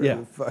 what the hell? where Yeah,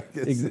 the fuck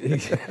is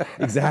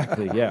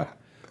exactly. Yeah.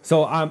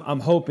 So I'm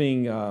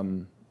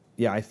hoping.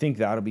 Yeah, I think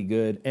that'll be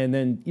good, and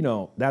then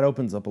that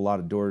opens up a lot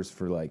of doors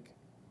for like,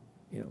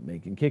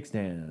 making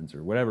kickstands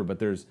or whatever. But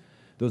there's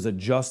those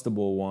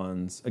adjustable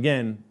ones.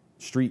 Again,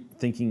 street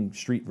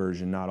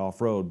version, not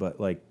off road, but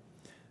like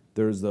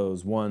there's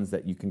those ones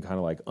that you can kind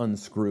of like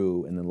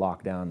unscrew and then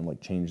lock down and like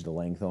change the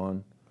length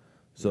on.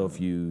 So if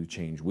you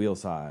change wheel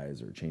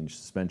size or change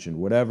suspension,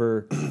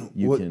 whatever,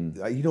 you can.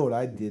 You know what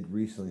I did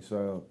recently?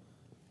 So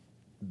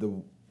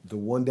the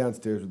one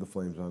downstairs with the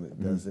flames on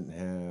it doesn't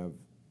have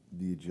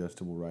the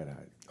adjustable ride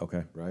height.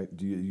 Okay. Right?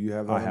 Do you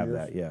have that? I on have yours?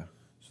 that. Yeah.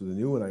 So the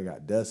new one I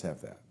got does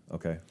have that.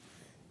 Okay.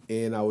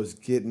 And I was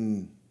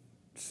getting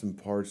some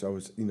parts. I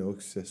was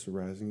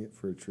accessorizing it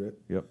for a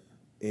trip. Yep.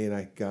 And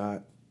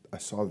I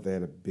saw that they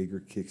had a bigger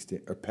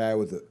kickstand, a pad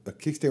with a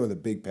kickstand with a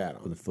big pad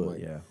on With a it. foot.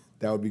 Like, Yeah.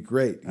 that would be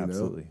great.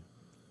 Absolutely.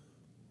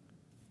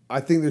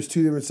 I think there's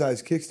two different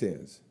size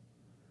kickstands,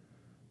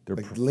 They're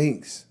like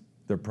links,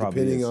 they're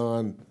probably depending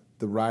on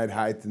the ride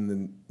height and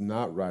the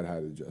not ride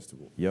height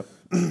adjustable. Yep.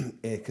 And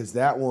because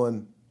that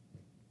one,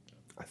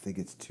 I think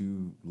it's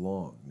too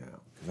long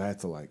now because I have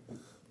to like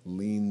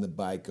lean the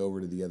bike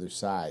over to the other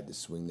side to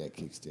swing that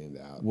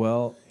kickstand out.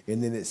 Well,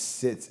 And then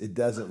it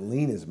doesn't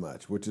lean as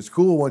much, which is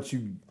cool once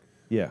if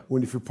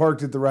you're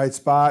parked at the right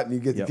spot and you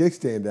get the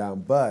kickstand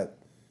down, but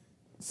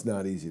it's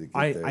not easy to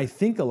get there. I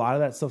think a lot of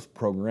that stuff's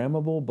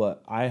programmable,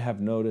 but I have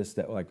noticed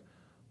that like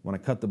when I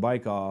cut the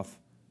bike off,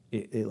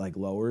 it like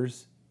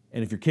lowers.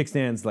 And if your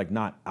kickstand's like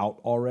not out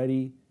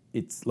already,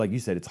 it's like you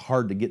said, it's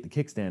hard to get the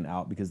kickstand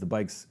out because the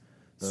bike's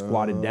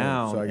squatted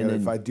down. So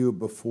if I do it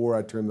before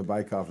I turn the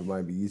bike off, it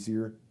might be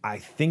easier. I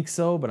think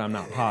so, but I'm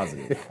not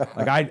positive.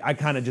 Like I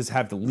kind of just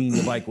have to lean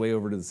the bike way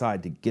over to the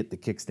side to get the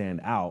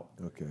kickstand out.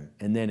 Okay.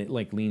 And then it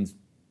like leans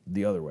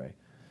the other way.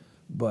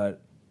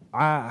 But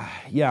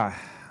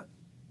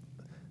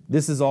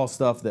this is all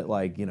stuff that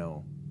like,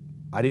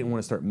 I didn't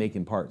want to start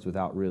making parts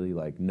without really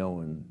like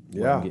knowing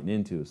what I'm getting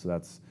into. So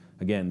that's,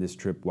 again, this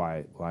trip why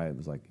it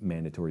was like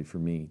mandatory for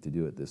me to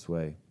do it this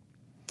way.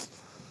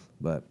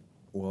 But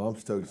Well, I'm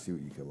stoked to see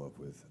what you come up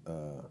with.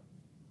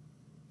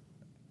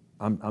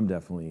 I'm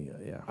definitely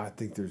I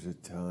think there's a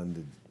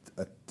ton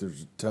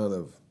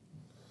of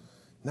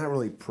not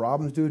really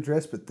problems to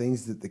address, but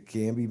things that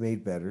can be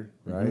made better,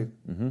 right?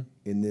 Mm-hmm.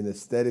 And then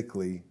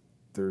aesthetically,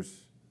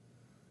 there's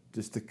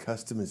just the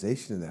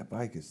customization of that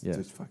bike is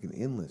just fucking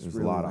endless. There's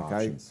really. a lot of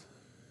options.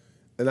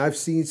 And I've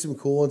seen some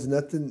cool ones.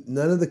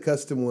 None of the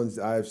custom ones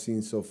I've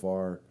seen so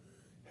far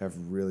have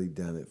really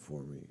done it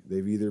for me.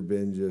 They've either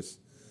been just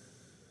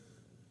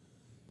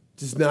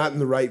not in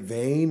the right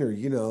vein, or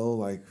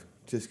like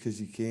just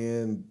because you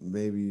can,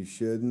 maybe you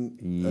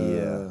shouldn't.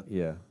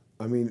 Yeah.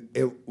 I mean,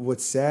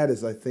 what's sad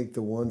is I think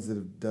the ones that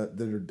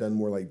are done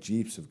more like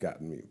Jeeps have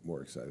gotten me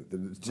more excited.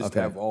 That just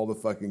have all the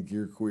fucking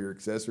gear queer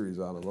accessories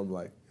on them. I'm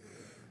like,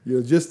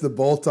 just the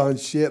bolt-on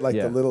shit, like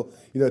the little,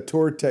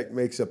 Touratech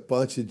makes a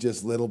bunch of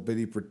just little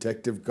bitty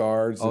protective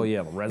guards. Oh,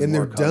 yeah, the reservoir and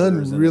they're done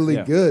covers really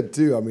and good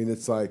too. I mean,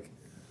 it's like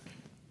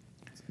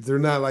they're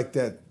not like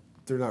that.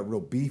 They're not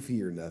real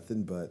beefy or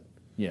nothing, but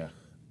Yeah.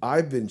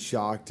 I've been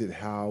shocked at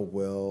how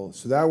well.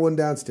 So that one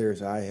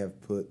downstairs, I have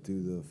put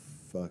through the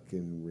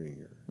fucking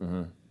ringer.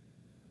 Mm-hmm.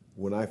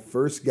 When I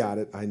first got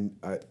it,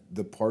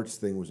 the parts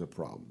thing was a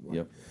problem. Like,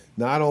 Yep.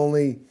 Not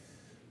only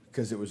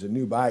because it was a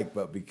new bike,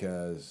 but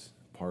because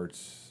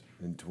parts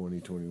in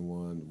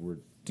 2021 were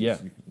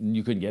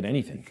you couldn't get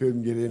anything.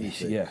 couldn't get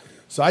anything. Yeah.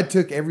 So I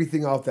took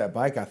everything off that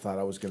bike I thought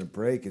I was going to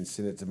break and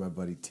sent it to my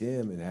buddy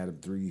Tim and had him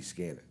 3D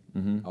scan it.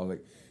 Mm-hmm. I was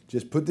like,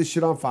 just put this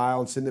shit on file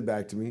and send it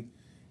back to me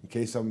in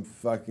case I'm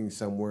fucking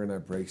somewhere and I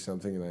break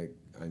something and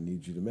I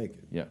need you to make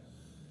it. Yeah.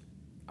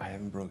 I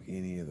haven't broke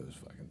any of those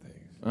fucking things.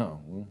 Oh,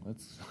 well,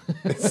 that's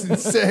It's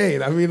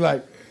insane. I mean,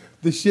 like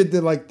the shit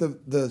that like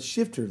the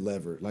shifter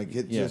lever, like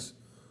it just.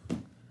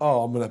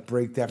 Oh, I'm gonna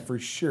break that for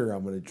sure.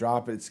 I'm gonna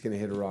drop it. It's gonna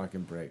hit a rock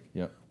and break.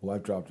 Yep. Well,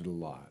 I've dropped it a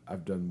lot.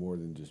 I've done more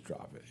than just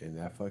drop it, and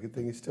that fucking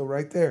thing is still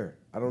right there.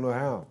 I don't know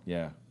how.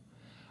 Yeah.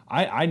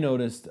 I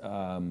noticed,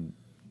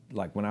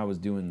 like when I was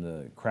doing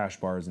the crash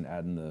bars and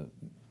adding the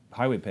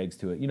highway pegs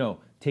to it,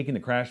 taking the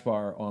crash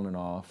bar on and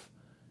off,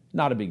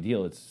 not a big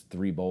deal. It's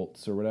 3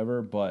 bolts or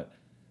whatever, but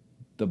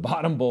the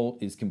bottom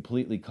bolt is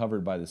completely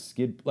covered by the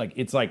skid. Like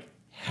it's like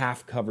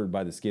half covered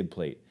by the skid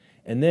plate.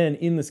 And then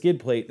in the skid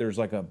plate, there's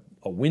like a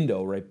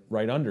window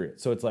right under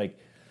it. So it's like,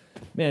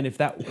 man, if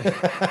that,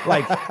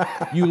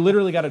 like, you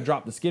literally got to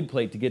drop the skid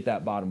plate to get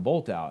that bottom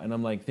bolt out. And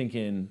I'm like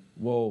thinking,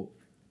 well,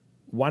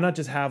 why not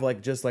just have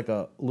like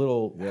a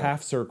little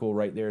half circle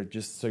right there,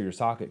 just so your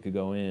socket could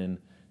go in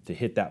to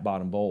hit that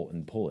bottom bolt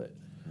and pull it.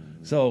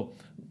 Mm-hmm. So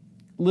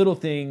little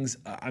things.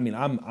 I mean,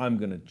 I'm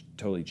gonna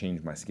totally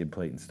change my skid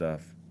plate and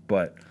stuff,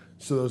 but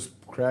So those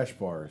crash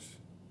bars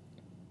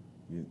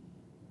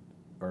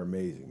are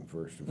amazing,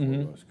 first and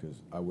foremost,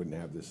 because I wouldn't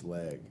have this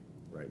leg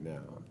right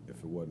now if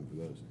it wasn't for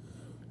those.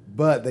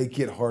 But they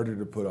get harder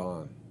to put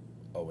on.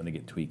 when they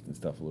get tweaked and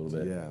stuff a little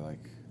bit. Yeah,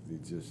 like they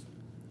just.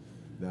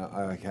 Now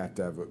I have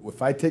to have it.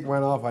 If I take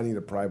mine off, I need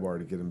a pry bar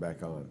to get them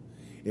back on.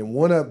 And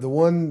the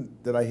one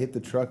that I hit the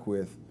truck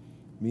with,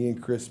 me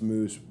and Chris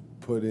Moose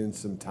put in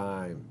some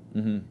time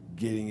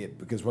getting it,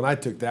 because when I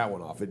took that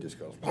one off, it just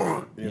goes,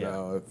 you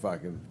know, it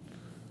fucking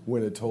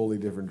went a totally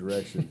different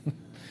direction.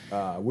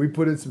 We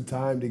put in some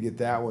time to get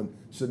that one.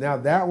 So now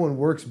that one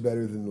works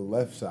better than the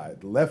left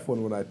side. The left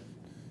one, when I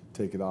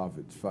take it off,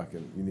 it's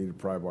fucking, you need a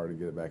pry bar to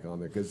get it back on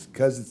there,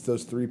 because it's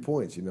those 3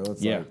 points, you know?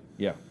 It's like,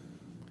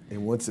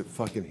 and once it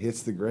fucking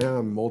hits the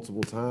ground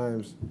multiple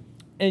times.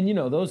 And, you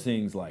know, those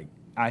things, like,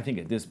 I think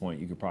at this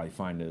point you could probably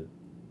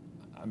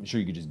I'm sure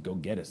you could just go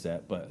get a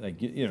set, but,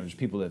 like, you know, there's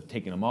people that have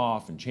taken them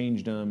off and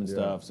changed them and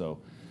stuff, so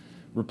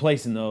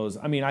replacing those,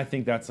 I mean, I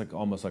think that's like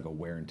almost like a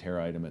wear and tear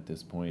item at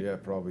this point. Yeah,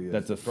 probably is.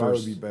 That's a probably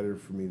first. Would be better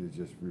for me to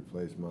just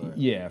replace mine.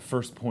 Yeah,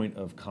 first point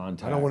of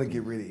contact. I don't want to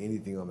get rid of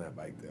anything on that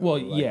bike, though.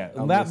 Well, like, yeah,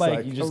 I'm that bike,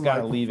 like, you just got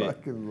to leave I it.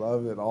 fucking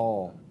love it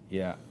all.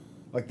 Yeah.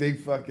 Like, they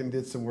fucking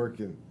did some work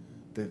and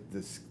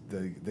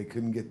they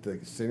couldn't get the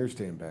center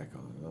stand back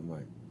on. And I'm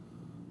like,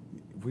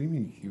 what do you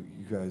mean you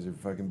guys are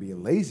fucking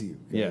being lazy?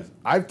 Yeah.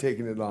 I've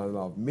taken it on and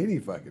off many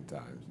fucking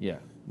times. Yeah.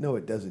 No,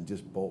 it doesn't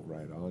just bolt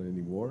right on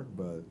anymore,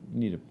 but...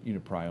 You need to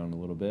pry on a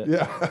little bit.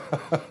 Yeah.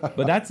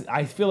 But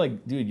I feel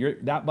like,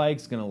 dude, that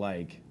bike's going to,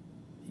 like,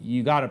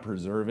 you got to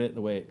preserve it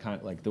the way it kind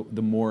of, like,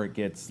 the more it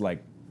gets,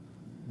 like,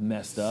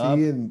 messed up.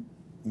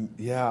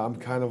 Yeah, I'm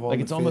kind of on like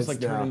the it's almost fence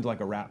like now. turning into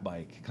like a rat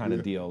bike kind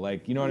of deal.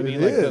 Like, you know what I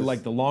mean? It Like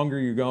is. the longer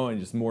you're going,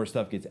 just more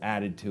stuff gets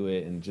added to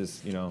it, and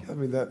just, you know. I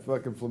mean, that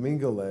fucking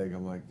flamingo leg,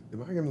 I'm like,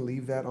 am I going to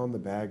leave that on the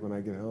bag when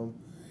I get home?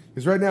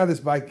 Because right now this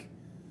bike,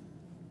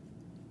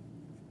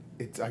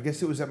 I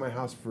guess it was at my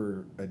house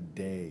for a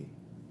day,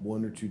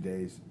 1 or 2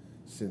 days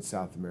since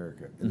South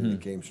America, and then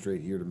it came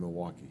straight here to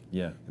Milwaukee.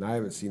 Yeah. And I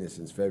haven't seen it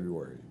since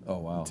February. Oh,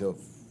 wow. Until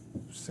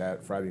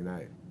Friday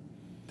night.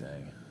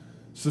 Dang.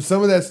 So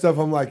some of that stuff,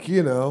 I'm like,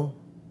 you know,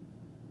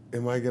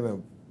 am I gonna,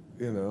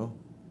 you know,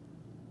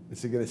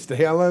 is it gonna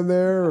stay on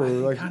there, or It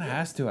like? kind of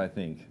has to, I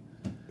think.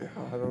 Yeah,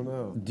 I don't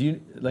know. Do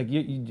you like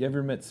you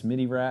ever met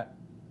Smitty Rat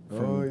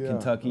from Oh, yeah.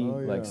 Kentucky?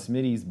 Oh, Like yeah.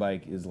 Smitty's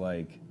bike is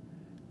like,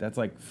 that's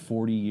like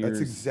 40 years.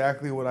 That's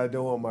exactly what I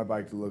don't want my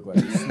bike to look like.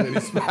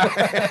 Smitty's bike.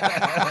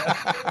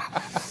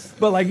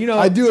 But, like, you know,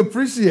 I do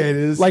appreciate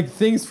it. It's, like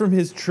things from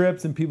his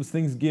trips and people's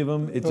things give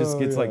him, it just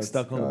gets like it's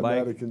stuck on the gotten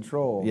bike. out of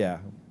control. Yeah.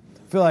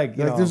 I feel like,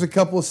 you know, There's a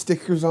couple of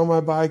stickers on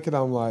my bike, and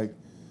I'm like,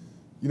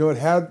 you know, it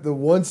had the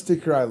one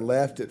sticker I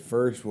left at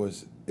first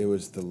was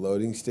the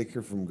loading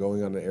sticker from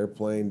going on an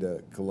airplane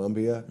to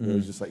Colombia. It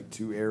was just like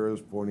 2 arrows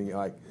pointing,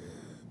 like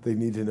they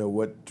need to know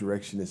what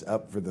direction is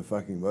up for the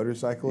fucking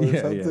motorcycle or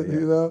something,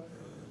 you know.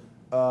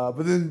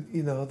 But then,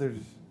 you know, there's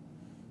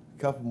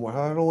a couple more.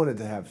 I don't want it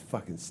to have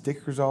fucking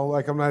stickers all.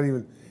 Like, I'm not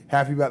even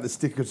happy about the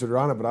stickers that are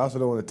on it, but I also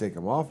don't want to take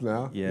them off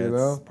now. yeah, you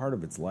know? it's part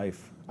of its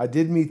life. I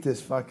did meet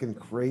this fucking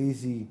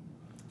crazy.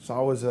 So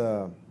I was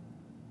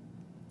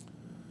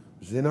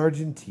in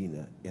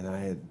Argentina, and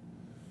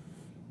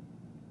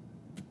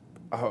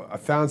I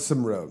found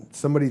some road.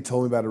 Somebody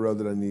told me about a road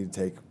that I needed to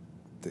take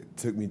that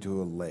took me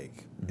to a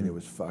lake, and it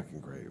was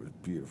fucking great. It was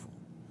beautiful,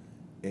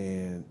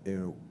 and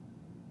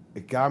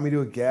it got me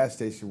to a gas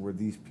station where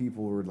these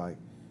people were like,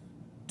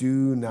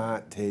 "Do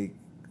not take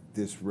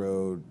this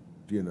road.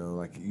 You know,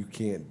 like, you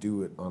can't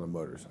do it on a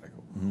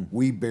motorcycle."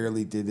 We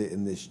barely did it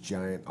in this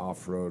giant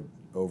off-road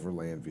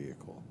overland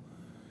vehicle.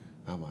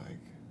 I'm like,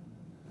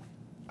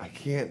 I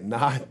can't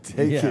not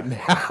take it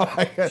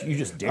now. You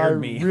just dared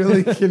me. I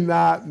really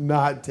cannot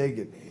not take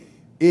it.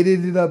 It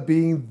ended up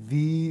being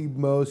the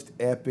most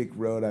epic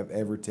road I've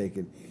ever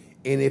taken.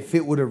 And if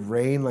it would have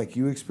rained like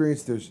you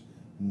experienced, there's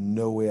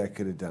no way I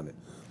could have done it.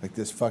 Like,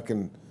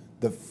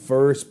 the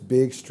first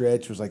big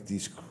stretch was like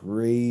these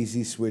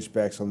crazy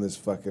switchbacks on this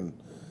fucking,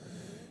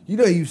 you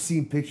know, you've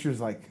seen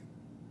pictures like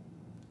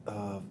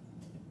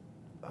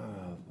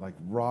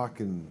rock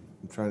and,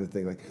 I'm trying to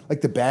think,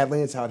 like the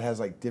Badlands, how it has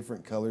like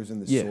different colors in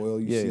the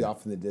soil you see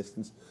off in the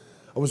distance.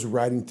 I was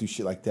riding through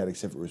shit like that,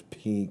 except it was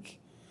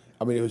pink.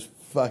 I mean, it was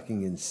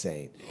fucking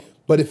insane.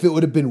 But if it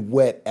would have been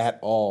wet at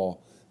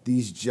all,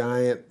 these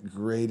giant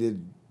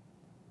graded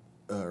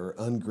or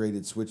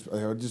ungraded switch,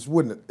 it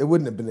wouldn't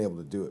have been able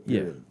to do it.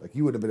 Period. Like,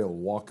 you wouldn't have been able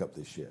to walk up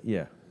this shit.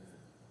 Yeah.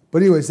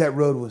 But anyways, that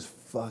road was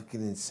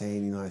fucking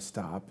insane. You know, I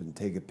stop and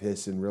take a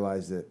piss and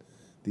realize that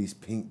these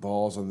pink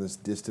balls on this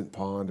distant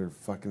pond are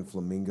fucking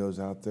flamingos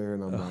out there,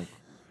 and I'm like,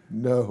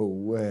 no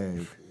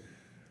way.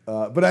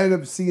 But I ended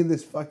up seeing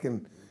this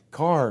fucking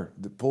car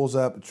that pulls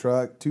up,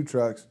 two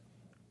trucks,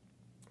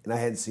 and I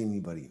hadn't seen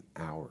anybody in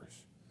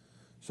hours.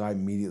 So I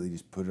immediately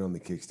just put it on the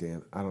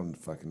kickstand. I don't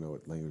fucking know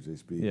what language they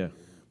speak. Yeah.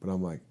 But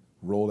I'm like,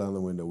 roll down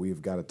the window.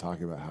 We've got to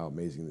talk about how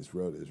amazing this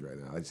road is right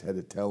now. I just had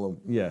to tell them,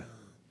 Yeah.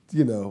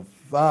 you know,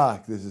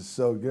 fuck, this is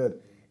so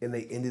good. And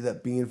they ended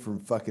up being from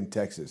fucking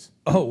Texas.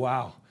 Oh,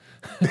 wow.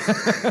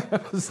 I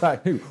was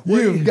like,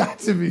 you've got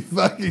to be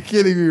fucking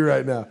kidding me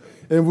right now.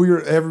 And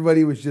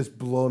everybody was just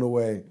blown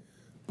away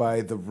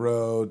by the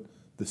road,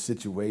 the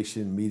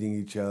situation, meeting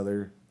each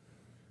other.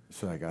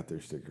 So I got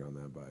their sticker on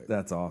that bike.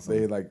 That's awesome.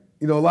 They, like,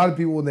 you know, a lot of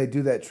people when they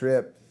do that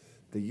trip,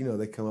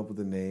 they come up with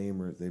a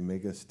name or they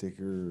make a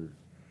sticker.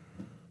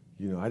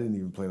 I didn't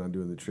even plan on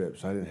doing the trip,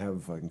 so I didn't have a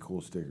fucking cool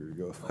sticker to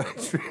go with my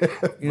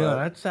trip.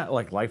 That's that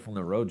like life on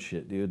the road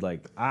shit, dude.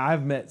 Like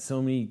I've met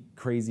so many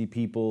crazy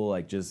people,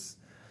 like just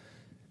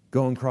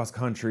going cross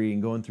country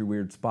and going through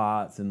weird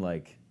spots and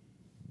like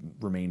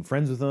remain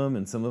friends with them.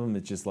 And some of them,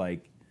 it's just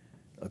like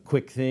a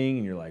quick thing,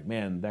 and you're like,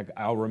 man,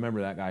 I'll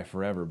remember that guy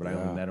forever. But I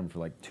only met him for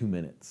like 2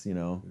 minutes,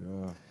 Yeah.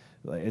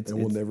 Like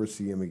we'll never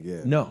see him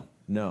again. No.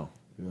 Yeah.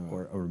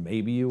 Or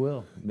maybe you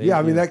will. Maybe, yeah,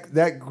 I mean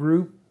that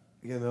group.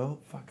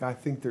 I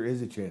think there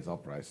is a chance I'll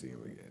probably see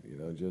him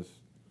again.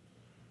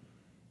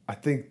 I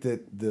think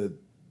that the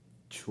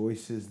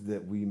choices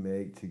that we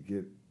make to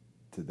get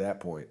to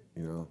that point,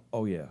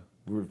 Oh yeah.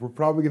 we're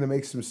probably going to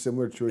make some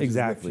similar choices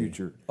Exactly. in the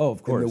future. Oh,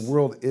 of course. And the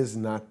world is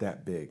not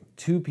that big.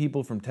 2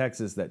 people from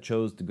Texas that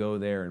chose to go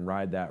there and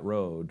ride that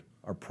road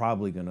are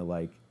probably going to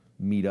like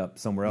meet up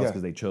somewhere else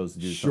because they chose to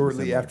do something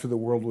shortly similar. after the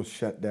world was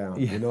shut down.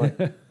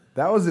 Yeah.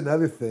 That was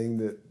another thing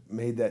that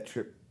made that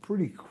trip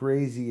pretty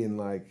crazy and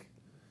like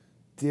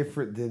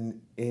different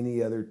than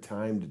any other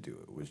time to do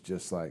it. Was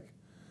just like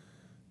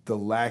the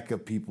lack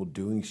of people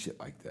doing shit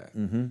like that.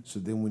 Mm-hmm. So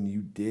then when you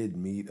did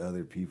meet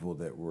other people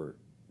that were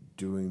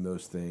doing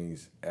those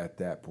things at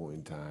that point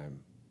in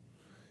time,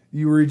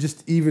 you were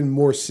just even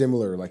more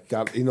similar. Like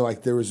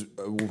there was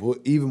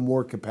even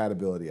more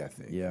compatibility, I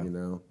think. Yeah.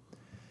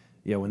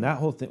 Yeah, when that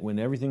whole thing, when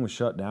everything was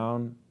shut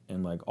down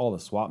and like all the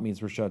swap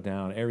meets were shut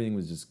down, everything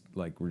was just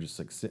like, we're just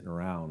like sitting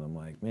around. I'm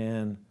like,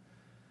 man,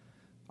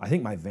 I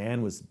think my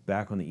van was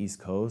back on the East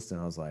Coast, and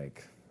I was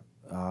like,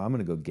 I'm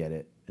gonna go get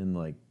it and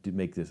like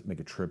make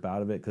a trip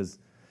out of it. Cause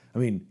I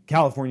mean,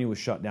 California was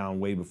shut down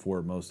way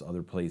before most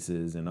other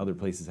places, and other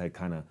places had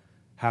kind of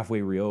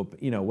halfway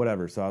reopened,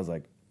 whatever. So I was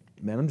like,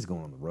 man, I'm just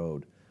going on the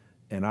road.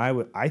 And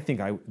I think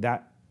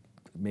that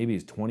maybe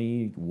it's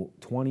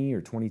 2020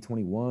 or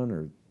 2021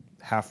 or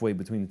halfway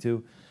between the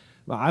two.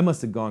 I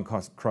must have gone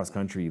cross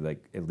country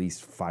like at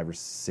least 5 or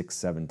 6,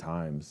 7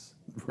 times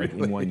like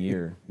in 1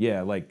 year.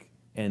 Yeah, like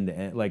end to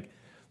end. Like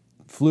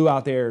flew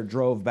out there,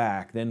 drove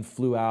back, then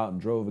flew out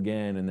and drove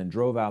again, and then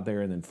drove out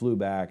there and then flew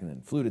back, and then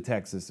flew to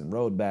Texas and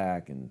rode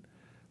back, and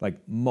like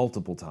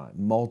multiple times.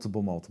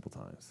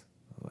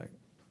 Like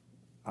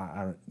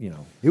I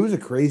don't. It was a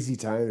crazy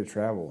time to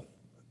travel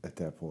at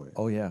that point.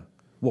 Oh yeah.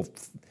 Well,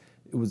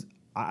 it was.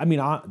 I mean,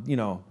 I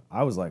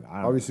was like,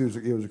 obviously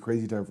it was a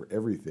crazy time for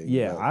everything.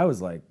 Yeah, I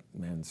was like,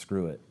 man,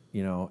 screw it,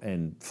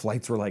 and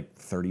flights were like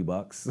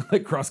 $30,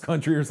 like cross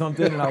country or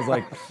something, and I was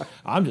like,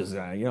 I'm just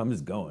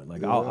going.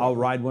 Like, I'll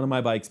ride one of my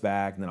bikes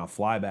back, and then I'll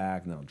fly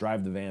back, and then I'll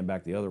drive the van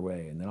back the other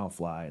way, and then I'll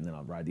fly, and then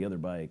I'll ride the other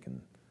bike,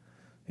 and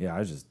yeah, I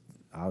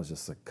was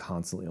just like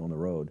constantly on the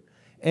road,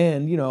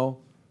 and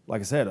like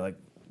I said, like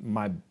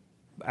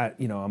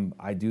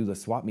I do the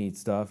swap meet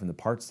stuff and the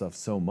part stuff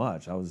so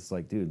much. I was just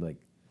like, dude, like.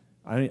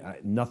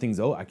 Nothing's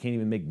I can't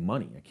even make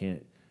money. I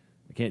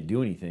can't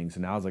do anything. So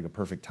now it's like a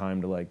perfect time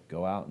to like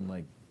go out and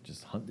like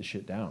just hunt the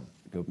shit down,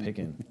 go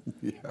picking.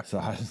 Yeah. So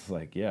I was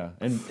like, yeah.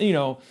 And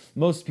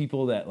most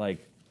people that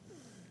like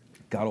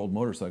got old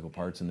motorcycle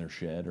parts in their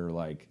shed are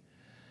like,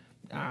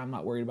 I'm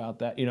not worried about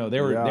that.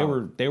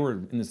 They were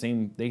in the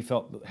same. They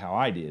felt how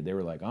I did. They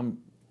were like, I'm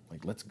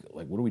like, let's go,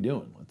 like, what are we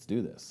doing? Let's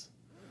do this.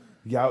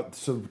 Yeah.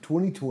 So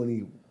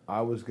 2020,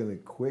 I was gonna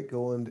quit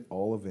going to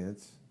all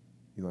events.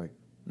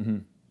 Mm-hmm.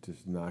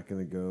 Just not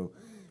going to go,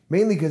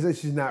 mainly because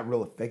it's just not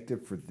real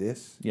effective for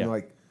this.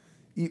 Yeah.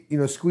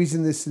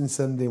 Squeezing this in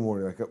Sunday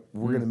morning, like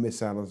we're going to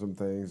miss out on some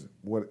things,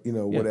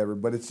 whatever.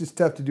 But it's just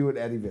tough to do it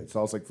at events. So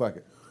I was like, fuck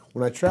it.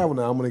 When I travel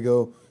now, I'm going to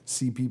go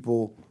see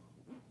people,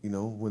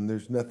 when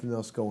there's nothing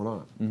else going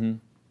on. Mm-hmm.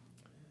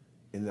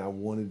 And I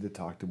wanted to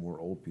talk to more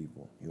old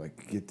people,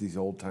 get these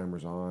old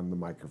timers on the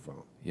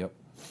microphone. Yep.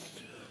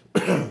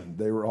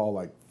 They were all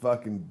like,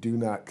 fucking do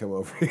not come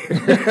over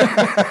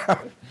here.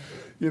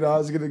 I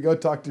was going to go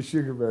talk to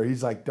Sugar Bear.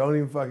 He's like, don't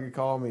even fucking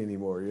call me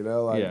anymore,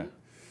 Yeah.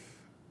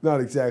 Not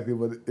exactly,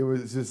 but it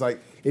was just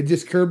like, it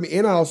just curbed me.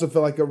 And I also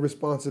felt like a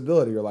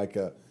responsibility or like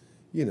I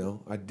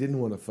didn't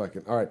want to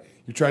fucking, all right,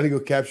 you're trying to go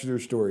capture their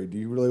story. Do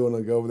you really want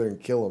to go over there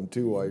and kill them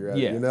too while you're at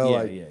it?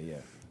 Yeah.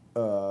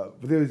 But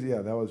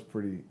that was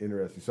pretty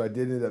interesting. So I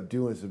did end up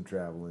doing some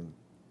traveling.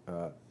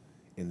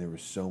 And there were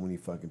so many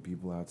fucking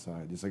people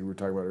outside, just like we were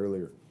talking about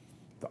earlier.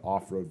 The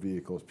off-road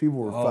vehicles, people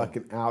were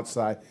fucking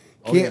outside.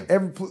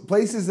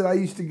 Places that I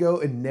used to go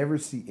and never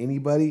see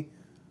anybody.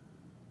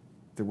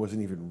 There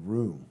wasn't even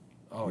room.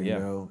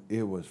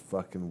 It was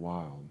fucking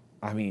wild.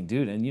 I mean,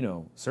 dude,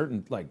 and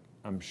certain like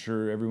I'm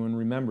sure everyone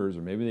remembers,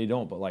 or maybe they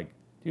don't, but like,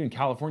 dude, in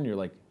California,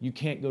 like you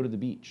can't go to the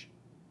beach.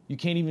 You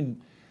can't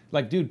even,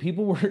 like, dude,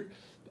 people were.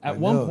 At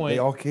one point, they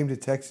all came to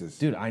Texas.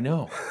 Dude, I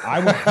know.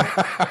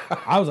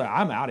 I was like,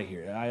 I'm out of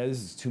here. This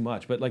is too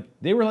much. But like,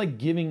 they were like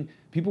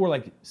people were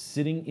like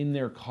sitting in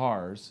their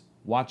cars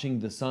watching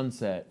the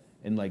sunset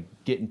and like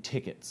getting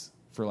tickets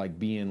for like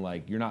being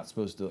like, you're not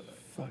supposed to.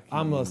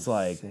 I'm just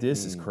like,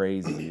 this is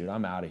crazy, dude.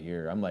 I'm out of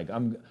here. I'm like,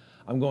 I'm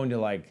going to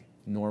like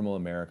normal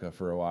America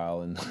for a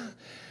while, and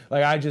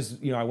like I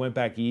just, I went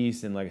back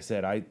east, and like I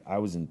said, I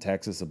was in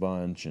Texas a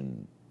bunch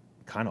and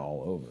kind of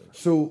all over.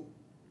 So,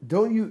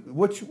 don't you?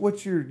 What's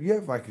your? You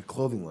have like a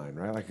clothing line,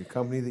 right? Like a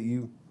company that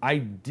you.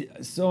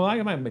 So I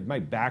got my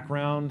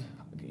background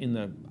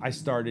I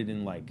started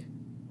in like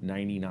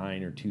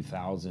 99 or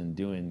 2000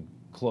 doing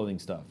clothing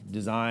stuff,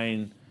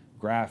 design,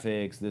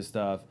 graphics, this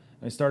stuff.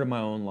 I started my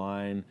own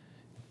line,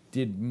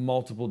 did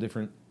multiple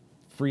different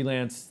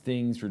freelance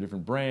things for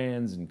different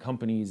brands and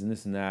companies and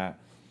this and that.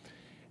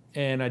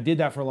 And I did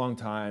that for a long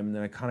time, and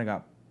then I kind of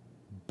got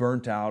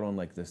burnt out on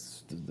like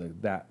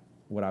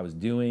what I was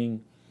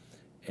doing.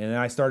 And then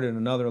I started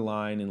another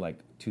line in like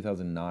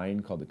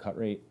 2009 called Cut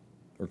Rate.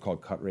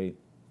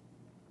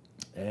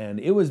 And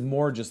it was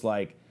more just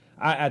like,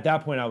 at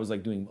that point I was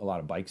like doing a lot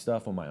of bike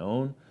stuff on my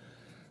own.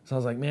 So I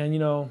was like,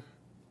 man,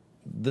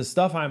 the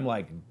stuff I'm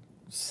like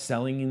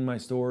selling in my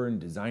store and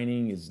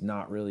designing is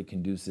not really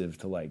conducive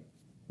to like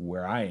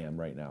where I am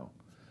right now.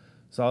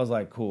 So I was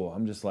like, cool,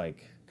 I'm just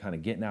like kind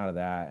of getting out of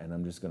that, and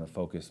I'm just gonna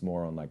focus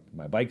more on like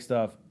my bike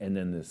stuff and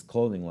then this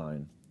clothing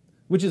line,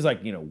 which is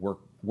like,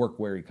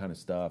 workwear-y kind of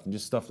stuff and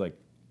just stuff like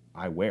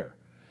I wear.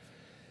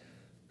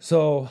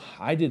 So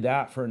I did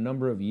that for a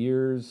number of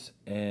years,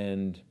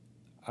 and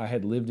I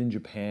had lived in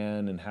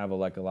Japan and have a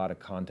lot of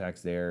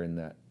contacts there, and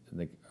that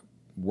like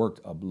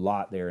worked a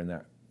lot there in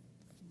that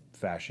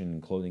fashion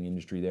and clothing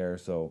industry there.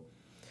 So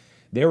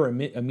they were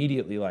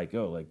immediately like,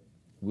 oh, like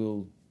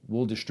we'll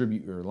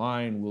distribute your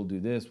line, we'll do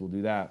this, we'll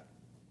do that.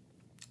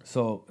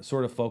 So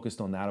sort of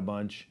focused on that a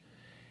bunch.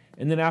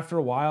 And then after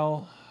a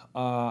while,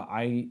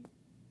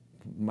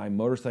 my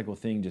motorcycle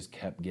thing just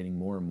kept getting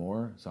more and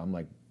more. So I'm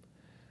like,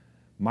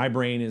 my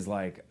brain is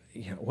like,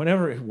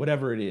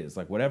 whatever it is,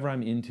 like whatever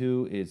I'm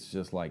into, it's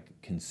just like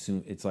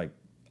it's like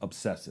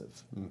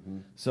obsessive. Mm-hmm.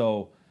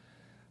 So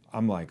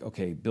I'm like,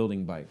 okay,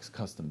 building bikes,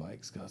 custom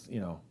bikes,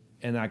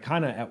 and I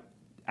kind of,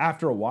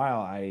 after a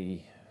while,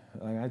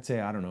 I'd say,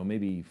 I don't know,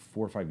 maybe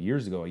 4 or 5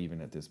 years ago,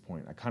 even at this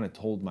point, I kind of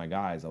told my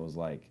guys, I was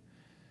like,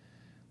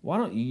 why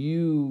don't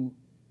you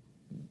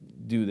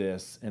do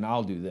this and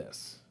I'll do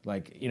this?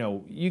 Like,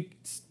 you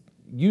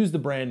use the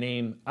brand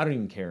name. I don't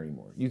even care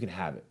anymore. You can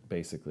have it,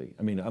 basically.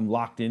 I mean, I'm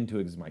locked into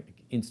it as my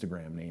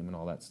Instagram name and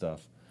all that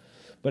stuff.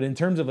 But in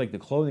terms of like the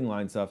clothing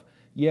line stuff,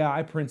 yeah,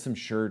 I print some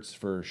shirts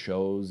for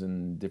shows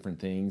and different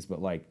things.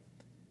 But like,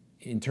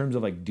 in terms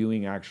of like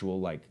doing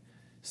actual like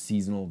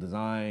seasonal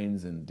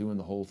designs and doing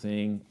the whole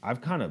thing,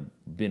 I've kind of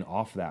been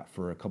off that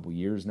for a couple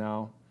years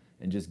now,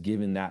 and just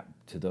given that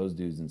to those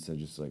dudes and said,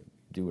 just like,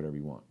 do whatever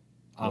you want.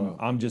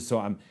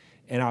 Wow.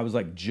 And I was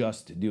like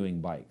just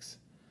doing bikes.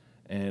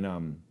 And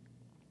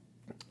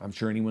I'm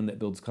sure anyone that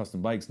builds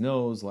custom bikes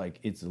knows like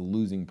it's a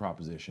losing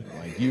proposition.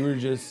 Like you are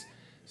just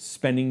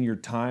spending your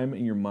time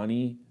and your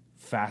money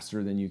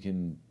faster than you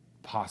can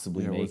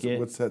possibly make it.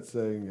 What's that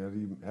saying?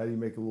 How do you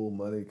make a little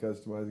money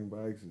customizing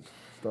bikes?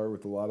 Start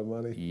with a lot of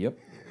money? Yep.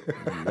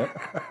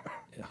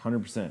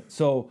 100%.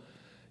 So,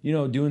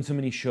 doing so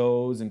many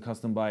shows and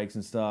custom bikes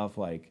and stuff,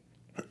 like,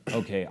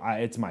 okay,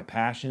 it's my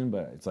passion,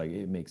 but it's like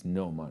it makes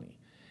no money.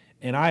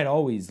 And I had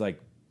always like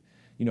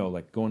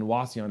going to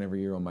Wasion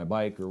every year on my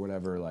bike or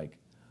whatever, like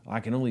I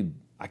can't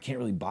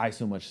really buy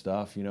so much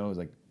stuff, it was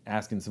like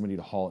asking somebody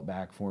to haul it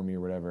back for me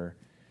or whatever.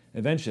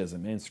 Eventually I was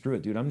like, man, screw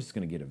it, dude, I'm just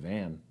gonna get a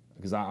van,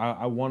 because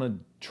I want to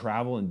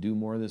travel and do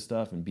more of this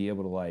stuff and be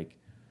able to like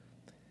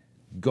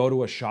go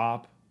to a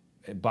shop,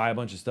 buy a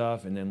bunch of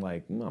stuff, and then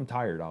like, I'm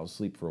tired, I'll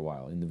sleep for a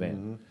while in the van.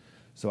 Mm-hmm.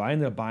 So I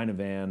ended up buying a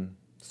van,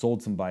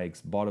 sold some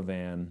bikes, bought a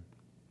van,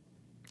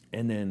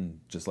 and then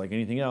just like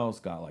anything else,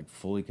 got like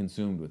fully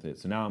consumed with it.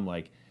 So now I'm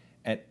like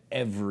at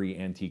every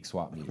antique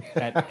swap meet,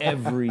 at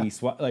every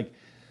swap, like,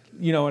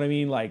 you know what I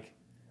mean? Like,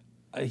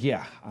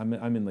 yeah, I'm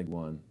in like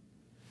one.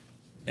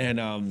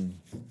 And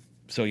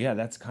so yeah,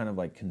 that's kind of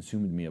like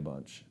consumed me a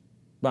bunch.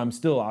 But I'm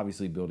still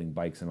obviously building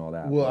bikes and all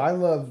that. Well, I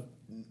love,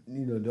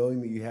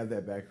 knowing that you have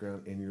that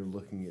background and you're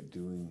looking at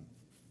doing,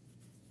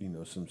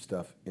 some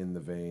stuff in the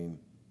vein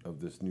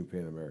of this new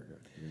Pan America,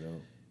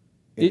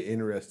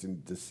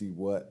 interesting to see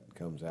what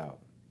comes out.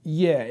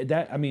 Yeah,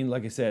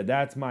 like I said,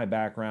 that's my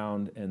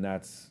background, and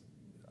that's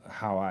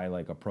how I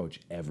like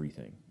approach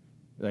everything.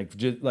 Like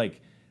just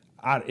like,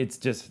 it's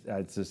just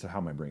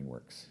how my brain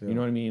works. Yeah. You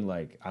know what I mean?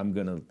 Like I'm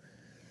gonna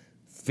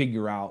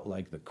figure out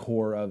like the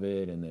core of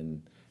it, and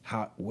then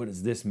what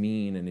does this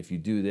mean? And if you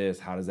do this,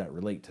 how does that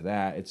relate to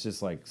that? It's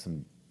just like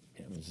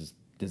it's just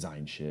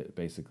design shit,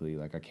 basically.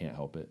 Like I can't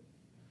help it.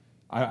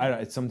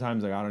 I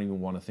sometimes like I don't even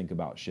want to think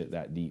about shit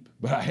that deep,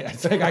 but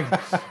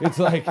it's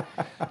like,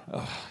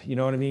 you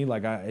know what I mean?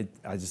 Like I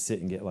just sit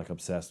and get like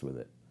obsessed with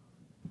it.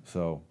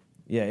 So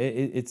yeah,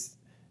 it's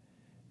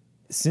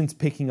since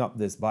picking up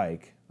this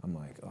bike, I'm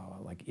like,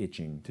 like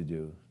itching to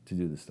do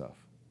this stuff.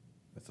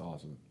 That's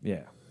awesome.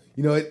 Yeah.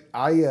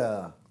 I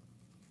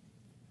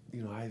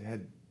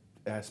had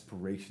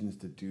aspirations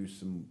to do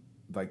some,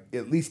 like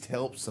at least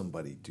help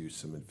somebody do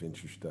some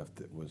adventure stuff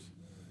that was,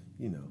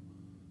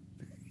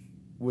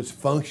 was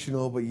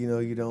functional, but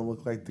you don't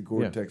look like the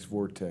Gore-Tex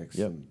Vortex.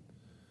 Yep.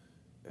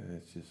 And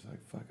it's just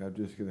like, fuck, I'm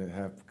just going to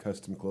have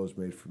custom clothes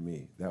made for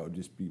me. That would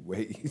just be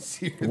way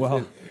easier.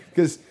 Well,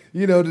 because,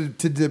 you know,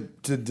 to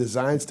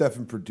design stuff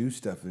and produce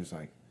stuff, there's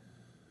like,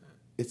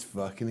 it's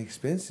fucking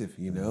expensive,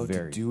 you know,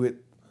 Very. to do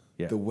it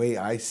Yeah. the way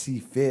I see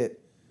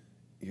fit.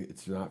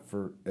 It's not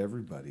for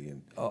everybody.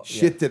 And Oh,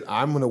 shit that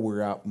I'm going to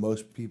wear out,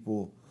 most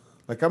people,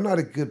 like, I'm not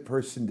a good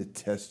person to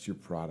test your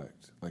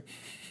product. Like,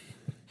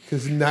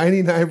 because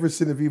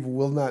 99% of people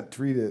will not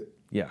treat it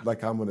Yeah.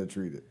 like I'm going to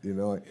treat it. You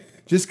know, like,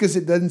 just because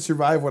it doesn't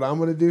survive what I'm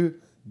going to do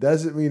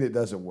doesn't mean it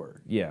doesn't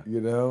work. Yeah.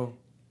 You know?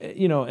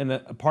 You know, and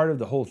a part of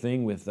the whole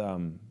thing with,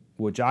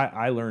 which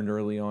I learned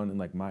early on in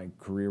like my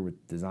career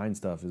with design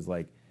stuff is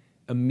like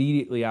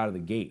immediately out of the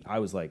gate, I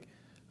was like,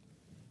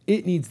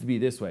 it needs to be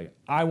this way.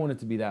 I want it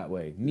to be that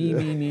way. Me.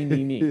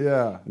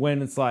 Yeah.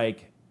 When it's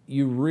like,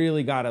 you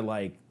really got to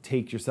like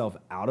take yourself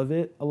out of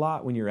it a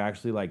lot when you're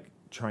actually like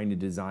trying to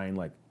design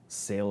like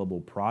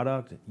saleable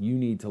product. You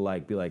need to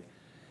like be like,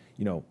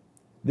 you know,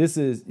 this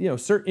is, you know,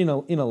 certain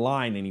in a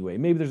line anyway.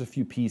 Maybe there's a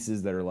few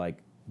pieces that are like,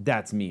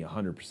 that's me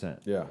 100%.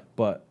 Yeah.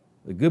 But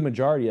the good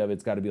majority of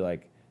it's got to be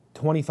like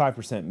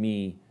 25%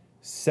 me,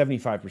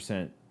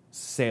 75%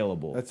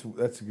 saleable. That's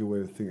a good way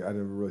to think. I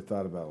never really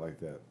thought about it like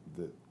that.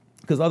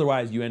 Because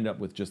otherwise you end up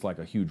with just like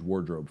a huge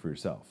wardrobe for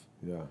yourself.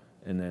 Yeah.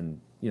 And then,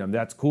 you know,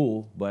 that's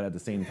cool, but at the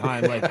same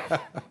time, like,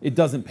 it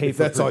doesn't pay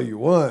for... That's all you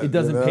want. It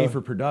doesn't you know? pay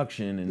for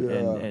production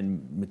Yeah.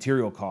 and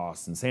material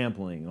costs and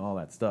sampling and all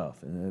that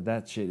stuff. And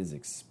that shit is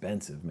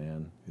expensive,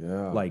 man.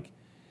 Yeah. Like,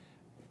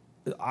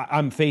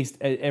 I'm faced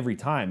every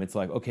time. It's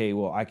like, okay,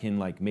 well, I can,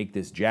 like, make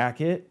this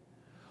jacket,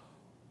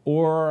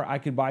 or I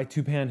could buy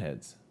 2 pan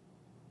heads.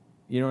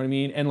 You know what I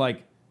mean? And,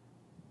 like,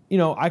 you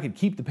know, I could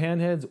keep the pan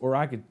heads, or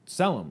I could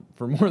sell them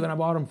for more than I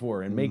bought them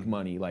for and make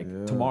money,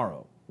 like,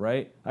 tomorrow.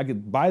 Right? I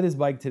could buy this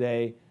bike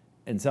today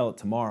and sell it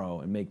tomorrow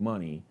and make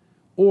money,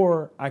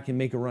 or I can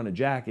make a run of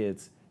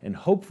jackets and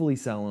hopefully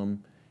sell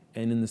them,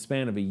 and in the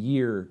span of a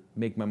year,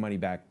 make my money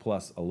back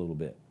plus a little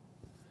bit.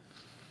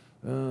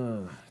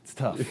 It's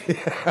tough.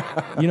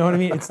 You know what I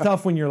mean? It's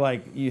tough when you're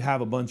like, you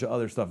have a bunch of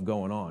other stuff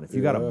going on. If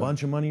you got a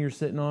bunch of money you're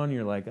sitting on,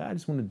 you're like, I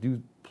just want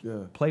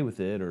to play with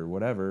it or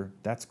whatever.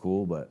 That's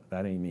cool, but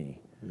that ain't me.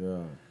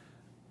 Yeah.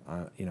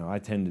 You know, I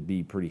tend to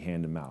be pretty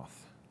hand to mouth.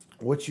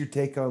 What's your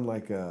take on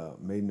like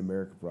made in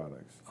America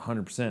products?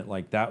 100%.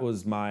 Like that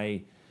was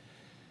my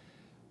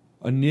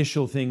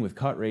initial thing with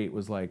Cut Rate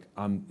was like,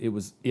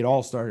 it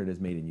all started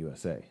as made in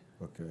USA.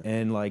 Okay.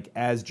 And like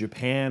as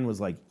Japan was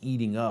like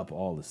eating up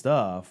all the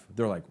stuff,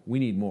 they're like, we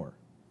need more,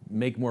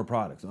 make more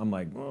products. I'm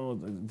like, well,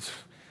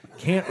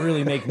 can't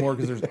really make more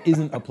because there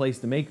isn't a place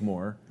to make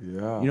more.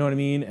 Yeah. You know what I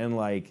mean? And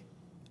like,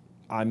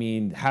 I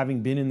mean,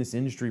 having been in this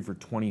industry for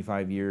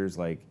 25 years,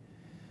 like,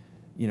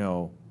 you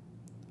know,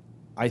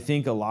 I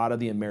think a lot of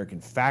the American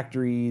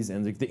factories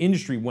and the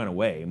industry went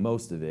away,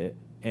 most of it,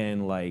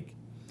 and like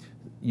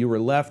you were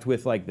left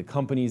with like the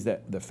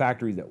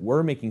factories that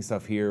were making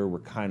stuff here were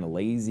kind of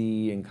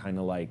lazy and kind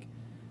of like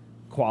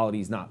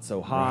quality's not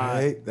so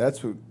high. Right.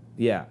 That's what.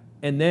 Yeah,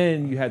 and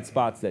then you had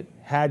spots that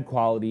had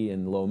quality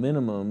and low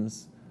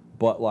minimums,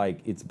 but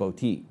like it's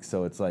boutique,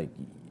 so it's like,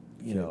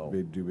 you know,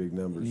 do big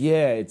numbers.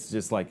 yeah, it's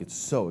just like it's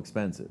so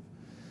expensive.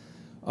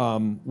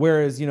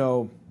 Whereas, you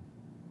know,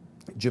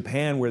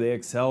 Japan, where they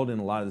excelled in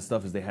a lot of the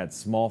stuff is they had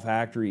small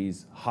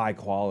factories, high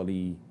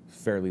quality,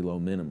 fairly low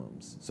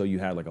minimums. So you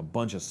had like a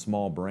bunch of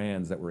small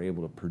brands that were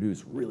able to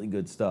produce really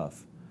good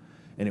stuff.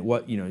 And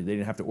you know, they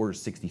didn't have to order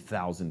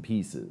 60,000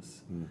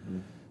 pieces. Mm-hmm.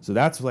 So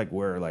that's like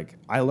where like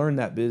I learned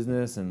that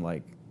business, and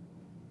like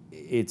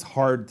it's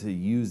hard to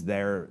use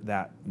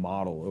that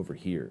model over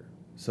here.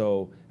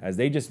 So as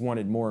they just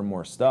wanted more and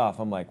more stuff,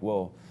 I'm like,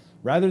 well,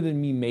 rather than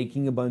me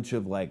making a bunch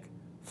of like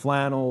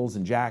flannels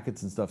and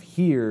jackets and stuff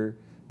here,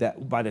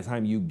 that by the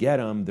time you get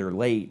them, they're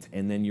late,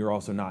 and then you're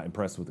also not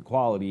impressed with the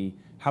quality.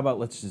 How about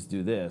let's just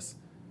do this?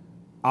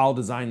 I'll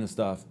design the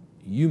stuff,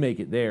 you make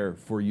it there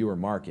for your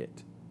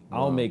market.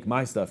 I'll make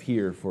my stuff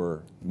here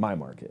for my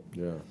market.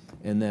 Yeah.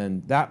 And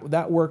then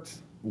that worked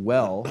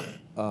well,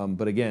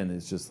 but again,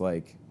 it's just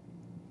like,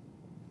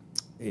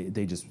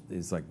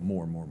 it's like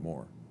more and more and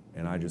more.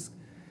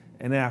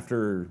 And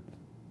after,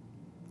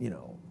 you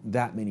know,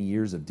 that many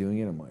years of doing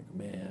it, I'm like,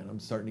 man,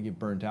 I'm starting to get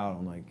burnt out.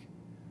 I'm like,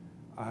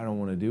 I don't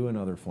want to do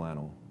another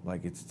flannel.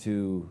 Like it's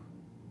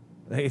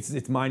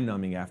mind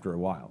numbing after a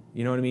while.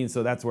 You know what I mean?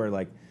 So that's where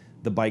like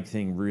the bike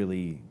thing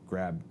really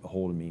grabbed a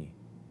hold of me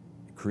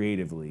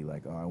creatively.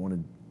 Like,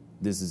 oh,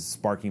 this is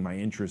sparking my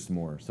interest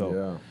more.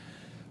 So,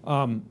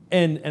 yeah.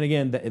 And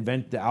again,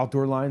 the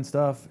outdoor line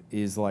stuff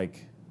is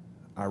like,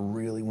 I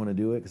really want to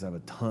do it because I have a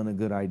ton of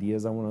good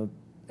ideas I want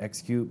to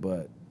execute.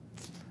 But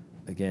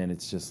again,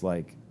 it's just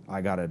like, I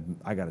gotta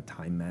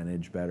time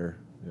manage better.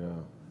 Yeah.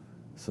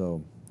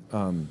 So,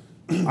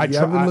 I've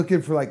been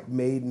looking for like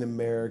made in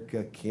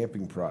America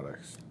camping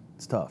products.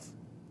 It's tough.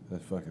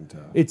 That's fucking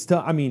tough. It's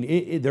tough. I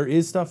mean, there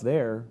is stuff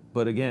there,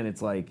 but again,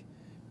 it's like,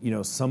 you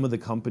know, some of the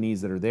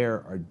companies that are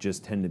there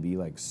just tend to be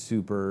like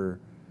super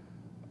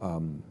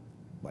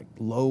like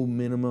low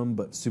minimum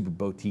but super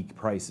boutique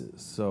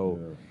prices.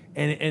 So,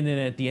 and then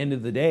at the end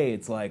of the day,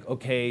 it's like,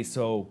 okay,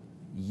 so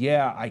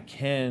yeah, I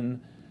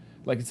can,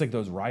 like, it's like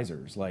those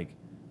risers. Like,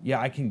 yeah,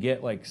 I can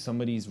get like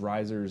some of these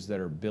risers that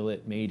are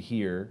billet made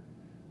here,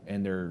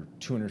 and they're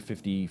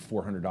 $250,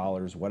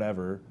 $400,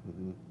 whatever.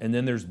 And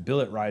then there's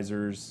billet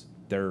risers.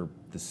 They're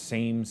the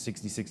same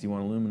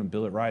 6061 aluminum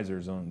billet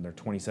risers on. They're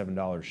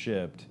 $27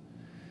 shipped.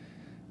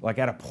 Like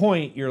at a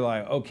point, you're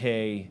like,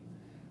 okay,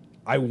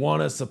 I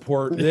want to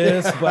support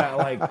this, but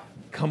like,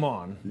 come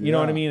on, you know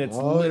what I mean? It's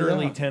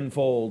literally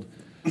tenfold.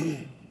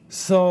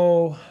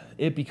 So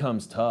it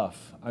becomes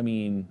tough. I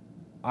mean,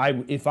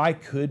 if I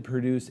could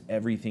produce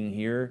everything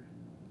here,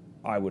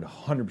 I would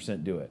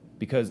 100% do it,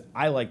 because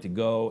I like to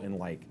go and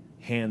like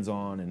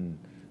hands-on and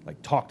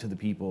like talk to the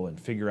people and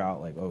figure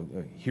out like, oh,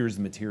 here's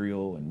the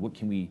material and what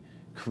can we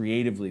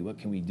creatively, what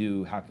can we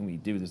do? How can we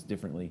do this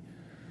differently?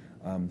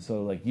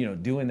 So like, you know,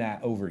 doing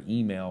that over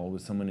email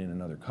with someone in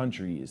another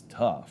country is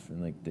tough.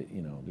 And like,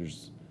 you know,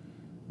 there's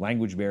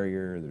language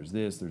barrier, there's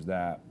this, there's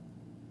that.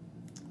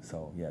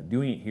 So yeah,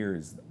 doing it here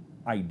is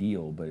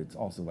ideal, but it's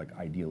also like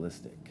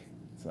idealistic.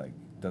 It's like,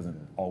 doesn't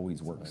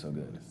always work so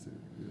good.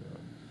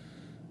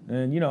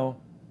 And you know,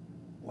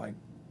 like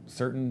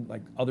certain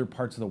like other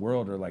parts of the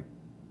world are like,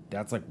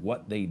 that's like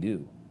what they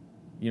do.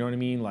 You know what I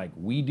mean? Like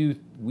we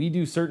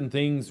do certain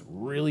things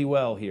really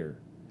well here,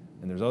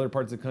 and there's other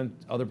parts of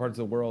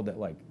the world that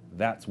like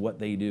that's what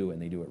they do,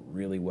 and they do it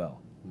really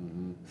well.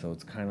 So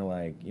it's kind of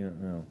like, you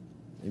know,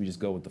 maybe just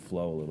go with the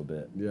flow a little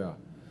bit. Yeah,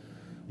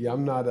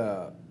 I'm not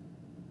I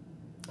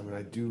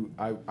mean,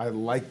 I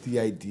like the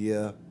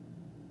idea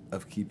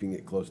of keeping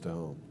it close to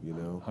home, you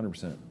know?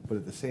 100%. But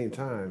at the same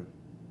time,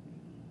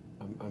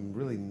 I'm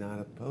really not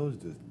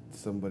opposed to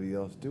somebody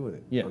else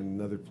doing it on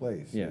another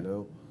place, you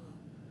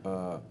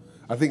know?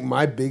 I think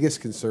my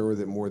biggest concern with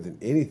it more than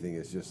anything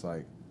is just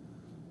like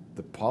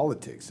the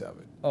politics of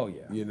it. Oh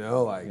yeah. You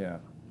know, like,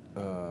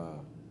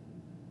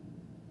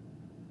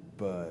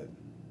 but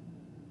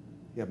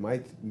yeah,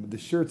 the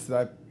shirts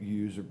that I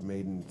use are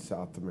made in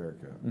South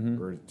America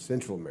or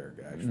Central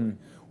America, actually.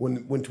 When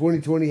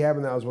 2020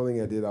 happened, that was one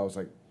thing I did. I was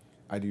like,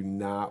 I do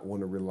not want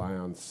to rely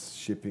on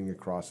shipping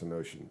across an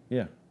ocean.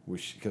 Yeah.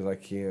 Because I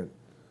can't,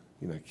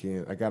 you know,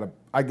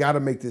 I gotta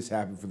make this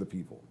happen for the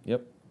people.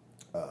 Yep.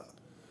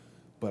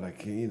 But I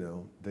can't, you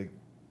know,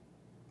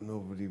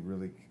 nobody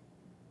really.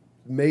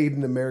 Made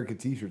in America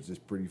T-shirts is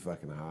pretty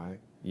fucking high.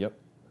 Yep.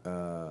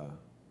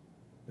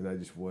 And I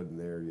just wasn't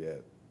there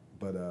yet.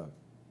 But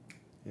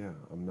yeah,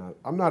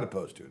 I'm not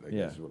opposed to it, I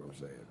guess is what I'm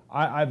saying.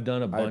 I've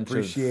done a bunch of... I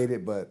appreciate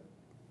it, but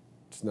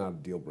it's not a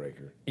deal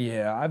breaker.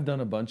 Yeah, I've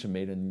done a bunch of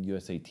Made in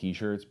USA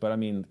T-shirts, but I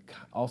mean,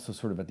 also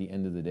sort of at the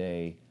end of the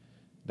day,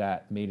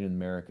 that Made in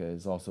America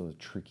is also a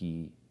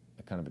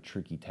kind of a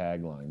tricky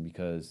tagline,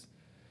 because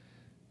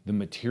the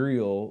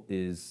material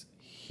is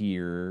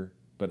here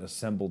but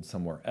assembled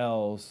somewhere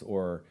else,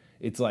 or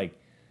it's like,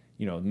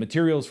 you know,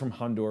 materials from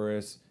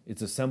Honduras,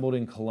 it's assembled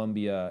in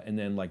Colombia, and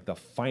then like the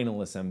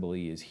final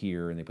assembly is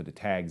here and they put the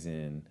tags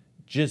in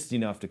just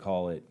enough to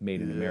call it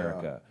Made in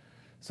America.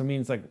 So I mean,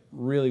 it's like,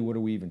 really, what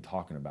are we even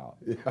talking about?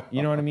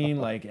 You know what I mean?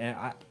 Like,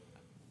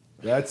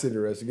 that's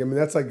interesting. I mean,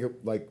 that's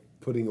like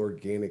putting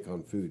organic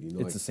on food. You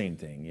know, it's the same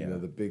thing. Yeah. You know,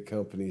 the big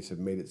companies have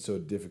made it so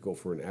difficult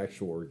for an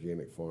actual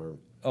organic farm.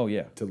 Oh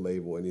yeah. To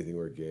label anything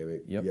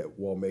organic. Yep. Yet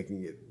while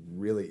making it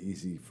really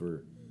easy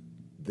for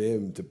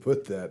them to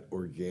put that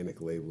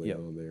organic labeling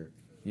on there.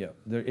 Yeah.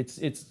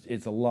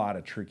 It's a lot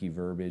of tricky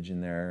verbiage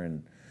in there,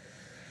 and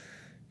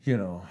you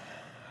know,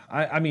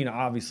 I mean,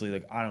 obviously,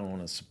 like, I don't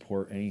want to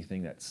support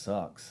anything that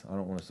sucks. I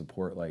don't want to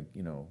support, like,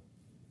 you know,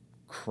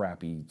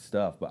 crappy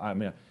stuff. But I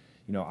mean,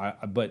 you know,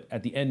 but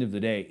at the end of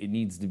the day, it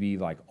needs to be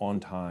like on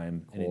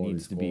time, and it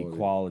needs to be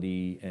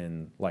quality,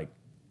 and like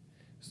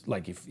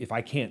if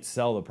I can't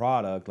sell the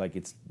product, like,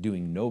 it's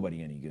doing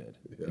nobody any good.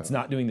 Yeah. It's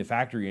not doing the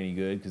factory any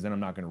good, because then I'm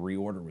not going to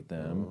reorder with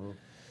them.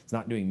 It's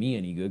not doing me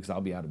any good, because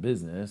I'll be out of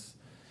business.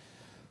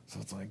 So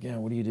it's like, yeah,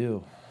 what do you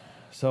do?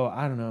 So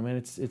I don't know, man.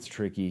 It's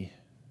tricky.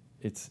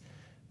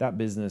 That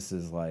business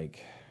is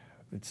like,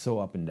 it's so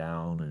up and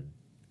down,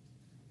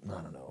 and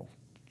I don't know,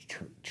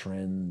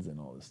 trends and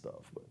all this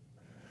stuff. But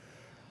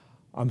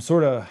I'm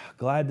sort of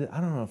glad. I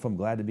don't know if I'm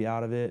glad to be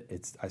out of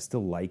it. I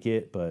still like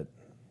it, but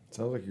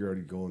sounds like you're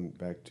already going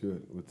back to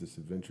it with this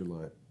adventure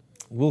line.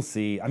 We'll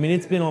see. I mean,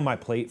 it's been on my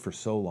plate for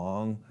so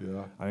long.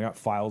 Yeah. I got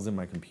files in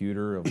my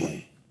computer of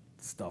like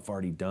stuff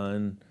already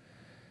done,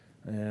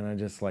 and I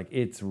just like,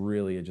 it's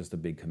really just a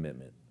big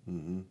commitment.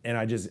 And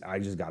I just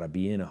got to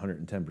be in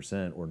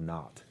 110% or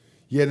not.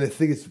 Yeah, and I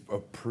think it's a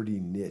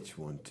pretty niche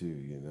one too,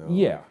 you know?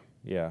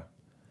 Yeah.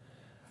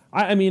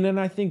 I mean, and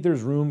I think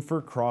there's room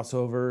for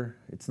crossover.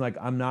 It's like,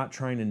 I'm not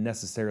trying to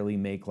necessarily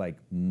make like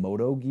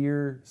moto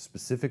gear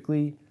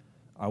specifically.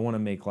 I want to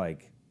make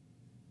like,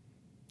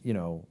 you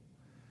know,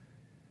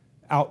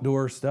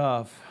 outdoor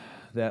stuff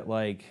that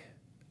like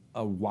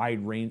a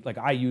wide range, like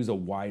I use a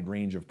wide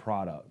range of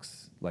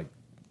products, like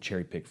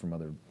cherry pick from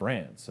other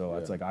brands. So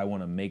it's like, I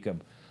want to make a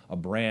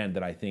brand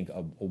that I think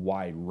a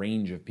wide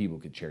range of people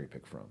could cherry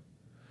pick from.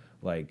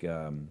 like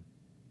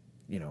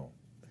you know,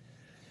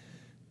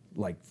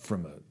 like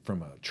from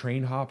a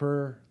train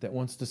hopper that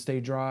wants to stay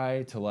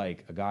dry to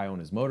like a guy on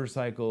his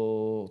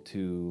motorcycle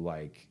to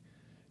like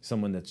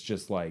someone that's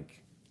just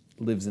like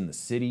lives in the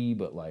city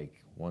but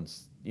like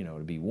wants, you know,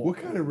 to be warm. What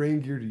kind of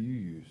rain gear do you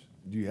use?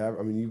 Do you have?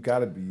 I mean, you've got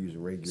to be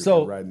using rain gear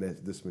So- for riding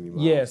this many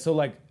miles. Yeah, so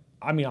like,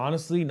 I mean,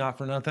 honestly, not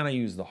for nothing, I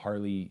use the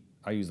Harley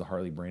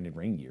branded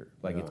rain gear.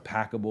 Like it's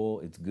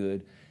packable, it's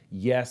good.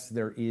 Yes,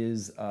 there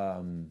is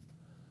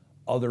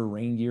other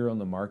rain gear on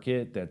the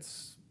market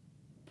that's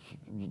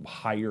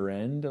higher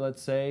end,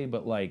 let's say,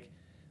 but like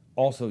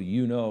also,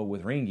 you know,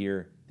 with rain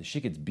gear, the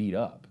shit gets beat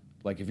up.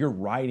 Like if you're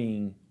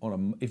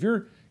if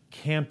you're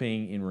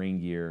camping in rain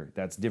gear,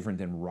 that's different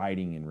than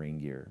riding in rain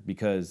gear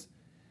because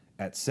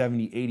at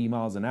 70, 80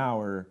 miles an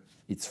hour,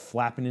 it's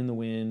flapping in the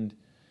wind.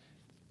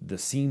 The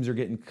seams are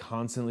getting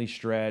constantly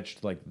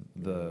stretched, like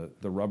the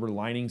rubber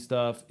lining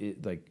stuff,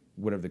 like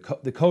whatever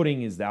the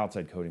coating is the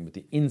outside coating, but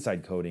the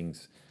inside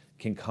coatings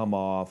can come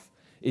off.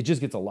 It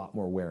just gets a lot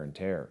more wear and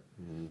tear.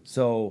 Mm-hmm.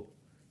 So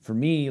for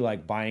me,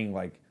 like buying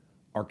like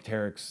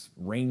Arc'teryx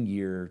rain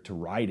gear to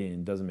ride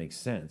in doesn't make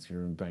sense.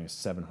 You're buying a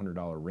 $700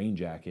 rain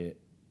jacket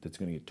that's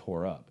going to get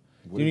tore up.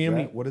 What is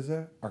that? What is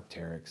that?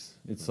 Arc'teryx.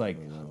 It's like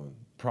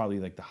probably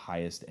like the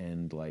highest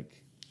end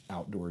like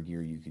outdoor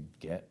gear you could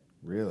get.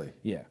 Really?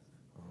 Yeah.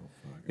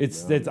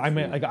 It's I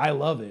mean like I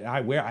love it.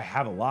 I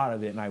have a lot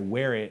of it and I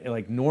wear it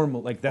like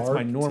normal, like that's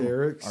my normal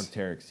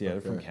Arc'teryx. Yeah,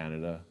 they're from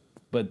Canada.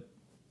 But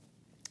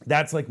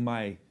that's like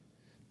my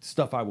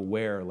stuff I will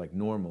wear like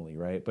normally,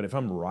 right? But if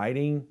I'm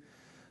riding,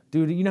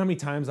 dude, you know how many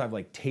times I've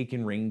like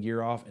taken rain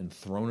gear off and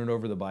thrown it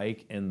over the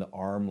bike and the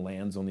arm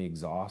lands on the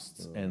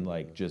exhausts and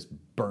like just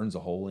burns a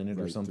hole in it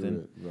or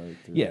something?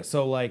 Yeah,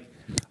 so like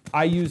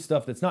I use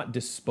stuff that's not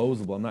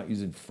disposable. I'm not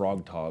using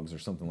Frog Togs or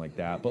something like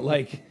that. But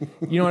like,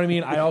 you know what I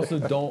mean? I also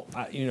don't,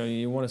 you know,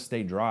 you want to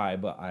stay dry,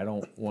 but I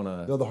don't want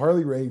to. No, the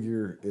Harley rain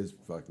gear is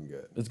fucking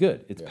good. It's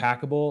good. It's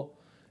packable.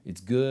 It's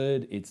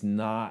good. It's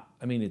not,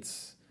 I mean,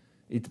 it's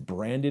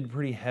branded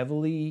pretty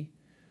heavily.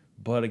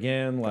 But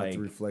again, like got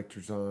the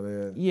reflectors on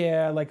it.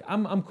 Yeah, like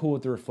I'm cool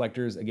with the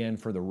reflectors again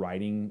for the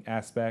riding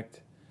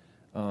aspect.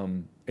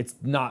 It's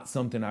not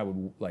something I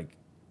would like.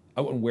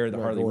 I wouldn't wear the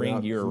Harley rain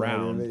gear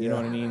around. You know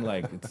what I mean?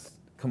 Like it's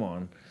come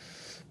on.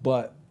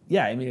 But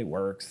yeah, I mean it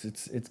works.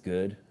 It's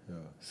good. Yeah.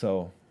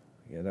 So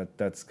yeah,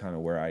 that's kind of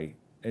where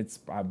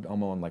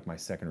I'm on like my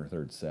second or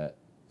third set.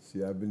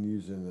 See, I've been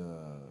using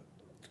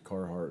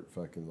Carhartt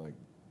fucking like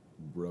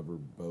rubber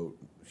boat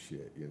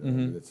shit. You know, I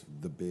mean, it's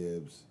the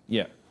bibs.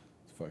 Yeah.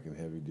 Fucking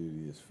heavy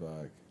duty as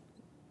fuck.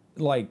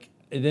 Like,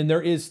 and then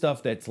there is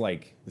stuff that's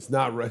like it's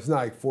not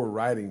like for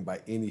riding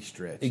by any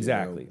stretch.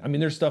 Exactly. You know? I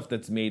mean, there's stuff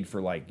that's made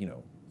for like, you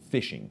know,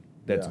 fishing.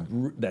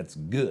 That's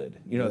good.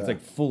 You know, it's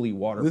like fully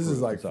waterproof. This is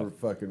like for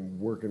fucking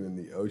working in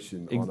the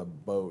ocean on a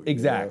boat.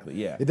 Exactly.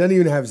 You know? Yeah. It doesn't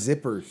even have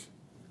zippers.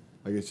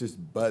 Like it's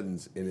just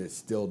buttons, and it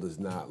still does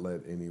not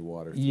let any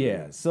water through.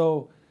 Yeah.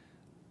 So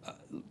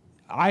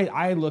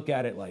I look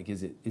at it like,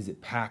 is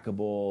it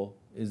packable?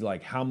 Is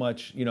like how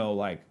much, you know,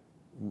 like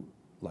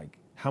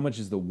how much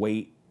is the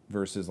weight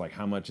versus like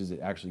how much is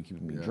it actually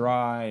keeping me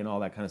dry and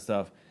all that kind of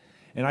stuff.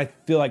 And I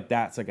feel like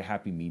that's like a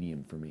happy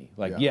medium for me.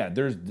 Like,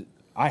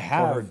 I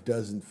have. Or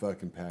doesn't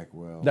fucking pack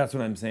well. That's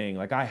what I'm saying.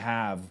 Like I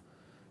have.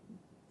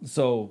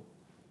 So,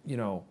 you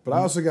know. But I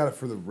also got it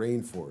for the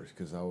rainforest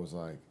because I was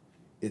like,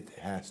 it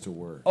has to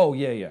work. Oh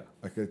yeah.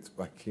 Like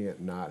I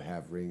can't not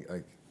have rain.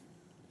 Like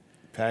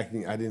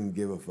packing, I didn't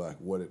give a fuck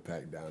what it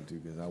packed down to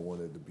because I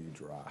wanted to be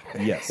dry.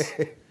 Yes.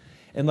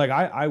 And like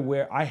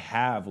I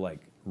have like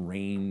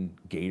rain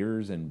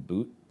gaiters and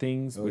boot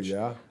things. Oh,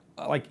 yeah?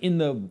 Like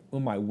in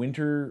my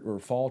winter or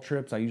fall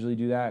trips, I usually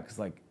do that because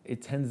like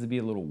it tends to be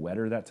a little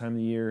wetter that time of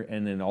the year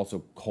and then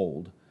also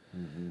cold.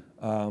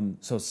 Mm-hmm.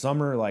 So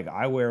summer, like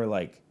I wear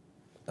like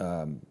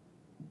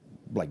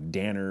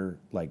Danner,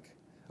 like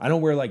I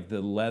don't wear like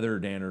the leather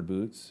Danner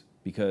boots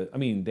because, I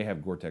mean, they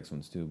have Gore-Tex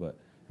ones too, but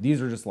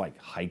these are just like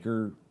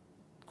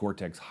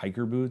Gore-Tex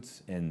hiker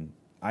boots and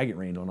I get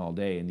rained on all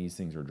day and these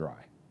things are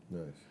dry.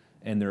 Nice.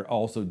 And they're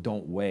also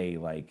don't weigh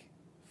like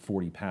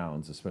 40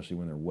 pounds, especially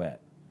when they're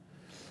wet.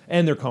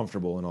 And they're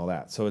comfortable and all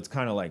that. So it's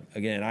kind of like,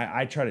 again,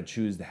 I try to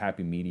choose the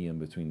happy medium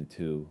between the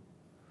two.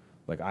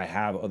 Like I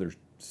have other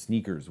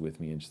sneakers with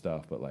me and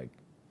stuff, but like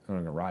I'm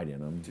not gonna ride in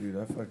them. Dude,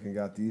 I fucking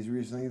got these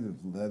recently, the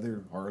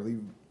leather Harley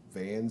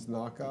Vans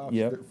knockoffs.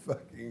 Yep. They're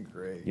fucking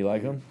great. You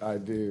like them? I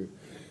do.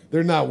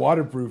 They're not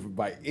waterproof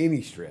by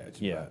any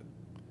stretch. Yeah.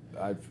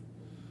 But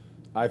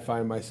I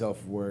find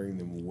myself wearing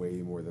them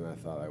way more than I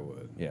thought I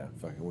would. Yeah.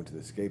 Fucking went to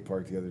the skate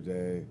park the other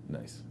day.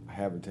 Nice. I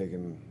haven't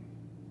taken,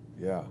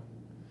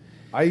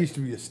 I used to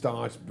be a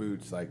staunch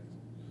boots, like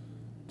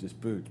just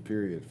boots,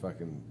 period.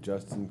 Fucking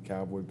Justin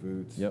cowboy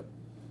boots. Yep.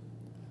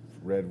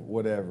 Red,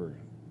 whatever.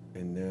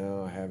 And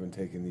now I haven't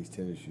taken these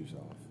tennis shoes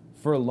off.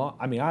 For a long,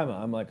 I mean,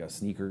 I'm like a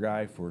sneaker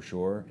guy for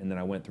sure. And then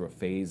I went through a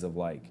phase of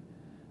like,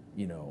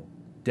 you know,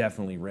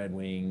 definitely Red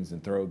Wings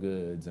and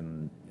Thorogoods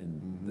and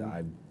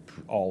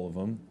all of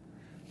them.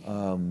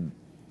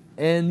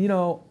 And, you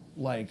know,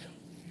 like,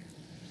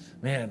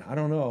 Man, I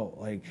don't know.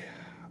 Like,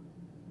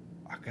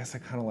 I guess I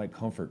kind of like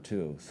comfort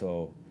too.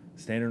 So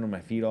standing on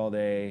my feet all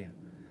day,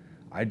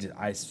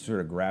 I sort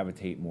of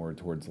gravitate more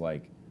towards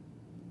like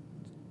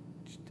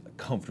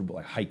comfortable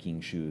like hiking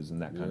shoes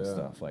and that kind of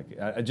stuff. Like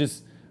I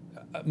just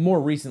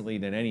more recently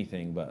than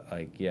anything, but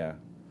like yeah,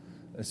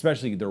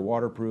 especially they're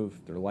waterproof,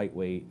 they're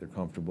lightweight, they're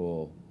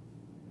comfortable.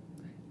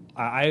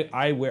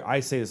 I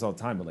say this all the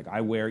time, but like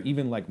I wear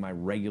even like my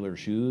regular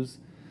shoes.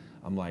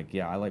 I'm like,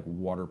 yeah, I like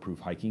waterproof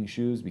hiking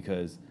shoes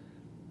because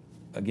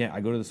again,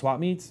 I go to the swap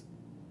meets,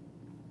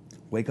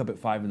 wake up at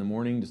 5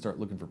 a.m. to start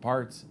looking for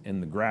parts,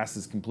 and the grass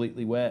is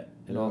completely wet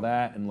and all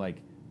that, and like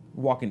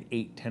walking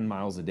 8-10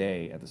 miles a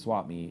day at the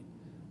swap meet.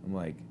 I'm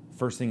like,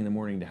 first thing in the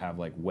morning to have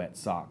like wet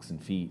socks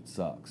and feet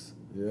sucks.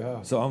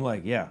 Yeah. So I'm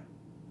like, yeah,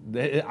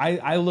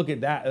 I look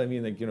at that. I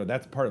mean, like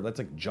that's that's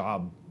like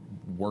job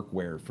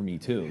workwear for me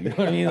too. You know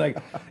what I mean? Like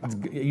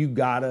you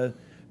gotta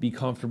be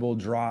comfortable,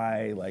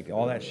 dry, like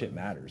all that shit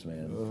matters,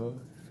 man.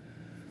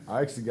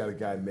 I actually got a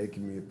guy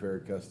making me a pair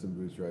of custom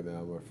boots right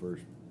now. My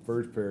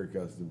first pair of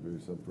custom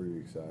boots. I'm pretty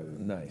excited.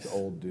 Nice. It's an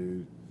old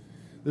dude.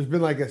 There's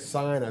been like a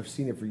sign. I've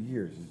seen it for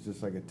years. It's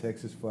just like a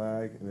Texas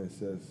flag, and it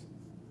says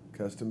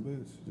custom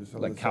boots. Just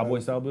on Like the cowboy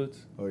side. Oh boots.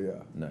 Oh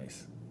yeah.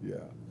 Nice. Yeah.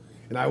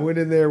 And I went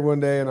in there one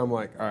day, and I'm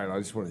like, all right, I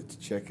just wanted to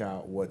check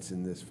out what's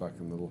in this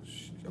fucking little.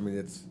 I mean,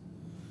 it's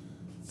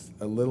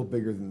a little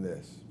bigger than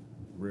this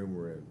room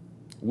we're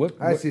in.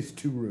 Actually, it's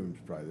 2 rooms,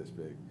 probably this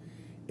big.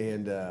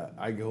 And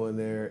I go in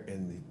there,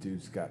 and the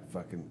dude's got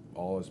fucking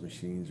all his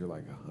machines are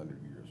like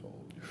 100 years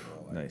old. You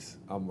know, like, Nice.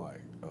 I'm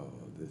like, oh,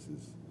 this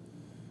is.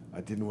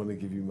 I didn't want to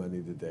give you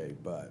money today,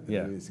 but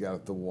Yeah. he's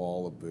got the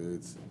wall of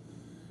boots,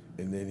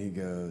 and then he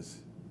goes.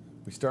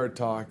 We started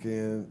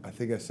talking. I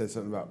think I said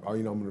something about,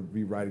 I'm going to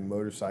be riding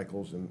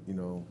motorcycles and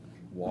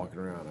walking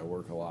around. I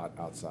work a lot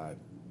outside.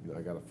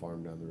 I got a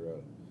farm down the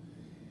road.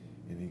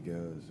 And he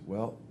goes,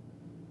 well,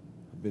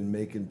 I've been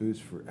making boots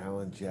for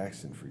Alan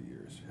Jackson for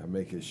years. I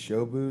make his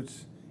show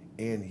boots,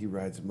 and he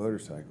rides a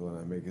motorcycle, and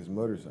I make his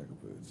motorcycle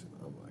boots. And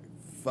I'm like,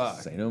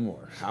 fuck. Say no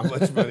more. How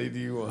much money do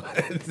you want?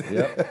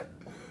 Yep.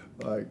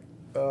 Like,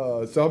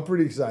 so I'm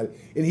pretty excited.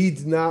 And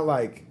he's not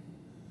like,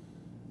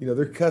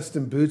 they're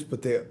custom boots,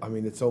 but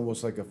it's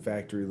almost like a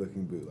factory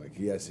looking boot. Like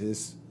he has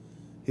his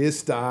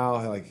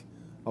style. Like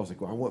I was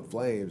like, well, I want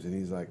flames. And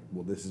he's like,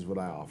 well, this is what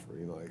I offer.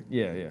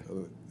 Yeah.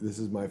 This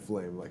is my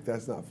flame. Like,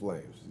 that's not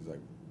flames. He's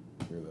like,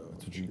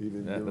 That's what you, he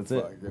didn't yeah, give that's a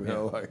it.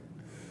 fuck. Like,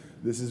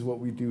 this is what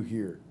we do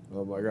here.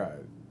 I'm like, all right.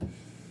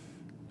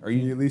 Are Can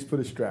you you at least put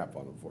a strap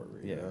on them for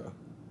me? Yeah.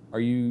 Are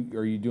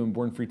you doing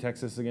Born Free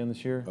Texas again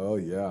this year? Oh,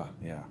 yeah.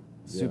 Yeah.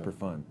 Super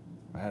fun.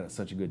 I had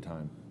such a good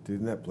time. Dude,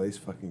 isn't that place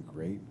fucking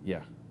great?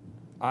 Yeah.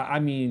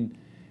 I mean,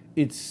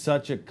 it's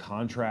such a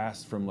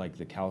contrast from like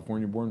the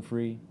California Born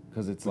Free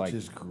because it's Which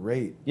is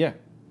great. yeah.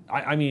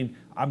 I mean,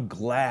 I'm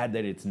glad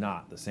that it's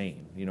not the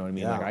same. You know what I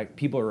mean? Yeah. Like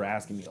people are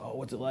asking me, oh,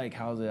 what's it like?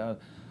 How's it?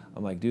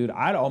 I'm like, dude,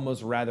 I'd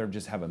almost rather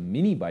just have a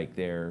mini bike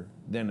there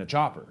than a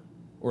chopper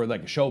or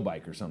like a show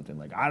bike or something.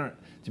 Like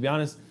to be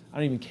honest, I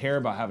don't even care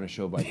about having a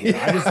show bike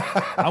there.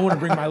 I want to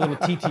bring my little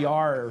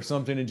TTR or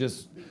something and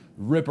just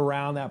rip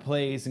around that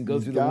place and go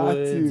through the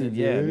woods. And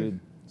yeah, dude,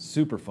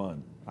 super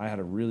fun. I had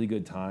a really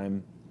good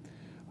time.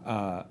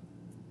 I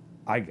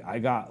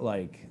got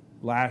like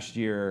last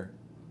year,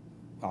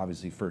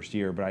 obviously first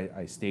year, but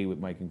I stayed with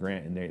Mike and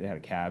Grant and they had a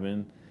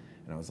cabin,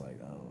 and I was like,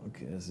 oh,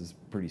 okay, this is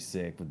pretty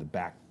sick with the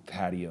back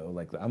patio.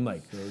 Like I'm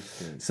like,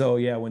 so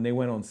yeah. When they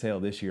went on sale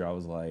this year, I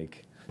was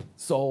like,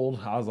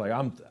 sold. I was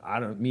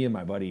like, me and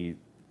my buddy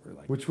were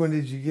like, Which one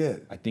did you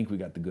get? I think we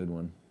got the good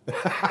one.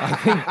 I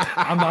think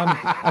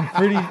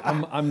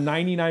I'm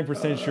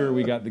 99% sure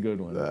we got the good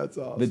one. That's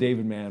awesome. The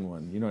David Mann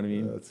one. You know what I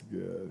mean? That's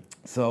good.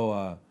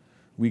 So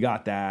we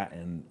got that,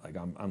 and like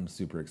I'm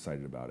super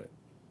excited about it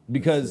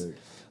because.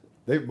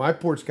 My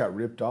porch got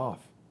ripped off.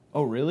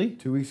 Oh really?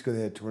 2 weeks ago,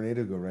 they had a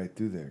tornado go right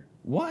through there.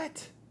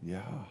 What?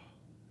 Yeah.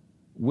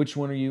 Which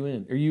one are you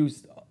in? Are you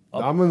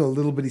up I'm in a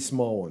little bitty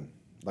small one.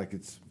 Like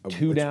it's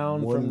two it's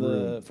down one from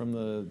room.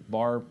 the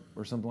bar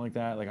or something like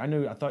that? Like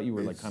I thought you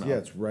were like kind of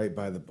it's right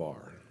by the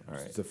bar. All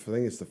right. I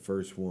think it's the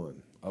first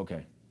one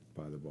okay.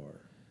 by the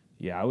bar,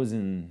 Yeah, I was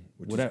in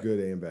which is good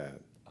and bad.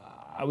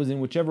 I was in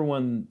whichever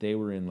one they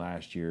were in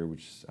last year,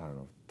 which is, I don't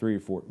know, 3 or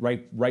 4,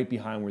 right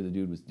behind where the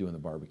dude was doing the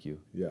barbecue,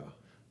 Yeah.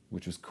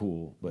 which was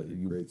cool. But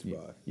Great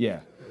spot. Yeah,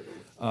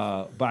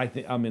 but I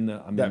think I'm in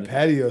the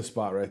Patio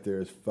spot right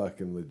there is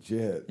fucking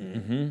legit.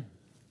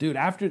 dude.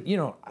 After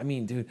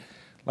dude,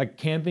 like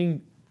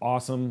camping,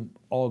 awesome,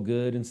 all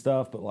good and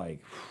stuff. But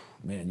like,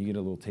 man, you get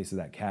a little taste of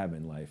that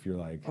cabin life. You're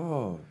like,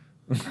 Oh.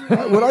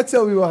 When I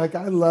tell people, like,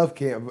 I love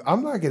camp,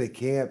 I'm not going to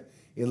camp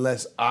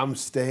unless I'm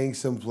staying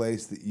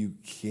someplace that you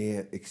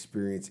can't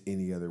experience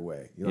any other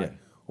way. Yeah. Like,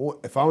 well,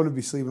 if I want to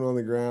be sleeping on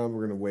the ground,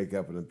 we're going to wake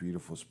up in a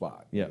beautiful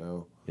spot. yeah, You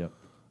know? yep.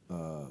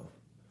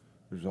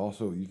 There's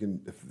also,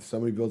 if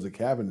somebody builds a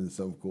cabin in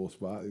some cool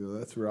spot,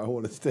 that's where I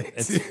want to stay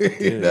too.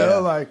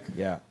 Dude, like,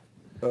 yeah.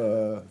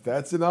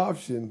 That's an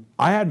option.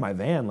 I had my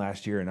van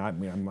last year,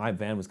 and my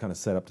van was kind of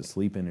set up to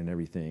sleep in and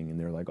everything. And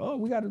they're like, "Oh,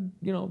 we got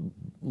a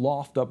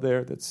loft up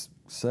there that's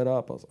set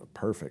up." I was like,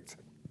 "Perfect."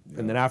 Yeah.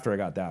 And then after I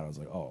got that, I was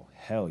like, "Oh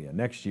hell yeah!"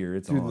 Next year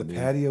it's on. Dude, the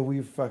patio we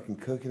were fucking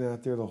cooking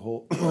out there the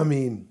whole. I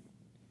mean,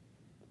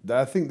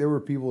 I think there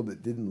were people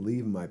that didn't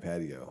leave my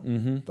patio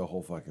the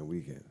whole fucking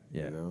weekend.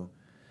 Yeah. You know,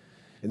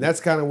 and that's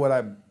kind of what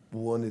I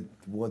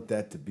want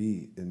that to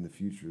be in the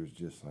future, is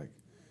just like,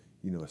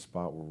 a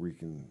spot where we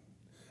can.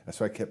 That's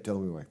why I kept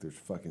telling me, like, there's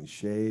fucking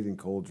shade and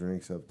cold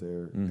drinks up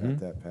there at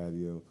that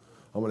patio.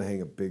 I'm gonna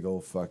hang a big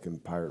old fucking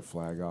pirate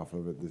flag off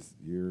of it this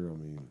year. I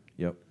mean,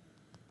 yep.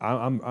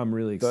 I'm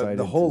really excited.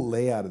 The whole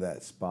layout of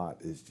that spot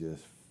is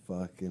just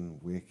fucking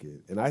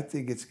wicked, and I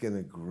think it's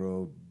gonna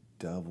grow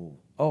double.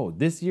 Oh,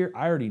 this year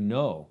I already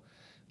know.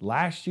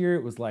 Last year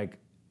it was like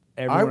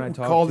everyone I talked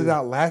to. I called it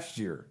out last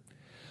year.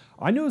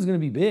 I knew it was gonna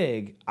be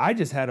big. I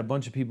just had a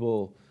bunch of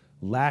people.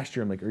 Last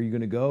year, I'm like, "Are you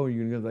going to go?" Are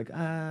you going to go? Like,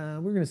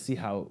 we're going to see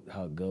how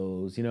it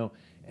goes,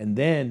 And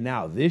then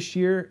now this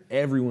year,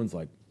 everyone's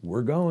like,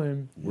 "We're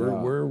going.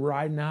 We're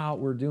riding out.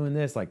 We're doing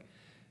this." Like,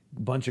 a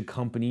bunch of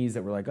companies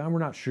that were like, we're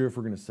not sure if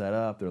we're going to set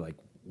up. They're like,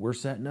 "We're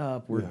setting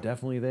up. We're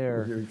definitely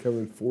there." You're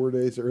coming 4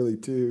 days early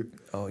too.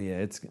 Oh yeah,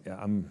 it's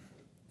going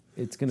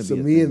to be. So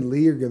me and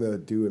Lee are going to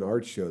do an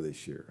art show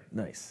this year.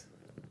 Nice.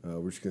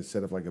 We're just going to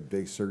set up like a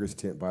big circus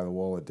tent by the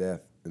Wall of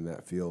Death in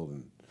that field,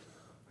 and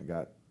I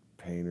got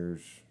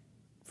painters,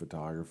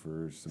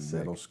 photographers, some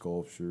metal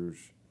sculptures.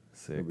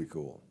 Sick. It'll be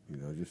cool.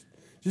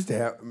 Just to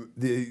have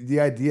the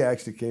idea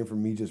actually came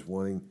from me just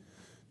wanting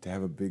to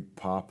have a big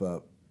pop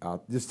up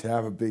out, just to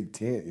have a big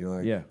tent.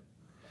 Yeah.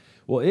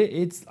 Well,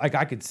 it's like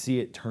I could see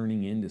it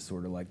turning into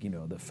sort of like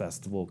the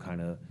festival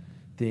kind of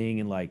thing,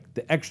 and like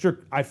the extra.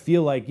 I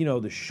feel like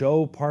the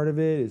show part of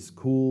it is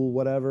cool,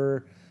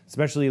 whatever.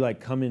 Especially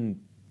like coming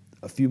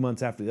a few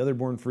months after the other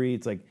Born Free,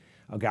 it's like,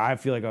 okay, I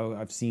feel like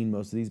I've seen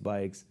most of these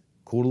bikes.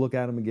 Cool to look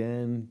at them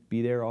again,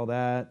 be there, all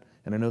that.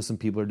 And I know some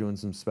people are doing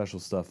some special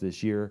stuff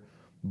this year,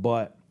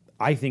 but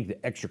I think the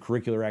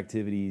extracurricular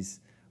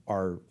activities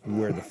are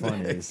where the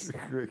fun is.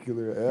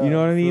 Extracurricular, yeah, you know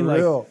what I mean? Like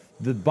real.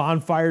 The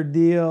bonfire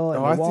deal.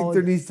 And I think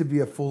there needs to be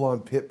a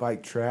full-on pit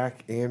bike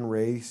track and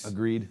race.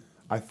 Agreed.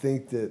 I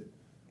think that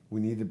we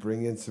need to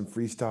bring in some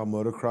freestyle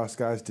motocross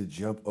guys to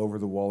jump over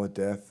the Wall of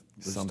Death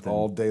just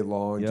all day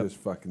long, just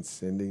fucking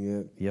sending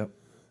it. Yep.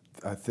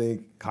 I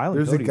think Kyle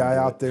there's a Cody guy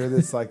out there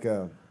that's like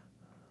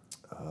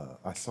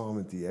I saw him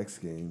at the X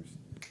Games.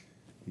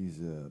 He's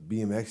a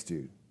BMX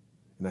dude,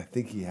 and I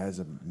think he has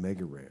a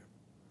mega ramp.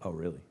 Oh,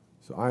 really?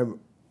 So I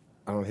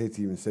don't hate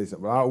to even say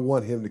something, but I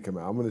want him to come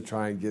out. I'm going to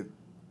try and get.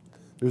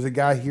 There's a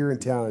guy here in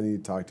town I need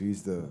to talk to.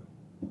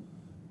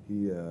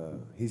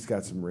 He's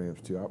got some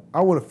ramps too.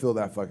 I want to fill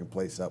that fucking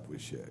place up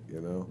with shit.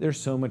 There's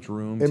so much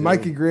room. And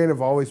Mike and Grant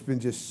have always been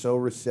just so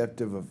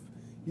receptive of.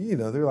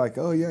 They're like,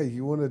 "Oh yeah,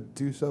 you want to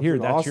do something here?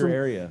 That's awesome? Your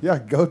area. Yeah,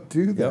 go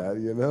do that."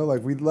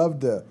 Like we'd love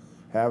to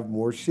have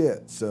more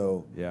shit.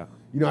 So yeah,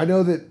 I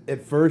know that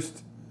at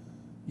first,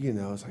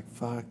 it's like,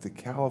 fuck, the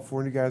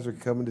California guys are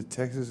coming to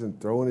Texas and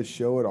throwing a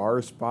show at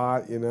our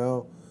spot,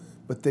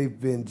 but they've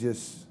been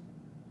just.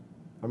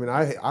 I mean,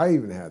 I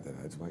even had that.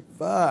 It's like,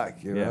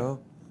 fuck, know,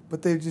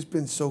 but they've just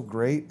been so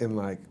great and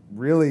like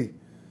really,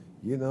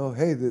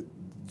 hey,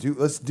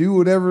 let's do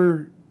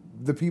whatever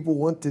the people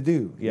want to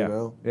do,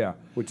 yeah,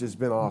 which has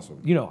been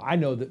awesome. I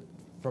know that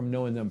from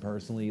knowing them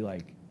personally,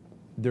 like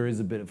there is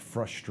a bit of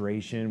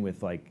frustration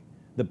with like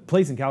the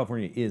place in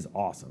California is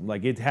awesome.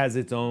 Like it has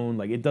its own,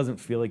 like it doesn't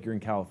feel like you're in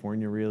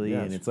California really,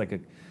 and it's like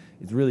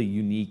it's really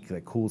unique,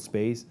 like cool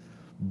space.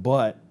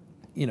 But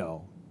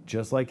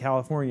just like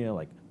California,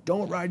 like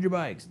don't ride your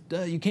bikes,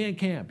 you can't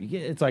camp,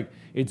 it's like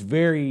it's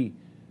very,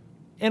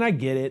 and I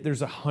get it.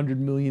 There's 100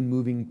 million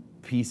moving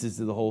pieces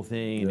to the whole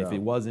thing, and if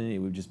it wasn't, it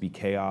would just be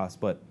chaos.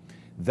 But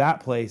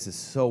that place is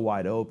so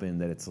wide open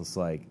that it's just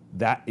like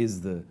that is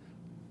the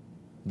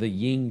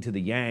yin to the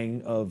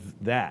yang of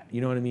that.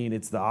 You know what I mean?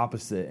 It's the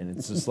opposite, and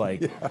it's just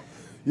like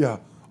yeah.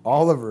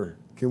 Oliver,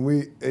 can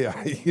we?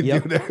 Yeah, you can do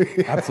whatever.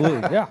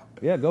 Absolutely.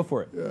 Yeah, go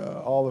for it.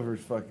 Yeah, Oliver's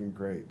fucking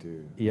great,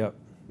 dude. Yep.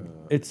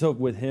 It's so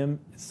with him.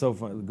 It's so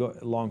fun.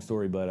 Long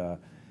story, but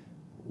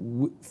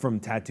from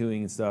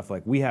tattooing and stuff,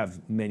 like we have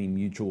many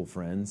mutual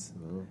friends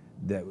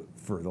that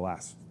for the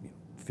last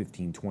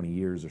 15, 20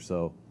 years or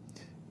so.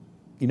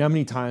 You know how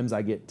many times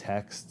I get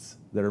texts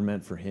that are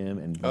meant for him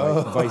and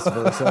vice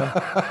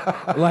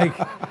versa? Like,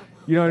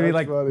 you know what I mean?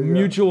 Like funny,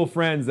 mutual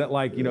friends that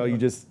like, you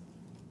just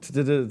type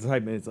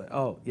and it's like,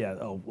 oh, yeah,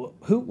 oh,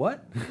 who,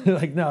 what?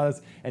 Like, no,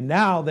 and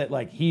now that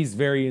like he's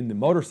very in the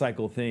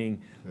motorcycle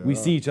thing, we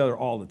see each other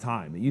all the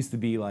time. It used to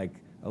be like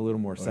a little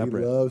more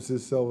separate. He loves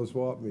his Silva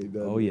Swap meet,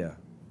 doesn't he?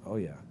 Oh,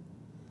 yeah.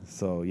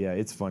 So, yeah,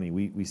 it's funny.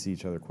 We see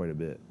each other quite a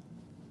bit.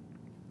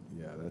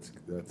 Yeah, that's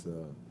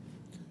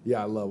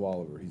yeah, I love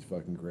Oliver. He's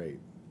fucking great.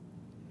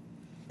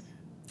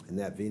 And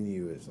that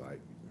venue is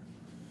like,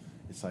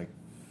 it's like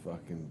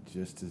fucking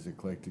just as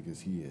eclectic as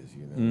he is,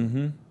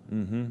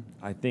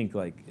 I think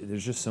like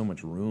there's just so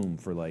much room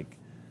for like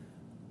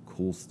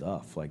cool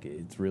stuff. Like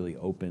it's really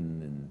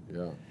open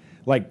and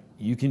like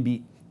you can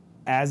be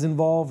as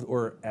involved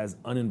or as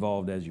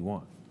uninvolved as you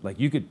want. Like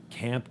you could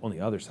camp on the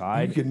other You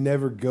side. could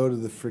never go to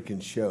the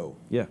freaking show.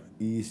 Yeah.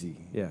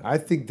 Easy. Yeah. I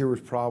think there was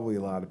probably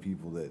a lot of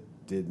people that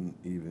didn't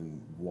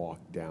even walk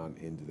down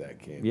into that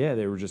camp. Yeah,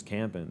 they were just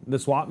camping. The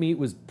swap meet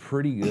was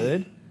pretty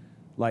good.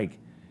 Like,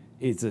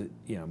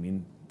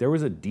 there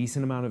was a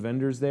decent amount of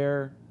vendors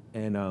there.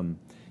 And,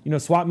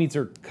 swap meets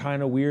are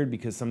kind of weird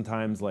because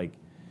sometimes, like,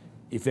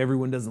 if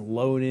everyone doesn't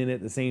load in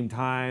at the same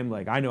time,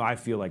 like, I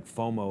feel like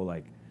FOMO,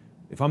 like,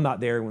 if I'm not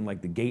there when,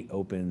 like, the gate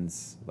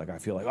opens, like, I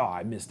feel like, oh,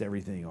 I missed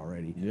everything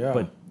already. Yeah.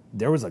 But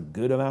there was a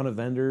good amount of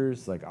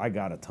vendors. Like, I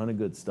got a ton of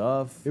good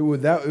stuff. It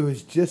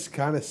was just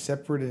kind of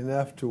separate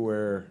enough to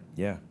where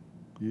Yeah.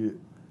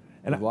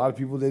 a lot of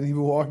people didn't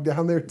even walk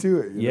down there to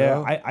it. You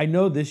know? I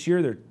know this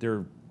year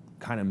they're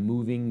kind of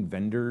moving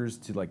vendors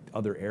to like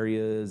other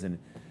areas, and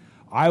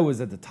I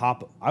was at the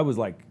top. I was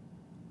like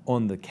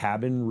on the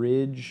cabin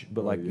ridge,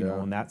 but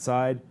on that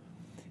side,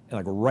 and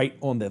like right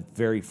on the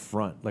very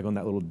front, like on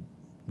that little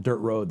dirt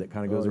road that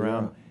kind of goes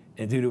around.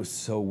 Yeah. And dude, it was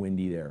so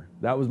windy there.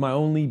 That was my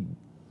only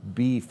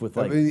beef with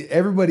like. I mean,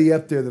 everybody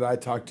up there that I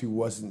talked to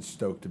wasn't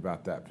stoked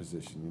about that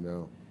position. You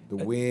know, the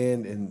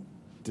wind and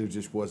there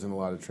just wasn't a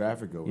lot of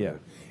traffic over there.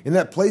 And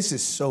that place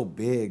is so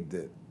big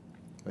that,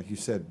 like you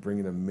said,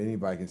 bringing a mini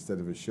bike instead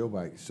of a show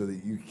bike so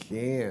that you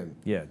can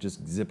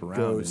just zip around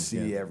go and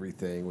see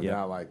everything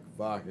without like,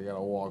 fuck, I got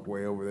to walk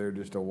way over there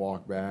just to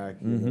walk back.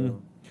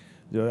 You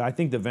know? I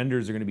think the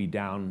vendors are going to be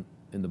down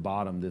in the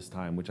bottom this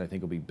time, which I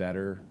think will be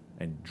better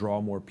and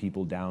draw more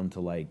people down to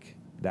like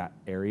that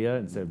area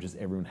instead of just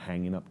everyone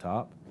hanging up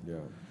top. Yeah.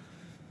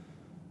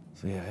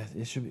 So yeah,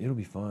 it'll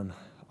be fun.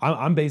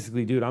 I'm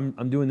basically, dude,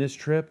 I'm doing this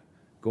trip,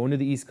 going to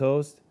the East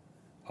Coast.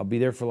 I'll be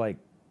there for like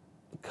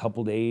a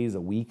couple days,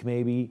 a week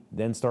maybe,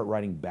 then start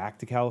riding back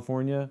to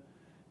California.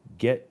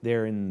 Get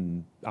there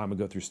I'm gonna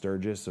go through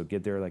Sturgis, so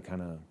get there like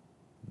kind of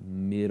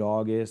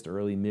mid-August,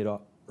 early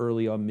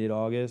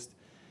mid-August,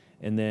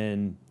 and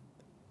then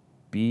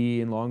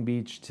be in Long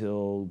Beach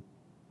till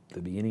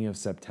the beginning of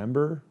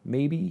September,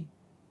 maybe,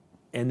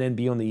 and then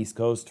be on the East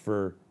Coast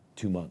for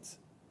 2 months.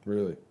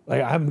 Really?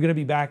 Like I'm gonna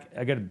be back.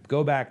 I gotta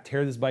go back,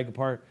 tear this bike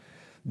apart.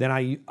 Then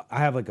I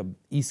have like a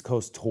East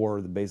Coast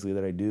tour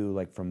that I do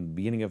like from the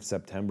beginning of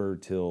September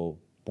till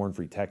Born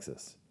Free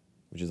Texas,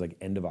 which is like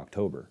end of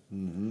October,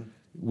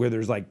 where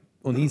there's like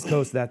on the East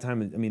Coast that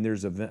time. I mean,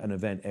 there's an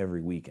event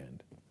every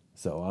weekend,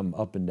 so I'm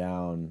up and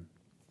down,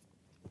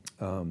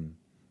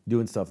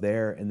 doing stuff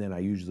there, and then I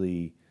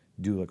usually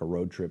do like a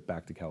road trip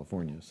back to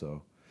California.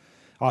 So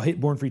I'll hit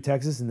Born Free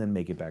Texas and then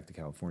make it back to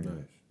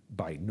California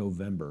by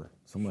November.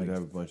 So I'm Should like,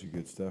 have a bunch of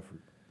good stuff for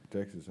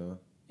Texas, huh?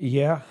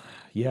 Yeah,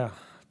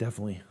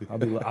 definitely.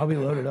 I'll be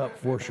loaded up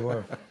for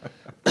sure.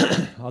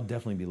 I'll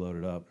definitely be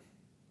loaded up.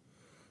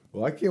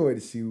 Well, I can't wait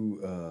to see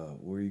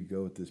where you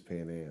go with this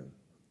Pan Am,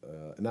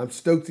 and I'm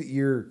stoked that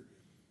you're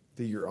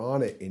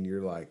on it and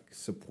you're like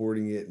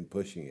supporting it and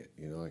pushing it.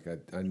 You know, like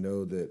I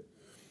know that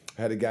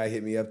I had a guy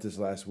hit me up this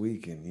last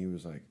week and he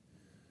was like,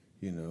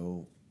 you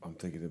know, I'm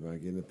thinking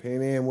about getting a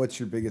Pan Am. What's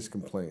your biggest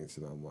complaints?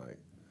 And I'm like,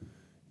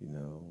 you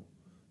know,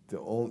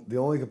 the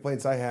only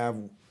complaints I have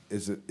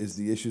is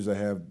the issues I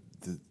have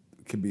that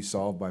can be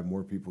solved by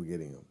more people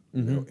getting them,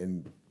 you know,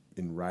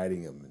 and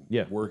riding them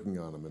and working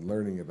on them and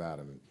learning about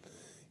them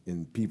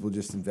and people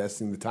just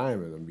investing the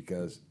time in them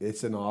because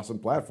it's an awesome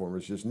platform.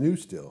 It's just new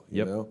still,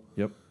 you know?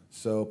 Yep.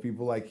 So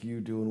people like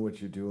you doing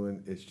what you're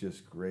doing, it's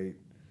just great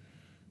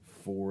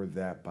for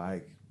that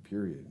bike,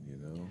 period, you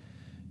know?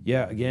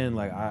 Yeah, again,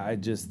 like I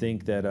just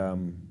think that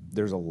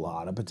there's a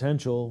lot of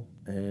potential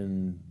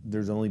and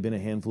there's only been a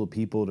handful of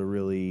people to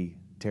really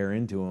tear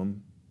into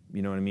them.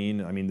 You know what I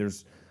mean? I mean,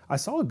 I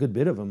saw a good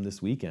bit of them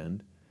this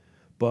weekend,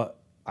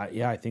 but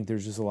I think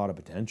there's just a lot of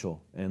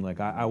potential. And like,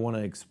 I want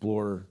to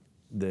explore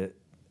the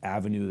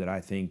avenue that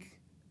I think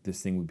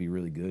this thing would be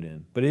really good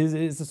in. But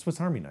it's a Swiss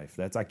Army knife.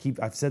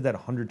 I've said that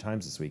 100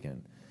 times this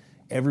weekend.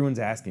 Everyone's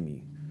asking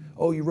me,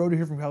 oh, you rode it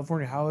here from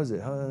California. How is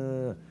it?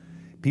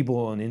 People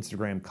on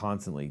Instagram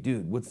constantly,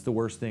 dude, what's the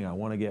worst thing? I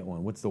want to get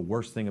one. What's the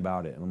worst thing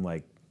about it? And I'm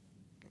like,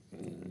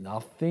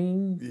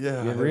 nothing.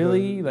 Yeah.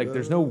 Really? Like,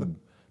 there's nothing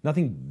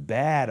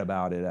bad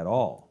about it at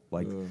all.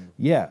 Like,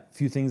 a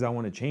few things I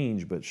want to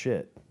change, but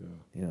shit,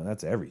 you know,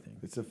 that's everything.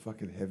 It's a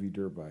fucking heavy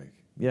dirt bike.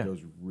 Yeah. It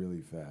goes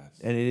really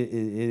fast. And it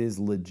is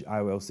legit.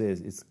 I will say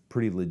it's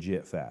pretty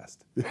legit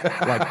fast.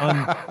 like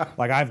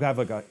I've got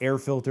like an air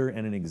filter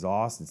and an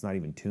exhaust. It's not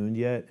even tuned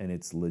yet, and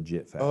it's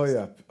legit fast. Oh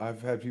yeah,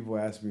 I've had people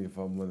ask me if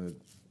I'm gonna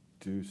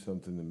do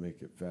something to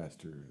make it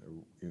faster.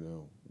 You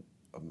know,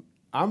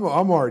 I'm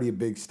already a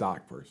big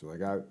stock person.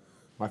 Like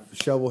my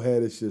shovel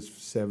head is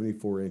just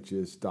 74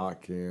 inches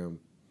stock cam.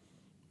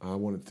 I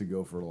want it to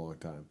go for a long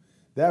time.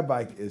 That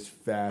bike is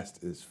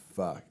fast as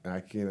fuck. And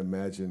I can't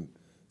imagine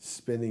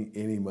spending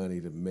any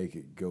money to make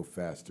it go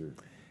faster.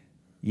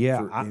 Yeah,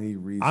 for any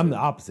reason. I'm the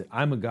opposite.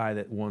 I'm a guy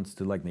that wants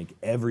to like make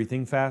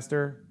everything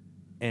faster,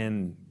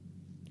 and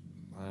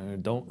I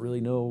don't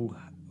really know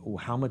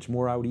how much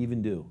more I would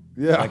even do.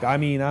 Yeah. Like, I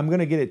mean, I'm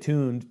gonna get it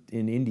tuned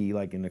in Indy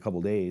like in a couple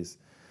days,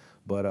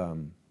 but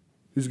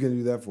Who's going to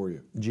do that for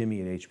you?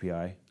 Jimmy at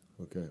HPI.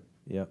 Okay.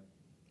 Yep.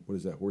 What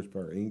is that?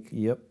 Horsepower Inc.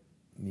 Yep.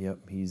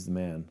 He's the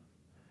man.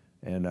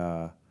 And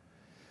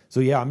so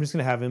yeah, I'm just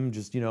gonna have him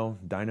just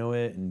dyno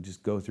it and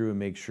just go through and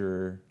make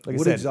sure. Like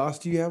What I said,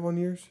 exhaust do you have on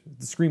yours?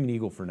 the Screaming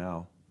Eagle for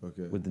now.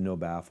 Okay. With the no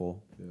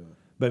baffle. Yeah.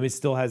 But it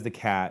still has the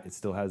cat. It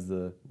still has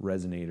the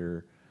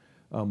resonator.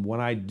 When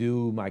I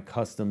do my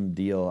custom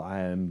deal,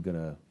 I am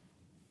gonna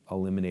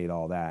eliminate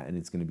all that, and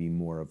it's gonna be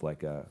more of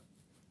like a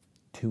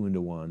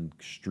 2-into-1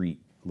 street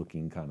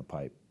looking kind of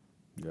pipe.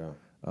 Yeah.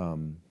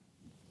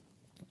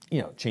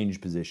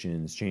 Change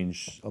positions,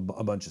 change a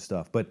bunch of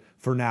stuff. But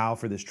for now,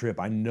 for this trip,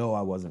 I know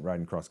I wasn't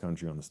riding cross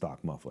country on the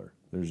stock muffler.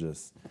 There's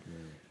just,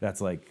 that's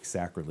like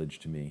sacrilege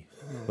to me.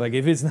 Like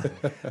if it's not,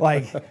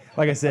 like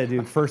I said,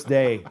 dude, first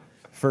day,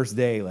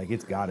 like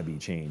it's got to be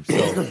changed.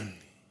 So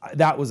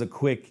that was a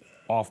quick,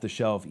 off the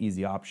shelf,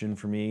 easy option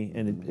for me,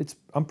 and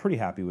I'm pretty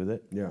happy with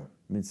it. Yeah.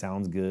 I mean, it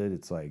sounds good.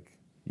 It's like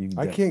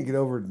I can't get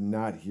over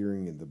not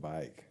hearing the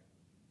bike.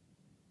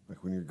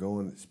 Like when you're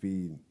going at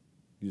speed,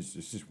 it's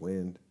just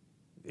wind.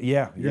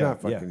 Yeah, You're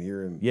not fucking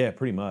hearing. Yeah,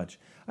 pretty much.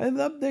 And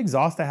the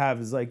exhaust I have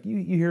is like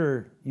you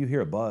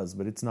hear a buzz,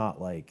 but it's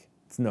not like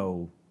it's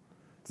not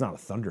a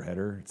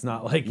thunderheader. It's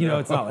not like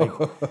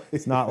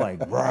it's not like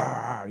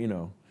rah,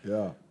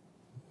 Yeah.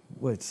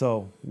 Wait,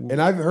 so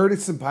And I've heard of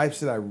some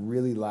pipes that I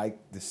really like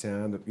the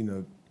sound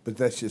of, but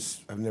that's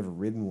just I've never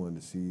ridden one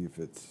to see if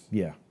it's.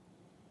 yeah,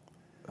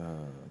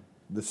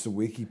 The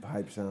Sawicki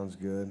pipe sounds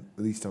good,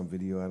 at least on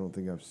video. I don't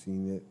think I've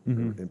seen it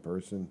in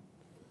person.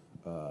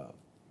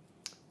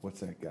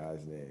 What's that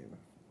guy's name?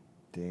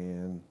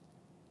 Dan.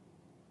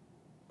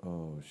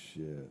 Oh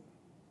shit.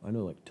 I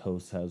know like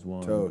Toast has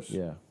one. Toast.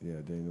 Yeah. Yeah,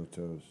 Daniel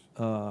Toast.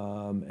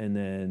 And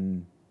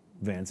then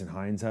Vance and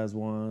Hines has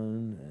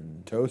one,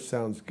 and Toast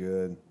sounds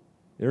good.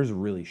 theirs are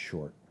really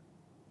short.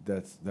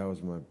 That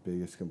was my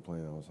biggest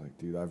complaint. I was like,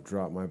 dude, I've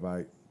dropped my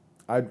bike.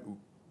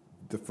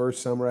 The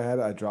first summer I had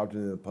it, I dropped it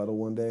in a puddle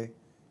one day,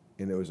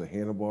 and it was a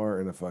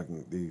handlebar and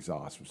the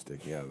exhaust was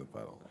sticking out of the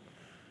puddle.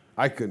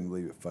 I couldn't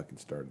believe it fucking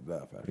started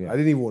up. I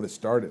didn't even want to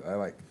start it.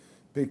 I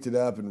picked it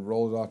up and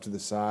rolled it off to the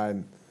side.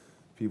 And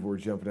people were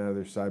jumping out of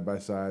their side by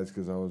sides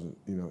because I was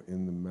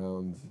in the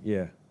mountains.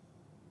 Yeah.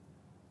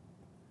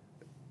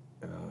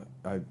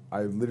 And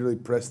I literally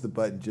pressed the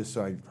button just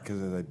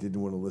because I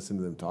didn't want to listen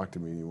to them talk to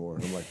me anymore.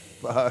 I'm like,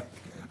 fuck,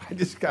 I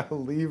just gotta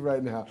leave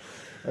right now.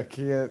 I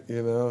can't,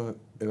 and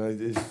I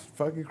just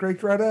fucking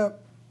cranked right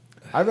up.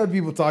 I've had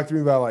people talk to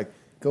me about like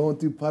going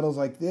through puddles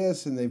like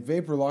this, and they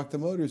vapor lock the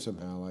motor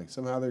somehow. Like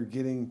somehow they're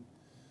getting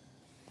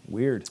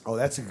Weird. Oh,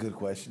 that's a good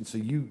question. So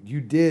you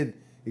did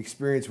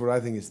experience what I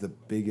think is the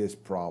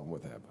biggest problem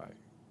with that bike,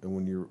 and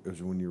when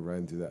you're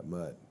riding through that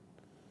mud.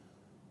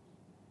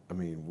 I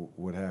mean,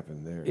 what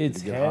happened there? Did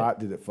it get hot?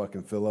 Did it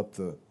fucking fill up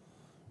the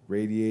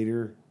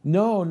radiator?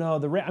 No.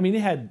 I mean,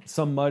 it had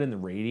some mud in the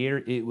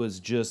radiator. It was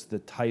just the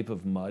type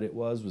of mud it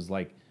was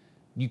like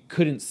you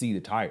couldn't see the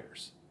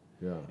tires.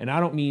 Yeah. And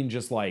I don't mean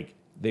just like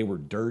they were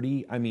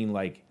dirty. I mean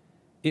like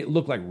it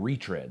looked like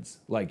retreads.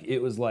 Like it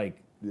was like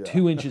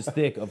 2 inches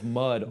thick of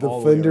mud. The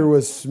all the way fender around.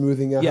 was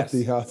smoothing out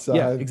the outside.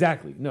 Yeah,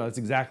 exactly. No, that's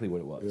exactly what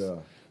it was. Yeah.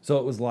 So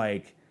it was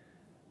like,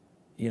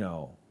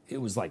 it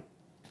was like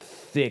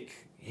thick,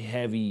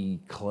 heavy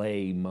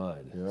clay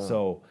mud. Yeah.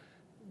 So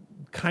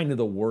kind of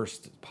the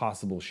worst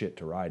possible shit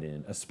to ride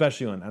in,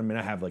 especially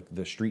I have like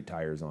the street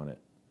tires on it.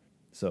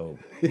 So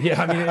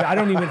yeah, I mean, I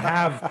don't even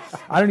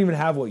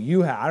have what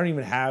you have. I don't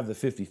even have the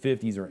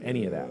 50/50s or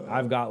any of that.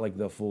 I've got like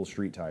the full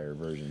street tire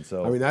version.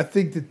 So I mean, I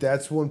think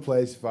that's one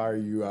place, if I were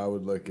you, I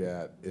would look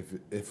at.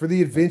 If for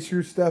the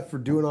adventure stuff, for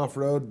doing off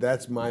road,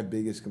 that's my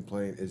biggest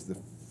complaint is the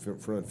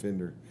front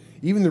fender,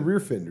 even the rear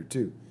fender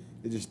too.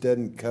 It just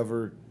doesn't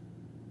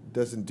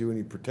do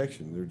any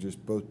protection. They're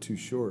just both too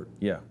short.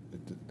 yeah, It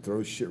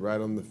throws shit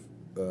right on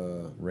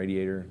the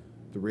radiator.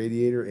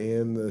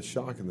 And the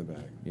shock in the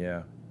back.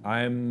 Yeah,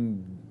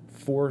 I'm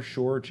for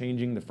sure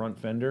changing the front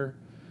fender.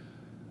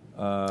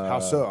 How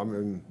so? I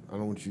mean, I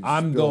don't want you to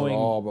I'm spill going- it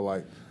all, but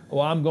like, Well,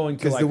 I'm going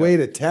to because like the way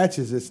it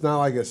attaches, it's not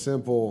like a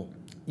simple.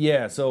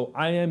 Yeah, so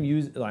I have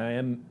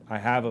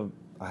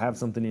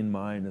something in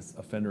mind, a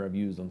fender I've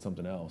used on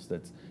something else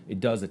it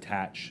does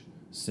attach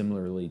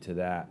similarly to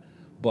that,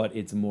 but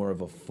it's more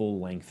of a full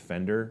length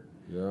fender.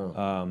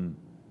 Yeah.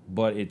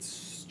 But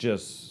it's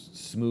just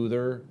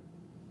smoother,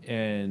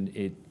 and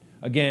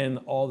again,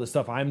 all the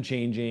stuff I'm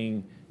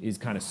changing is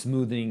kind of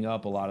smoothing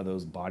up a lot of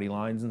those body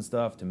lines and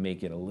stuff to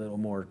make it a little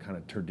more kind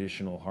of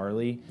traditional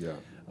Harley. Yeah.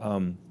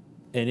 And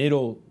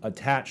it'll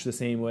attach the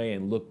same way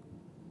and look.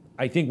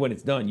 I think when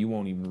it's done, you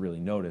won't even really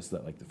notice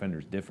that like the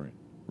fender's different,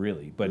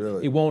 really. But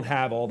Really? it won't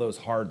have all those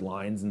hard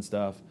lines and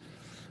stuff.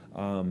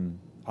 I'm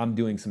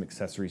doing some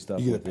accessory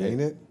stuff. You with gonna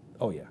paint it?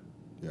 Oh yeah,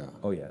 Yeah.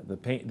 oh yeah. The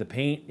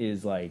paint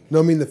is like No,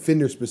 I mean the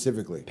fender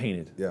specifically.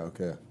 painted, Yeah.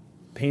 Okay.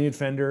 painted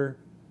fender,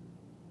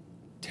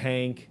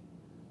 tank.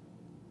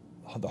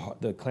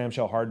 The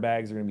clamshell hard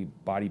bags are gonna be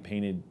body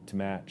painted to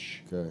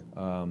match. Okay.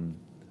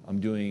 I'm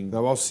doing. Now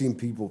I've also seen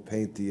people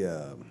paint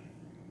the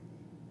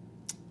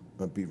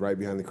Be right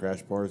behind the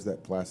crash bars,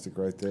 that plastic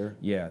right there.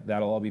 Yeah,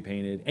 that'll all be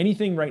painted.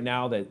 Anything right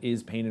now that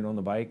is painted on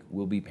the bike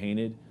will be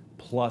painted,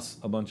 plus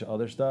a bunch of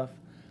other stuff.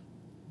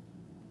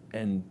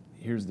 And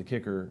here's the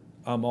kicker.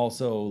 I'm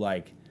also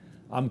like,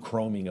 I'm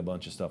chroming a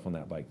bunch of stuff on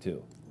that bike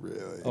too.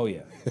 Really? Oh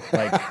yeah.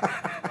 Like,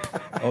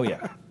 oh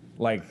yeah.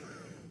 Like,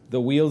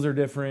 the wheels are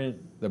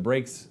different. The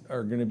brakes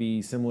are going to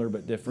be similar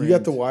but different. You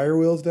got the wire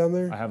wheels down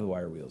there? I have the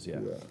wire wheels, yeah.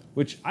 Yeah.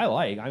 Which I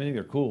like. I think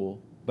they're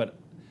cool. But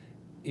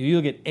if you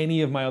look at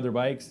any of my other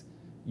bikes,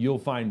 you'll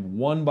find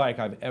one bike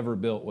I've ever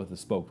built with a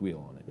spoked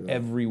wheel on it. Yeah.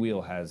 Every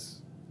wheel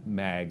has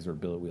mags or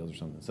billet wheels or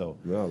something. So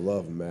I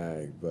love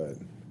mag, but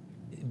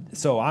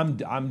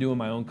I'm doing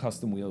my own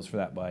custom wheels for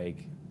that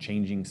bike,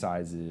 changing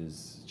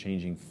sizes,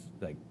 changing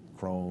like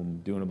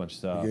chrome, doing a bunch of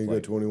stuff. you gonna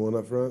go 21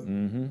 up front?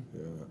 Mm-hmm.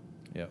 Yeah.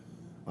 Yeah.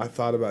 I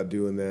thought about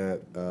doing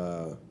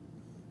that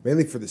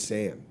mainly for the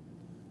sand.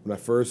 When I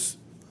first,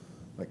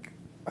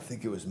 I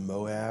think it was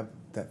Moab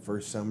that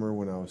first summer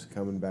when I was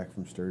coming back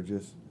from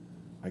Sturgis.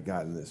 I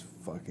got in this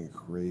fucking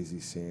crazy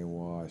sand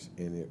wash,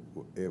 and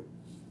it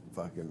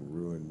fucking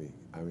ruined me.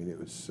 I mean, it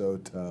was so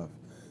tough.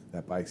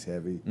 That bike's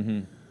heavy.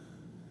 Mm-hmm.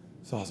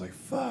 So I was like,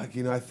 fuck.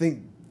 I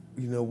think,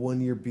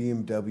 1 year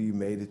BMW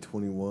made a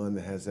 21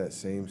 that has that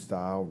same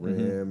style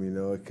rim.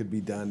 It could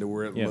be done to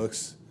where it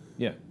looks,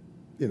 Yeah.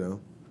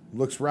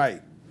 Looks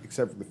right,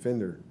 except for the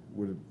fender.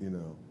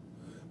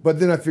 But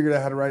then I figured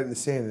out how to ride it in the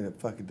sand, and it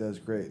fucking does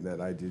great. And that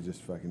idea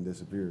just fucking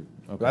disappeared.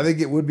 Okay. But I think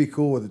it would be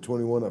cool with a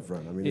 21 up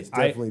front. I mean, it's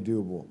definitely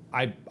doable.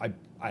 I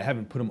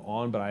haven't put them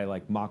on, but I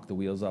like mock the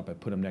wheels up. I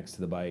put them next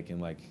to the bike,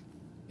 and like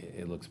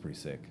it looks pretty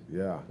sick.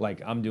 Yeah.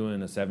 Like I'm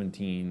doing a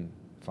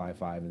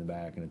 17.55 in the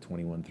back and a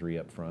 21.3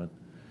 up front.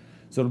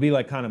 So it'll be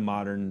like kind of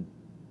modern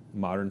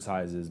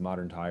sizes,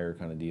 modern tire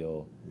kind of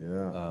deal.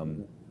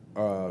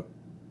 Yeah.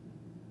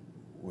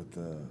 What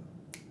am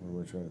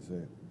I trying to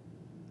say?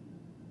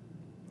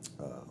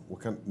 What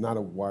kind? Not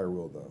a wire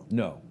wheel though.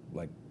 No,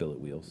 like billet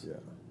wheels.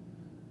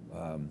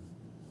 Yeah.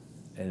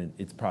 And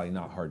it's probably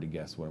not hard to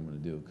guess what I'm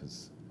going to do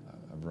because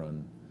I've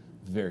run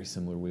very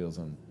similar wheels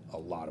on a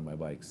lot of my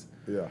bikes.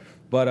 Yeah.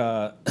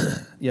 But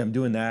yeah, I'm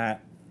doing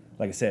that.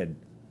 Like I said,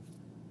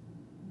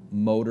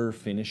 motor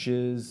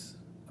finishes.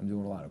 I'm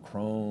doing a lot of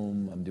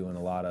chrome. I'm doing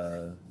a lot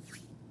of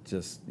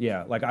just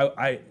like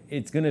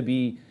it's gonna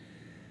be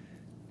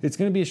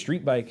a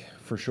street bike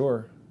for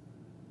sure.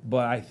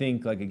 But I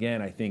think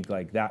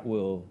that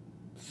will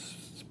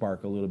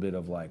spark a little bit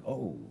of like,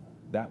 oh,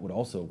 that would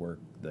also work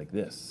like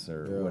this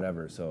or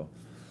whatever. So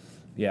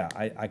yeah,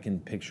 I can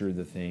picture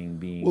the thing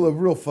being. Well, a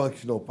real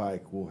functional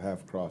bike will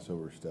have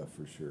crossover stuff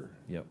for sure.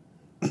 Yep.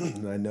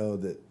 And I know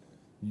that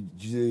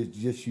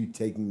just you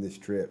taking this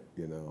trip,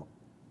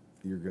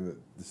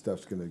 the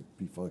stuff's gonna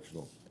be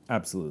functional.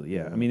 Absolutely,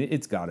 yeah. I mean,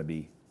 it's got to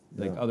be.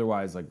 Like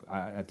otherwise,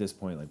 at this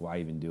point, like why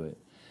even do it?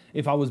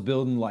 If I was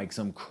building like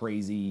some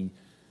crazy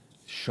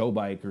show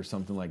bike or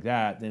something like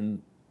that,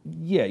 then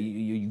yeah,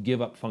 you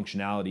give up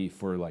functionality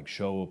for like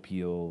show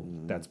appeal.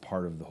 Mm-hmm. That's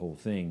part of the whole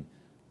thing.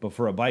 But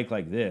for a bike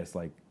like this,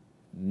 like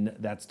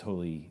that's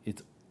totally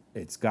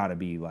it's got to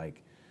be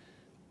like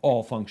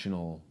all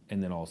functional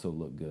and then also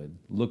look good.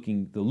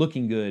 The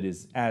looking good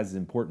is as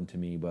important to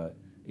me, but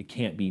it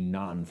can't be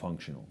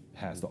non-functional. It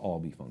has to all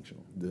be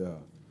functional. Yeah.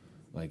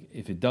 Like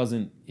if it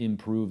doesn't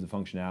improve the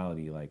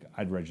functionality, like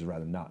I'd just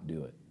rather not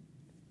do it.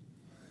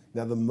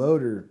 Now the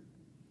motor,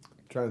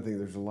 I'm trying to think,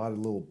 there's a lot of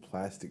little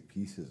plastic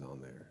pieces on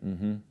there.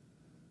 Mm-hmm.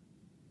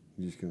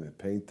 You just gonna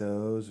paint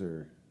those,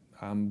 or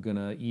I'm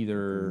gonna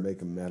either make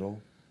them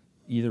metal,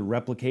 either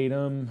replicate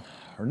them,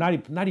 or not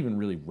even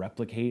really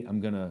replicate. I'm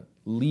gonna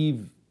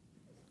leave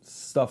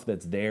stuff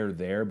that's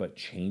there, but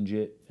change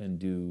it and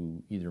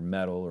do either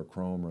metal or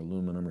chrome or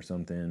aluminum or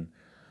something.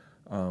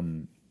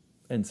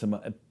 And some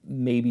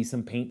maybe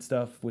some paint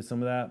stuff with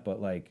some of that, but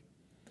like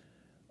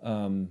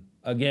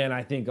again,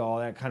 I think all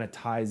that kind of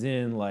ties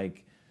in.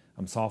 Like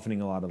I'm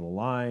softening a lot of the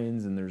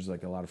lines, and there's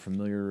like a lot of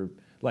familiar,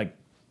 like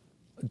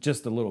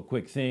just a little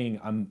quick thing.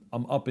 I'm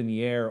up in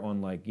the air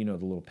on like the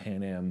little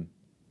Pan Am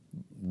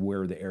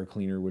where the air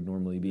cleaner would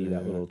normally be,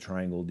 that little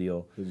triangle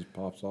deal. It just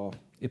pops off.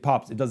 It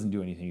pops. It doesn't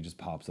do anything. It just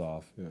pops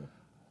off. Yeah.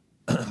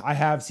 I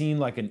have seen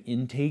like an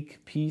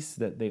intake piece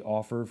that they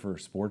offer for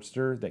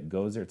Sportster that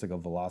goes there. It's like a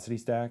velocity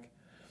stack.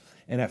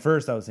 And at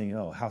first I was thinking,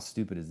 oh, how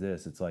stupid is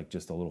this? It's like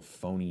just a little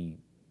phony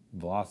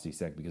velocity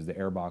stack because the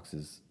air box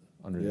is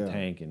under the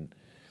tank.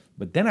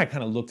 But then I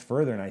kind of looked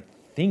further, and I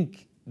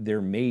think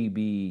there may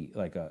be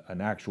like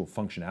an actual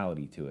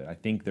functionality to it. I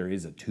think there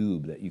is a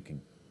tube that you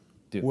can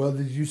do. Well,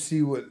 did you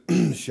see what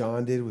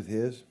Sean did with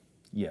his?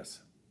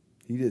 Yes.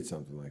 He did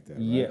something like that,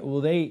 right? Yeah,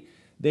 well,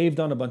 they've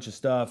done a bunch of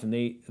stuff, and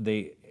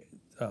they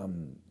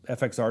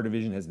FXR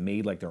division has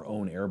made like their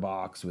own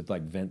airbox with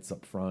like vents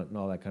up front and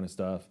all that kind of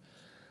stuff.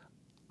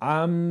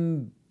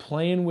 I'm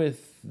playing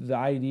with the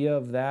idea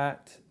of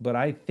that, but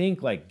I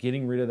think like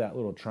getting rid of that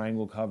little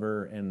triangle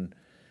cover, and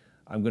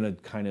I'm gonna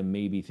kind of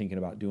maybe thinking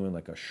about doing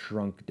like a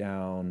shrunk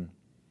down,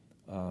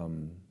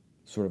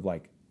 sort of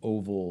like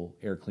oval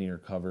air cleaner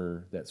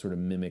cover that sort of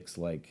mimics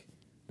like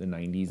the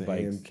 90s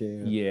bikes. Hand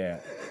can.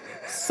 Yeah.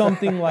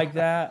 something like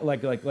that,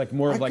 like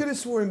more I of like could have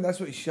sworn that's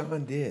what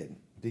Sean did.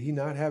 Did he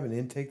not have an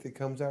intake that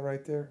comes out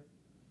right there?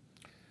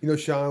 You know,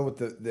 Sean with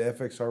the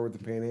FXR with the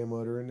Pan Am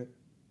motor in it.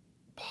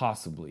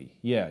 possibly,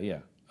 yeah.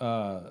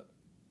 I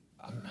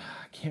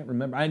can't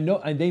remember. I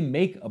know they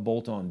make a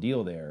bolt-on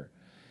deal there,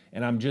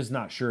 and I'm just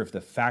not sure if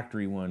the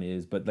factory one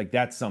is. But like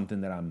that's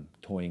something that I'm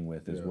toying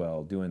with as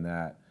well, doing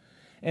that.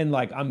 And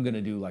like I'm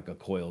gonna do like a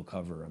coil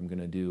cover. I'm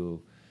gonna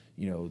do,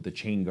 the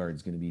chain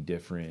guard's gonna be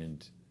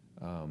different.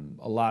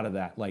 A lot of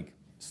that like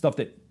stuff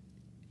that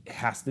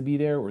has to be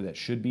there or that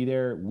should be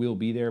there will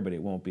be there, but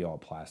it won't be all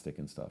plastic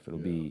and stuff. It'll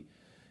be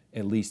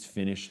at least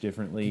finished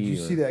differently. Did you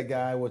see that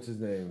guy? What's his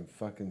name?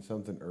 Fucking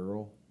something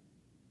Earl.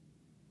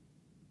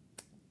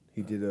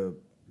 He did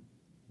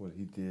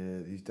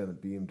he's done a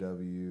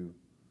BMW,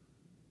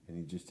 and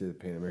he just did a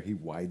Pan America. He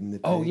widened the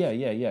tank. Oh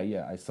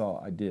yeah. I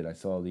saw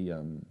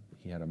the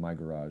he had a My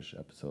Garage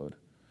episode.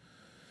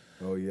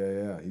 Oh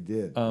yeah, he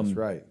did. That's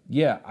right.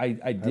 Yeah, I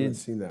I did. haven't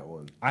seen that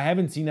one. I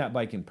haven't seen that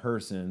bike in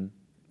person,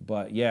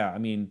 but yeah, I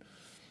mean,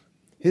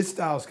 His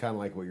style's kind of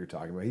like what you're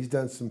talking about. He's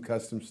done some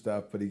custom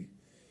stuff, but he,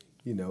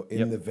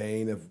 in the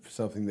vein of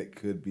something that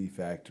could be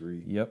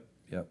factory. yep.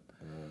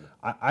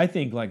 I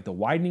think like the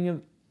widening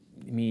of,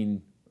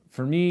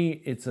 for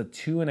me, it's a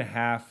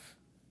 2.5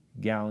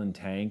 gallon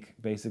tank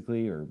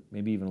basically, or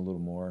maybe even a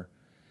little more.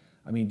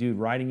 Dude,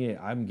 riding it,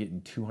 I'm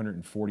getting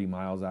 240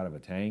 miles out of a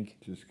tank.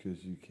 Just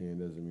because you can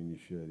doesn't mean you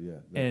should. Yeah,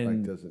 that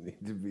bike doesn't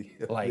need to be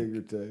a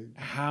bigger tank.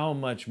 How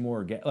much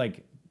more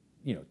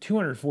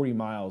 240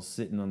 miles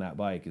sitting on that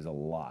bike is a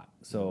lot.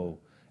 So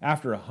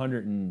after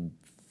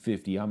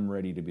 150, I'm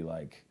ready to be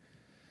like,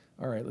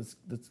 all right, let's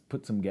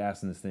put some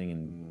gas in this thing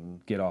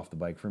and get off the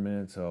bike for a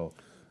minute. So,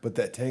 but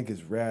that tank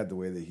is rad the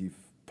way that he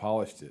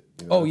polished it.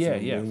 It's yeah.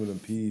 an aluminum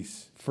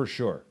piece. For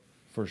sure.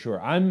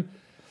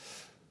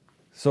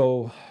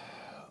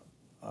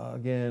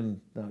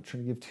 Again, not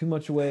trying to give too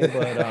much away,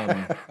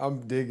 but I'm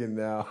digging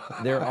now.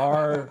 there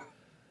are,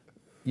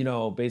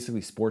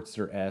 basically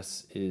Sportster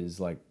S is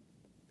like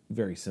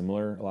very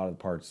similar. A lot of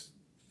the parts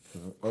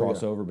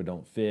cross over but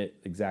don't fit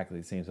exactly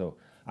the same. So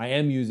I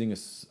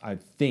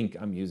think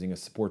I'm using a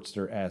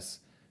Sportster S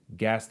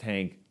gas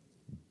tank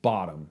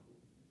bottom.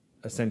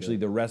 Essentially,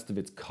 the rest of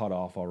it's cut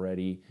off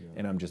already,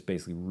 and I'm just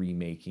basically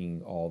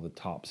remaking all the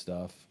top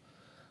stuff.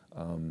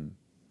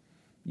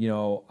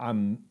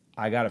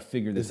 I got to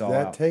figure this all out.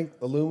 Is that tank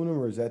aluminum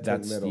or is that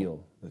tank metal?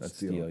 Steel. That's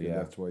steel. Okay, yeah.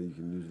 That's why you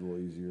can use it a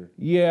little easier.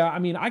 Yeah,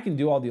 I can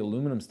do all the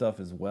aluminum stuff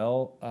as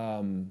well,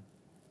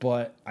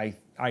 but I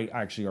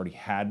actually already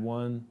had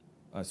one,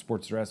 a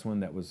Sportster S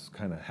one that was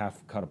kind of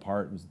half cut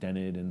apart, it was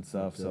dented and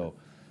stuff, so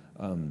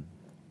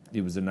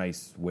it was a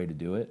nice way to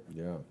do it.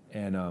 Yeah.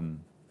 And I'm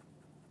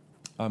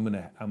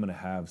gonna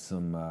have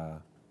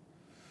some,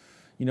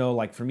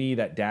 like for me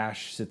that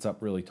dash sits up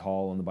really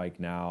tall on the bike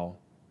now,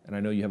 and I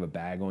know you have a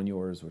bag on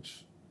yours,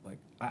 which like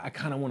I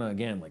kind of want to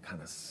again like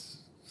kind of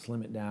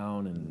slim it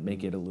down and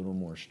make it a little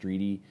more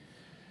streety.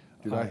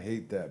 Dude, I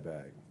hate that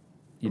bag.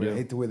 I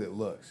hate the way that it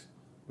looks,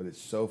 but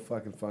it's so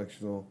fucking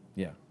functional.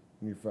 Yeah.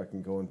 And you're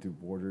fucking going through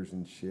borders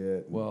and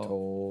shit and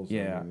tolls.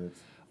 Yeah.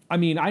 I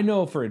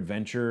know for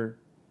adventure,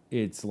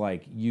 it's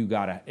like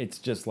it's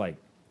just like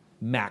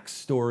max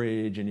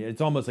storage, and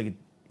it's almost like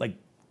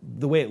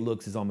the way it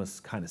looks is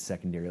almost kind of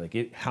secondary.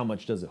 Like how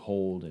much does it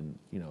hold, and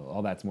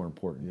all that's more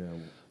important. Yeah.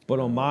 But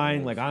on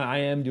mine, like I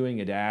am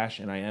doing a dash,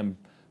 and I am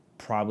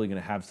probably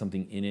gonna have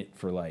something in it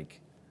for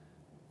like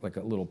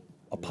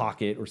a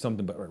pocket or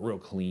something, but like real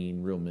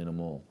clean, real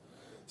minimal.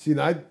 See,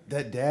 and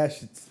that dash,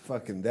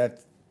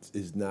 that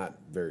is not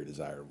very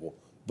desirable.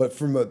 But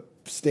from a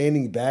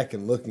standing back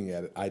and looking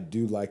at it, I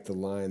do like the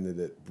line that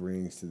it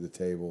brings to the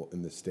table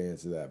and the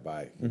stance of that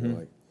bike.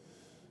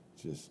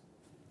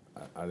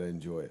 I'd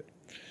enjoy it.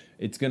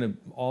 It's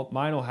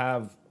mine will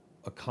have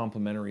a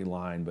complementary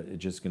line, but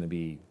it's just gonna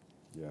be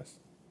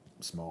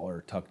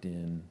smaller, tucked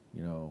in.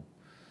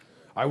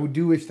 I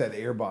do wish that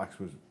airbox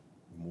was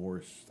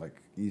more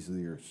like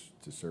easier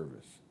to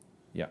service.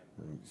 Yeah.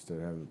 Instead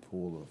of having to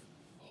pull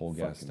the whole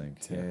gas tank.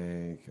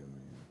 Yeah.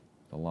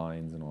 The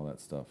lines and all that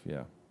stuff.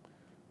 Yeah.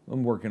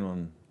 I'm working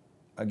on.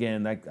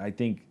 Again, I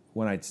think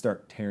when I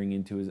start tearing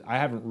into it, I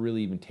haven't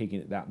really even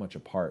taken it that much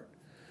apart.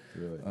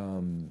 Really.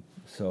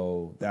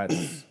 So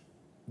that's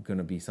going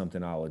to be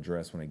something I'll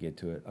address when I get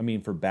to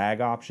it. For bag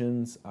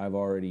options,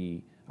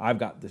 I've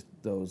got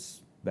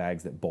those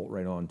bags that bolt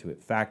right onto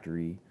it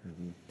factory,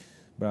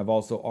 but I've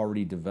also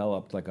already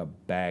developed like a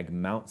bag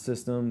mount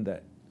system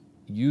that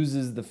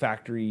uses the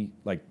factory,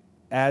 like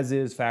as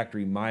is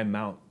factory, my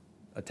mount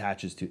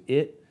attaches to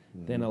it,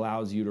 then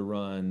allows you to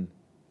run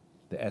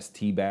the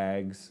ST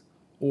bags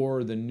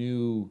or the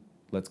new,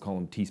 let's call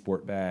them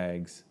T-Sport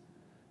bags,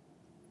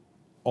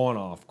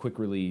 on-off, quick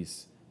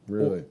release.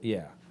 Really?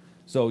 Yeah.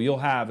 So you'll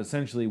have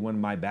essentially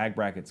when my bag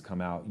brackets come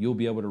out, you'll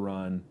be able to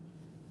run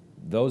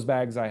those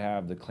bags I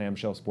have, the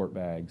clamshell sport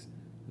bags,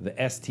 the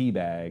ST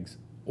bags,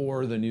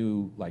 or the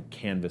new like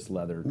canvas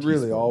leather.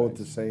 Really, T-Sport all bags.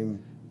 with the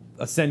same.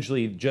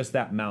 essentially just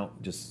that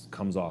mount just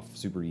comes off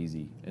super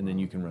easy, and then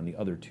you can run the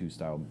other 2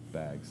 style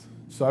bags.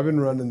 So I've been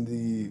running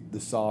the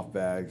soft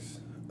bags,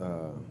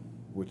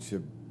 which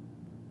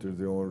they're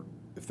the only.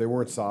 If they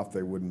weren't soft,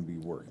 they wouldn't be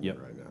working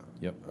right now.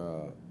 Yep.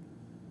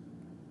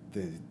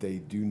 They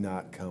do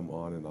not come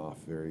on and off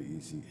very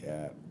easy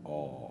at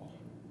all.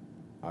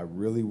 I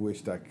really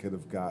wished I could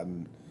have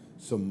gotten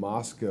some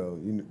Moscow.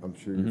 I'm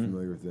sure you're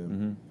familiar with them.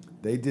 Mm-hmm.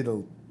 They did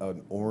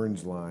an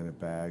orange line of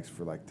bags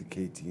for like the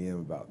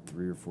KTM about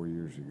 3 or 4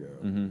 years ago.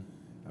 Mm-hmm.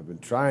 I've been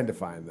trying to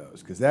find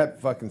those because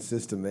that fucking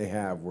system they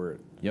have where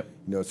Yep.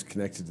 it's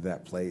connected to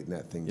that plate and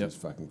that thing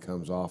just fucking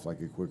comes off like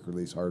a quick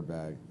release hard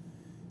bag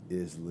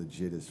is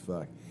legit as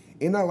fuck.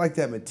 And I like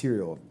that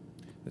material.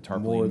 The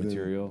tarpaulin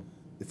material.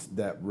 It's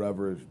that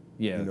rubber.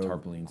 Yeah, the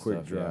tarpaulin quick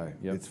stuff. dry.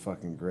 Yeah. Yep. It's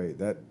fucking great.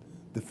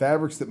 The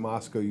fabrics that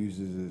Moscow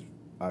uses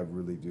I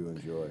really do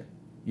enjoy.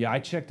 Yeah, I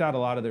checked out a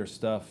lot of their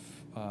stuff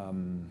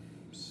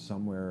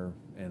somewhere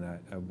and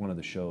at one of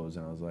the shows,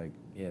 and I was like,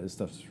 yeah, this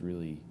stuff's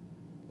really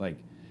like,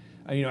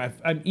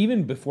 I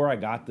even before I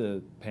got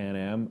the Pan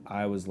Am,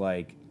 I was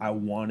like, I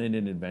wanted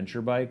an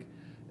adventure bike.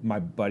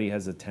 My buddy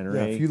has a Tenere.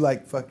 Yeah, if you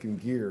like fucking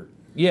gear.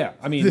 Yeah,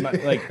 I mean,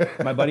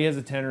 my buddy has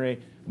a Tenere.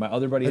 My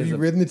other buddy Have you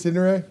ridden the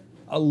Tenere?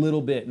 A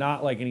little bit,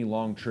 not like any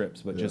long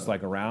trips, but just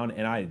like around.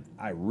 And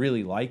I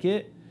really like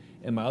it.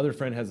 And my other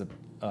friend has a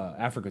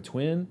Africa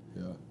Twin.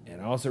 Yeah.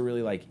 And I also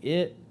really like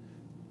it.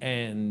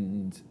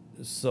 And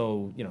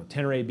so,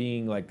 Tenere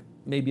being like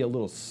maybe a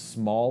little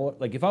small.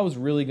 Like if I was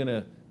really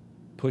gonna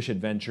push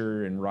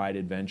adventure and ride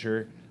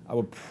adventure, I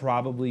would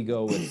probably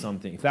go with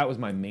something. If that was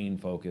my main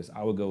focus,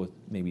 I would go with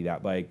maybe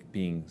that bike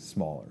being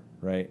smaller,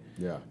 right?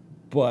 Yeah.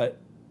 But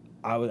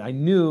I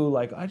knew,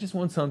 like, I just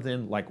want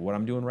something like what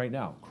I'm doing right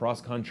now.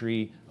 Cross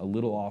country, a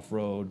little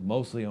off-road,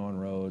 mostly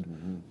on-road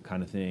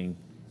kind of thing.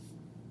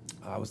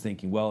 I was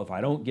thinking, well, if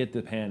I don't get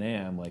the Pan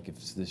Am, like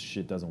if this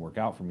shit doesn't work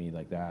out for me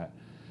like that,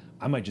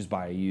 I might just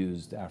buy a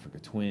used Africa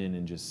Twin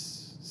and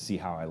just see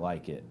how I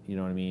like it. You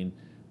know what I mean?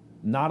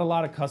 Not a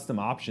lot of custom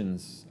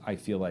options, I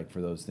feel like, for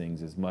those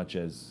things as much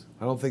as...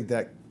 I don't think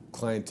that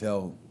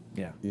clientele,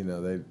 Yeah.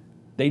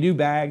 They do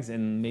bags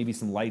and maybe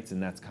some lights,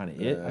 and that's kind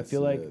of it, I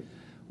feel like. it.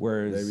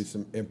 Whereas... Maybe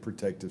some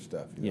protective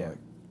stuff, like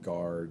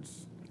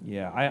guards.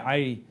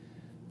 Yeah,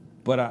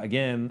 but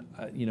again,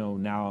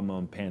 now I'm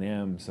on Pan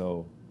Am,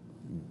 so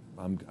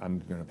I'm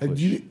gonna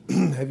push.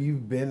 Have you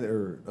been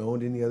or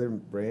owned any other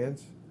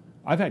brands?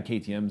 I've had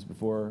KTM's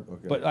before,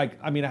 Okay. but I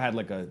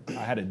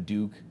had a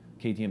Duke.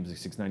 KTM's a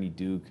 690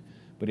 Duke,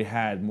 but it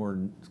had more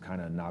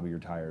kind of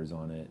knobbier tires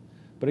on it.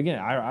 But again,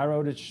 I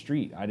rode it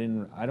street.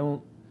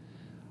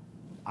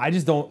 I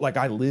just don't, like,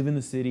 I live in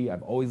the city.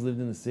 I've always lived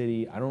in the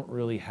city. I don't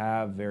really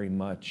have very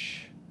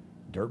much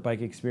dirt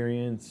bike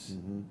experience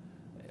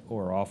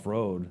or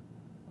off-road.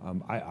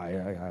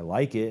 I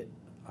like it.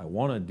 I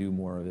want to do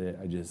more of it.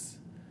 I just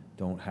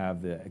don't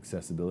have the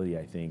accessibility,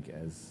 I think,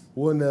 as...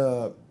 When,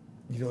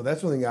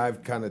 that's one thing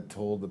I've kind of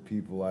told the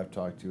people I've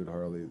talked to at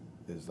Harley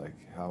is, like,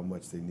 how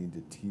much they need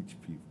to teach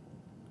people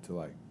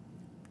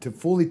to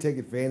fully take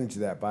advantage of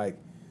that bike.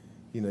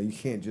 You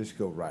can't just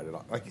go ride it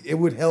off. Like, it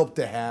would help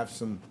to have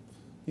some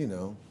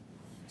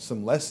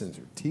lessons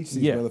or teach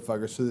these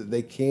motherfuckers so that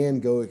they can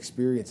go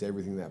experience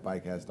everything that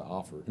bike has to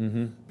offer.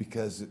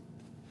 Because,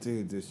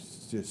 dude,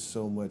 there's just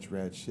so much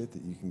rad shit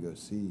that you can go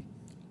see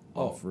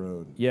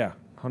off-road. Yeah,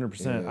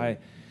 100%.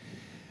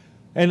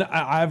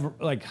 I've,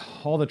 like,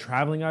 all the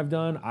traveling I've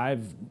done,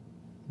 I've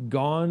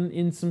gone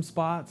in some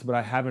spots, but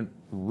I haven't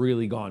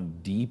really gone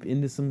deep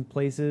into some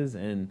places.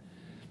 And,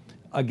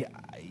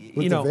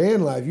 With the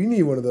van life, you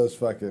need one of those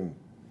fucking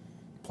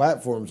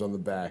platforms on the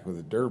back with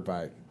a dirt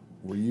bike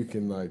where you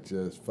can, like,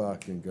 just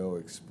fucking go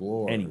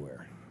explore.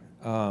 Anywhere.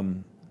 Dude,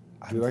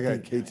 I got a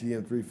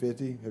KTM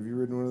 350. Have you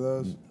ridden one of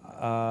those?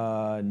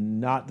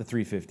 Not the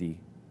 350.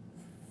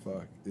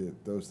 Fuck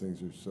it. Those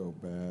things are so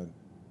bad.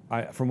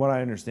 From what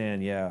I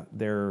understand, yeah,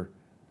 they're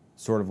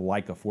sort of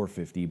like a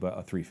 450, but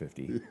a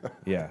 350.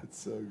 Yeah.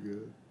 It's so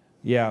good.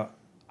 Yeah.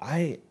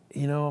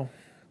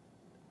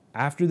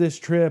 After this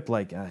trip,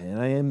 like,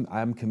 and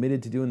I'm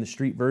committed to doing the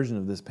street version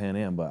of this Pan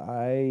Am, but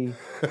I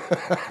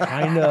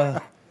kind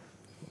of,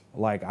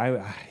 like,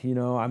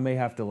 I may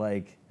have to,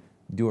 like,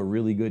 do a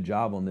really good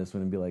job on this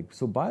one and be like,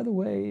 so by the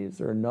way, is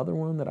there another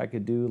one that I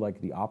could do,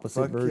 like, the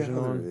opposite version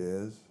on?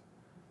 There is.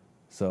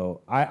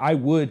 So I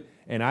would,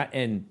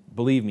 and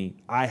believe me,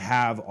 I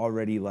have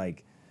already,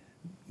 like,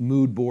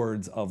 mood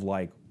boards of,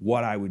 like,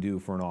 what I would do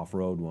for an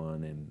off-road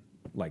one and,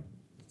 like,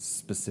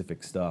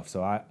 specific stuff.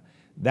 So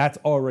that's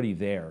already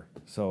there.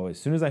 So as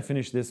soon as I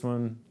finish this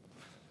one,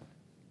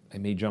 I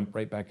may jump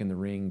right back in the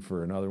ring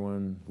for another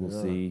one. We'll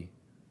see.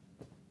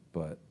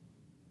 But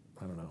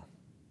I don't know.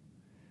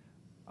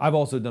 I've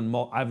also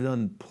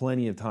done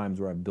plenty of times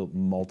where I've built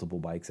multiple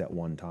bikes at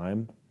one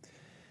time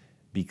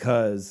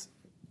because,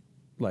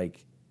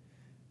 like,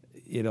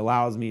 it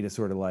allows me to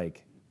sort of,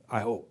 like,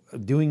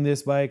 doing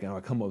this bike and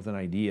I'll come up with an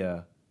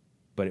idea,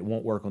 but it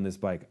won't work on this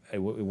bike. It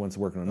wants to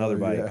work on another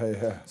bike.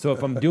 Yeah. So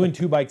if I'm doing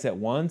two bikes at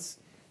once,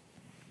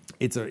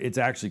 it's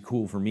actually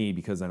cool for me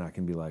because then I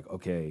can be like,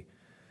 okay,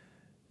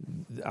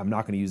 I'm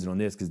not going to use it on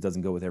this because it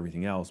doesn't go with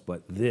everything else,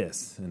 but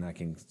this, and I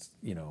can,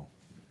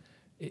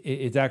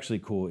 it's actually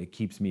cool. It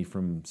keeps me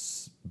from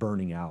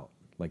burning out.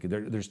 Like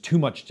there's too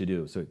much to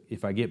do. So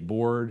if I get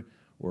bored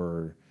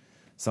or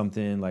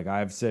something, like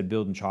I've said,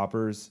 building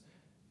choppers,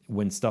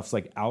 when stuff's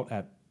like out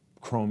at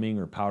chroming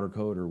or powder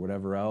coat or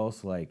whatever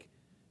else, like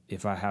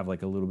if I have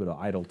like a little bit of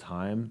idle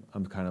time,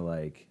 I'm kind of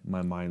like,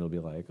 my mind will be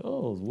like,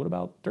 oh, what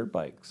about dirt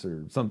bikes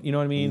or something, you know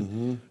what I mean?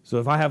 Mm-hmm. So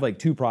if I have like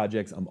 2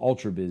 projects, I'm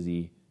ultra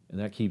busy, and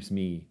that keeps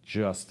me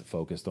just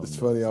focused on It's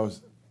those. funny,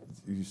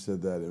 you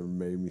said that, it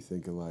made me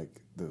think of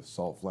like the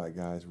Salt Flat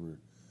guys where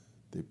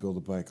they build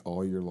a bike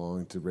all year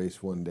long to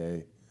race one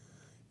day.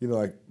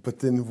 Like, but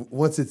then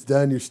once it's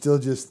done, you're still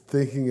just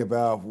thinking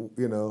about,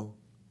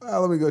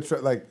 let me go try,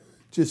 like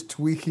just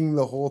tweaking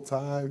the whole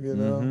time,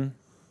 Mm-hmm.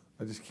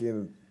 I just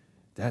can't.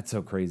 That's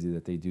so crazy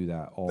that they do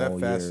that all That year.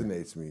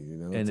 fascinates me,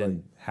 And it's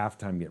then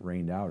halftime get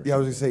rained out. Or yeah, I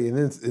was something.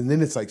 gonna say, and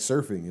then it's like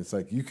surfing. It's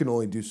like you can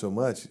only do so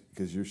much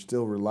because you're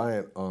still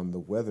reliant on the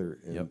weather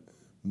and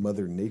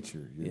Mother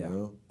Nature. You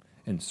know.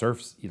 And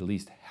surf's at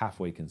least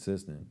halfway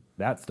consistent.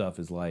 That stuff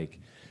is like,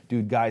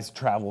 dude, guys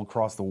travel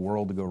across the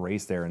world to go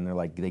race there, and they're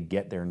like, they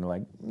get there and they're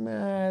like,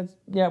 nah,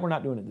 we're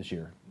not doing it this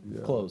year.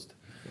 Yeah. Closed.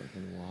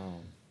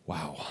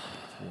 Wow.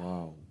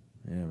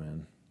 Yeah,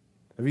 man.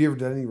 Have you ever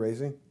done any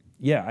racing?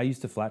 Yeah, I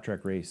used to flat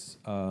track race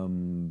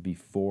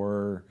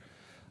before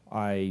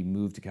I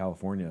moved to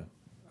California.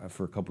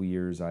 For a couple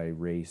years, I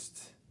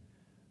raced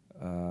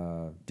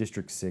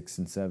District 6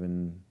 and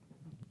 7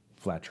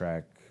 flat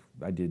track.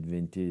 I did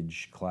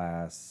vintage,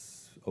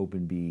 class,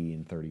 open B,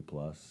 and 30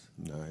 plus.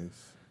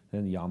 Nice.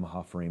 And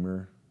Yamaha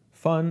framer.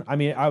 Fun. I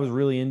mean, I was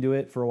really into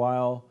it for a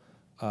while.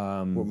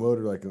 What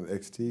motor, like an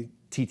XT?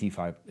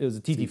 TT5. It was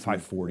a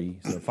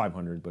TT540, so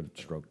 500, but it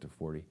stroked to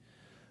 40.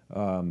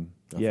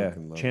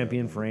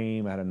 Champion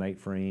frame. I had a night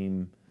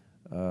frame.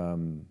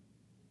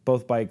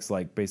 Both bikes,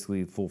 like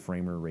basically full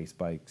framer race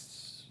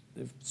bikes.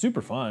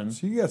 Super fun.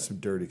 So you got some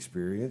dirt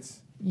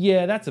experience.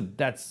 Yeah,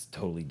 that's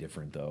totally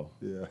different though.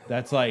 Yeah.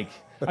 That's like,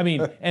 I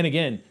mean, and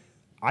again,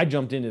 I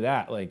jumped into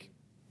that. Like,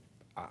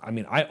 I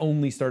mean, I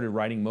only started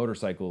riding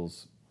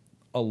motorcycles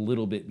a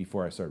little bit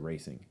before I started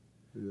racing.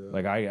 Yeah.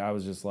 Like I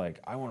was just like,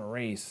 I want to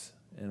race,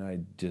 and I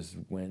just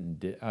went and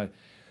did.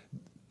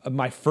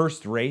 My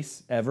first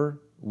race ever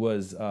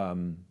was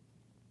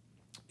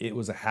it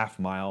was a half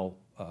mile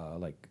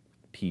like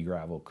pea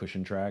gravel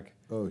cushion track.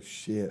 Oh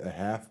shit, a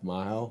half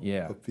mile?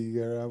 Yeah. Of pea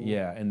gravel?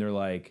 Yeah, and they're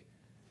like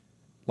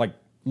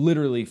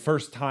literally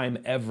first time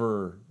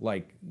ever,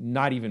 like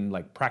not even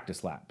like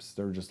practice laps.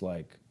 They're just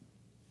like,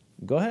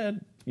 go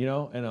ahead,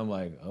 and I'm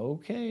like,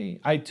 okay.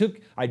 I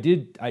did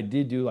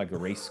do like a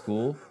race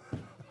school.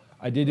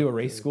 I did do a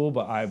race school,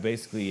 but I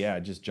basically,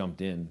 just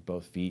jumped in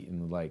both feet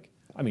and like,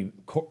 I mean,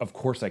 of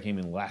course I came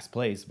in last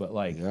place, but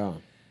like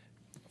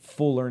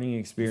full learning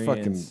experience.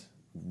 Fucking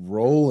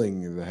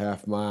rolling the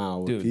half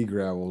mile with Dude. pea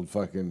gravel,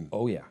 fucking.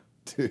 Oh yeah.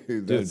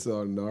 Dude, that's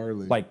so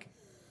gnarly. Like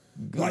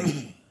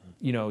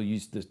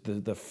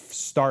the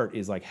start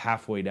is like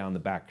halfway down the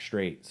back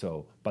straight.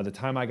 So by the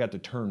time I got to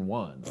turn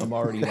 1, I'm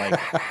already like,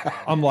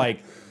 I'm like,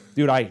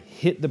 dude, I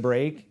hit the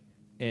brake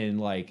and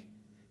like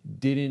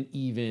didn't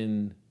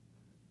even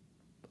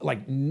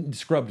like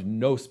scrubbed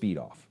no speed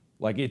off.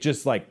 Like it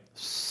just like,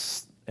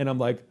 and I'm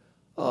like,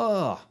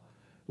 oh,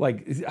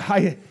 like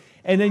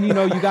and then you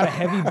got a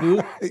heavy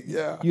boot.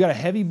 Yeah. You got a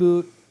heavy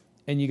boot,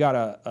 and you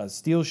got a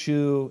steel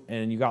shoe,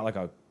 and you got like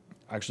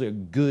actually a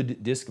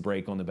good disc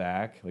brake on the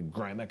back, like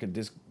Grimeca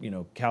disc,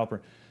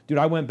 caliper. Dude,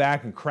 I went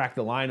back and cracked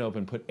the line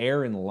open, put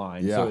air in the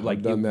line, Yeah, so I've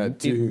like done that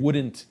too. it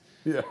wouldn't,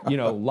 Yeah.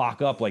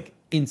 lock up like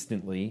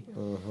instantly.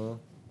 Uh-huh.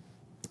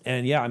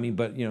 And yeah, I mean,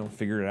 but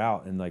figured it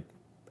out, and like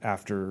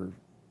after,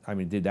 I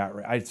mean, did that.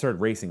 I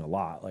started racing a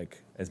lot,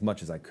 like as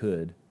much as I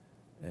could,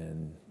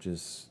 and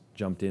just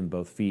jumped in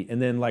both feet.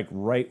 And then like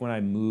right when I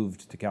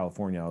moved to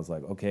California, I was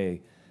like,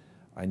 okay,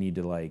 I need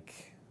to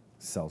like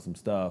sell some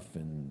stuff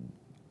and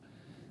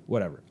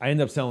whatever. I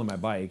ended up selling my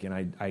bike, and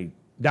I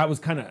that was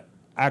kind of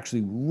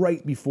actually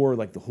right before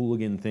like the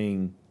hooligan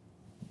thing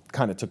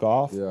kind of took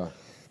off. Yeah.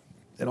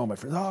 And all my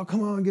friends, oh,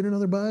 come on, get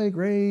another bike,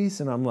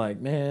 race. And I'm like,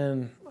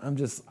 man, I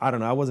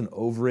don't know. I wasn't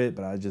over it,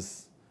 but I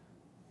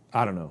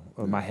don't know.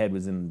 My head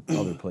was in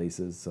other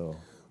places, so.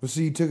 Well, so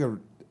you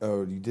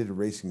you did a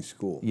racing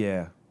school.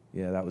 Yeah,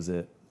 that was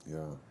it.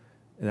 Yeah.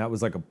 And that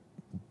was like a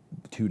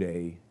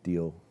 2-day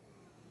deal,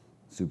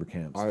 super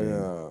camps.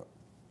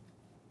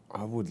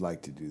 I would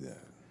like to do that.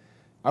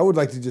 I would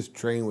like to just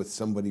train with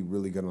somebody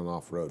really good on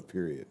off-road,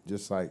 period.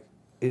 Just like.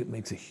 It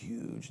makes a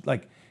huge,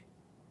 like,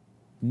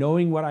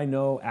 knowing what I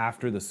know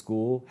after the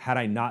school, had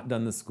I not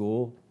done the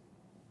school,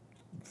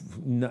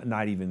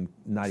 not even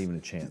a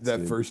chance. That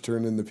dude. first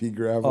turn in the pea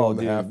gravel on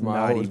the half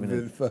mile. Not even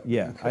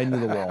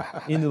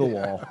into the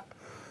wall.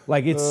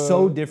 Like it's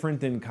so different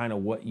than kind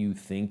of what you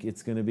think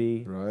it's going to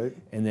be. Right.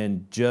 And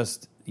then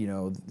just,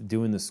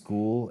 doing the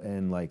school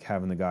and like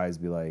having the guys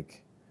be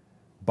like,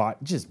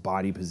 just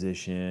body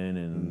position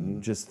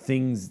and just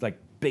things like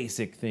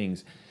basic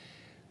things.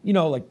 you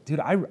know, like, dude,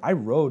 I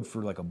rode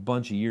for like a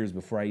bunch of years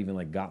before I even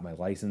like got my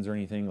license or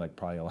anything, like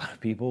probably a lot of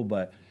people,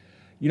 but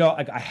you know,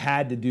 like I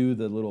had to do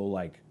the little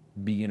like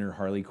beginner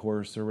Harley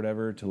course or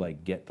whatever to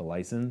like get the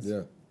license.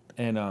 Yeah.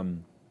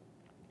 And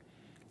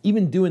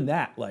even doing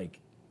that, like,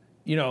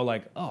 you know,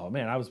 like, oh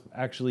man, I was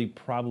actually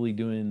probably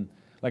doing,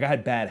 like I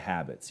had bad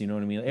habits, you know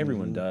what I mean?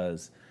 Everyone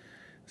does.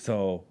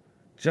 So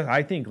just,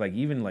 I think like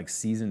even like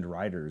seasoned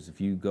riders,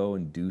 if you go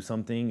and do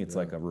something, it's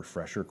like a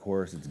refresher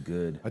course, it's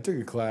good. I took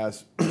a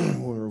class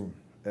when we were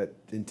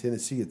in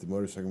Tennessee at the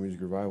Motorcycle Music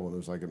Revival, and it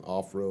was like an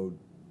off-road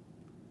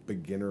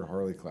beginner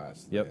Harley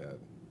class that Yep. they had.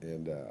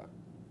 And,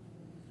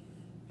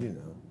 you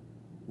know,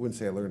 wouldn't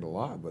say I learned a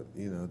lot, but,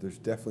 you know, there's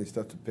definitely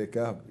stuff to pick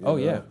up. you Oh,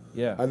 know?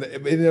 yeah. And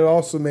it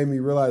also made me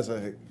realize,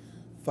 like,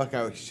 fuck,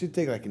 I should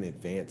take like an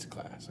advanced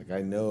class. Like,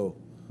 I know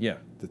Yeah.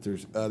 that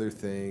there's other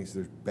things,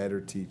 there's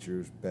better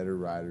teachers, better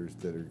riders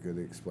that are good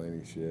at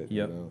explaining shit.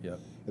 Yep, You know? yep.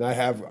 And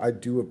I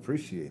do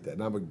appreciate that,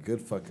 and I'm a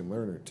good fucking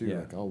learner too. Yeah.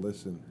 Like, I'll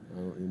listen.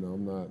 You know,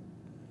 I'm not.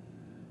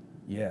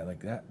 Yeah,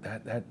 like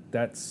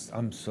that's,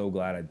 I'm so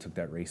glad I took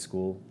that race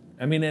school.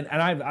 I mean, and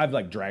I've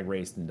like drag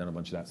raced and done a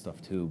bunch of that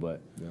stuff too,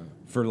 but Yeah.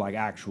 for like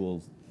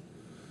actual,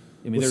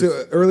 I mean, Well, there's,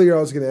 so earlier I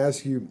was going to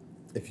ask you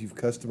if you've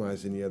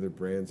customized any other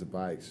brands of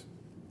bikes,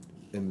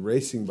 and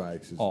racing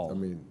bikes is. All. I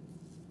mean,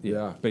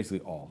 yeah,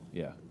 basically all,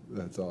 yeah.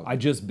 that's all. I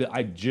just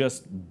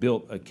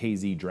built a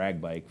KZ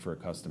drag bike for a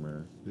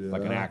customer,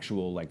 like an Yeah.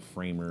 actual like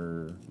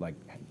framer, like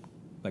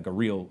a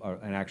real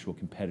an actual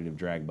competitive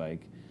drag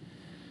bike,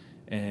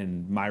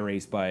 and my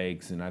race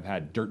bikes, and I've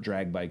had dirt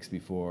drag bikes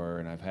before,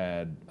 and I've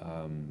had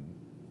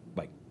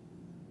like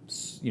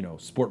you know,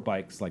 sport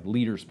bikes, like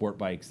leader sport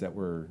bikes that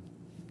were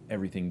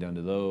everything done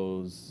to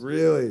those.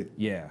 Really?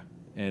 Yeah,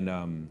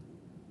 and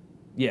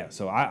yeah,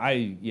 so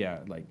I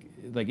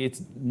like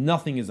it's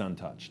nothing is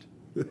untouched.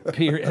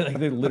 Period.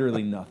 Like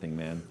literally nothing,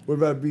 man. What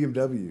about a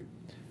BMW?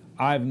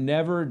 I've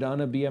never done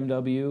a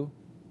BMW,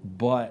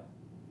 but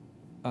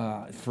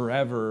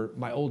forever,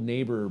 my old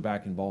neighbor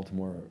back in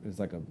Baltimore is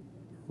like a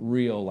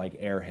real like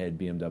airhead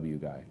BMW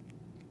guy,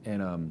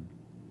 and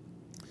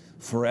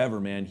forever,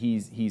 man,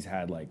 he's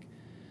had like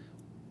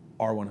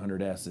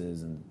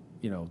R100Ss and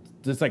you know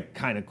just like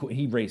kind of cool.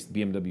 He raced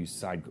BMW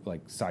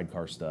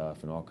sidecar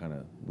stuff and all kind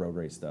of road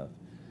race stuff.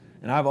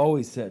 And I've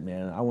always said,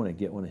 man, I want to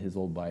get one of his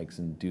old bikes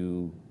and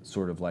do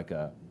sort of like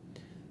a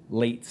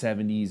late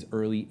 70s,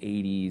 early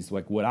 80s,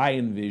 like what I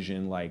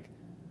envision like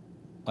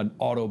an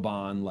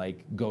Autobahn,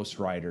 like Ghost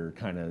Rider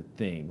kind of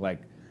thing. Like,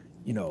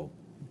 you know,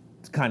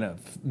 kind of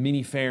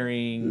mini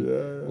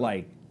fairing,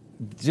 like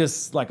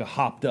just like a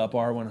hopped up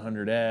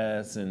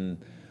R100S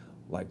and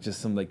like just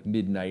some like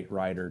midnight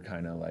rider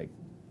kind of like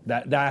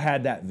that. I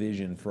had that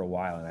vision for a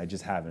while and I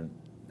just haven't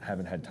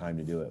had time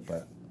to do it,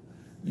 but.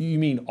 You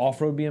mean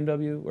off-road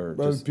BMW or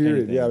just Period.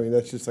 anything? Yeah, I mean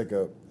that's just like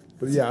a.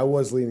 But yeah, I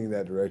was leaning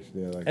that direction.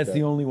 Yeah, like That's that.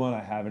 the only one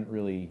I haven't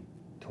really.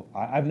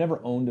 I've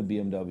never owned a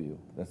BMW.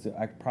 That's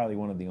probably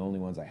one of the only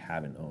ones I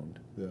haven't owned.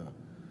 Yeah.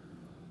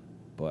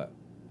 But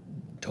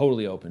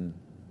totally open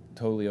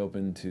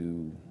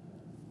to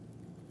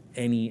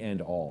any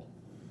and all.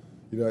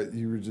 You know,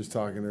 you were just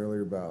talking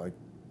earlier about like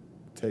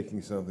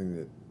taking something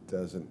that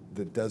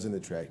doesn't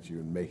attract you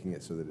and making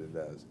it so that it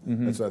does.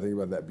 Mm-hmm. That's what I think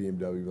about that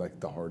BMW. Like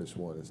the hardest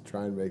one is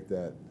try and make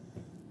that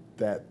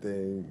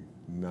thing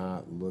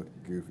not look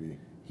goofy.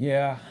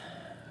 Yeah,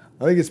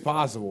 I think it's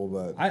possible,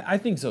 but I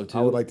think so too.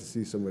 I would like to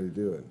see somebody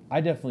do it. I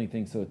definitely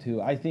think so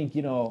too. I think,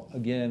 you know,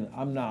 again,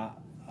 I'm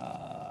not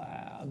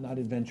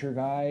adventure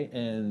guy,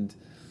 and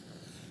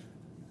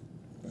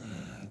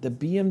the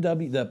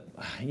BMW,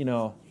 you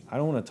know, I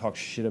don't want to talk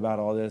shit about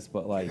all this,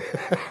 but like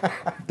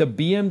the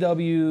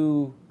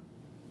BMW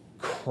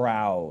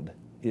crowd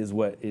is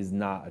what is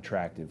not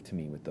attractive to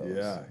me with those.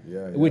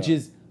 Yeah. Which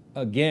is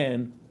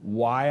again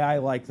why I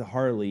like the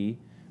Harley,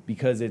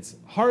 because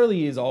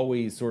Harley is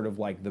always sort of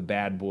like the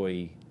bad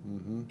boy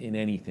in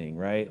anything,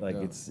 right? Like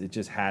it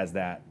just has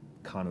that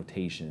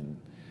connotation.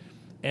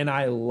 And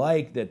I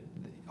like that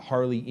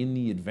Harley in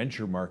the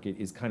adventure market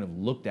is kind of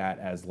looked at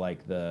as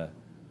like the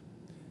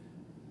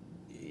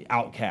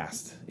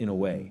outcast in a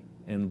way.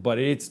 But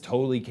it's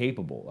totally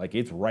capable. Like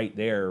it's right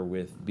there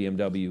with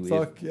BMW.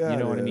 Fuck yeah, you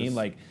know it what I mean? is.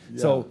 Like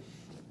Yeah. so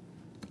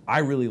I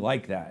really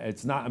like that.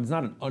 It's not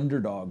an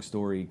underdog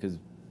story because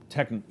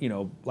you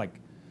know, like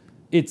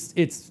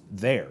it's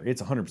there.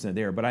 It's 100%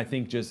 there. But I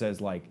think just as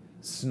like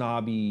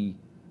snobby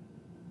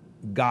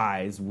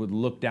guys would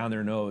look down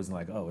their nose and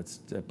like, oh,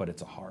 but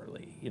it's a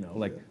Harley, you know,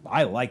 like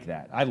I like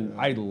that. I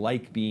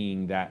like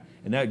being that.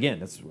 And that, again,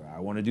 that's I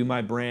want to do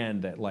my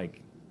brand that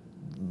like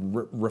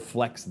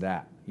reflects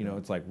that. You know,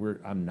 it's like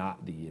I'm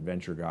not the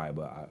adventure guy,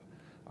 but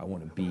I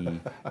want to be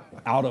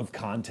out of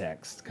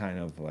context, kind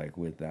of like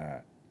with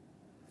that.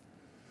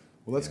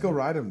 Well, let's go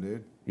ride them,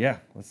 dude. Yeah,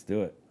 let's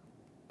do it.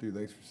 Dude,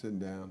 thanks for sitting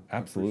down.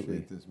 Absolutely. I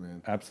appreciate this,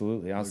 man.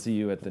 Absolutely. I'll see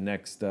you at the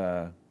next.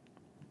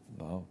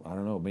 Well, I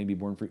don't know. Maybe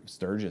Born Free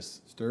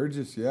Sturgis.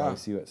 Sturgis, yeah. I'll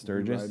see you at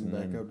Sturgis. Riding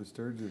and back up to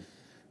Sturgis.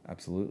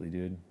 Absolutely,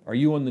 dude. Are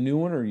you on the new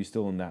one, or are you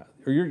still on that?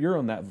 Or you're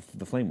on that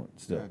the flame one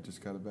still? Yeah,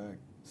 just got it back.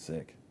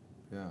 Sick.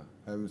 Yeah,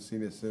 I haven't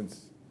seen it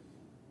since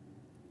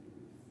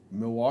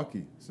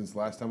Milwaukee, since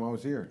last time I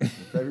was here in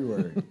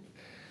February.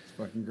 It's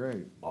fucking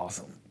great.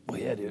 Awesome. Well,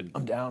 yeah, dude,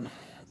 I'm down.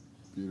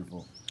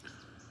 Beautiful.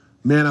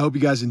 Man, I hope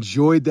you guys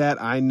enjoyed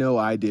that. I know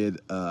I did.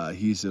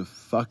 He's a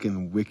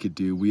fucking wicked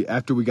dude.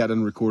 After we got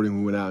done recording,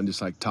 we went out and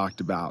just like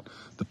talked about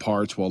the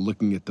parts while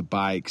looking at the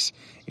bikes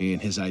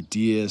and his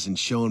ideas and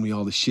showing me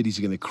all the shit he's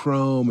gonna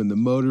chrome and the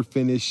motor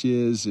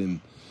finishes, and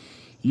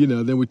you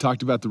know, then we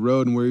talked about the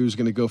road and where he was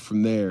gonna go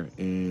from there.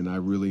 And I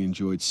really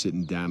enjoyed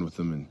sitting down with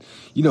him and,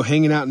 you know,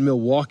 hanging out in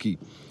Milwaukee.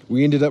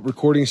 We ended up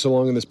recording so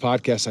long in this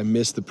podcast, I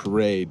missed the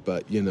parade,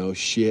 but you know,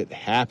 shit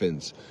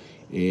happens.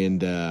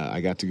 And I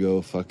got to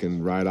go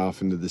fucking ride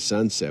off into the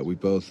sunset. We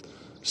both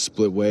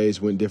split ways,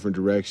 went different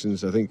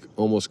directions. I think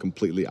almost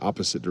completely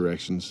opposite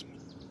directions.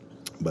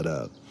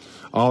 But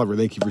Oliver,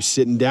 thank you for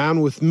sitting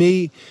down with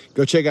me.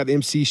 Go check out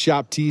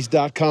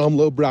mcshoptees.com,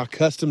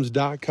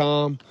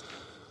 lowbrowcustoms.com,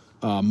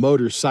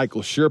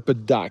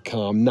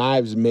 motorcyclesherpa.com,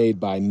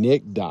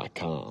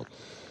 knivesmadebynick.com,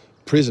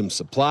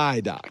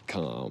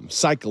 prismsupply.com,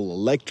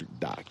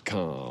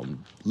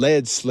 cycleelectric.com,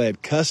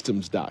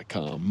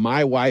 leadsledcustoms.com,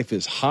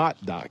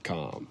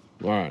 mywifeishot.com.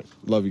 All right.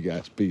 Love you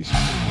guys. Peace.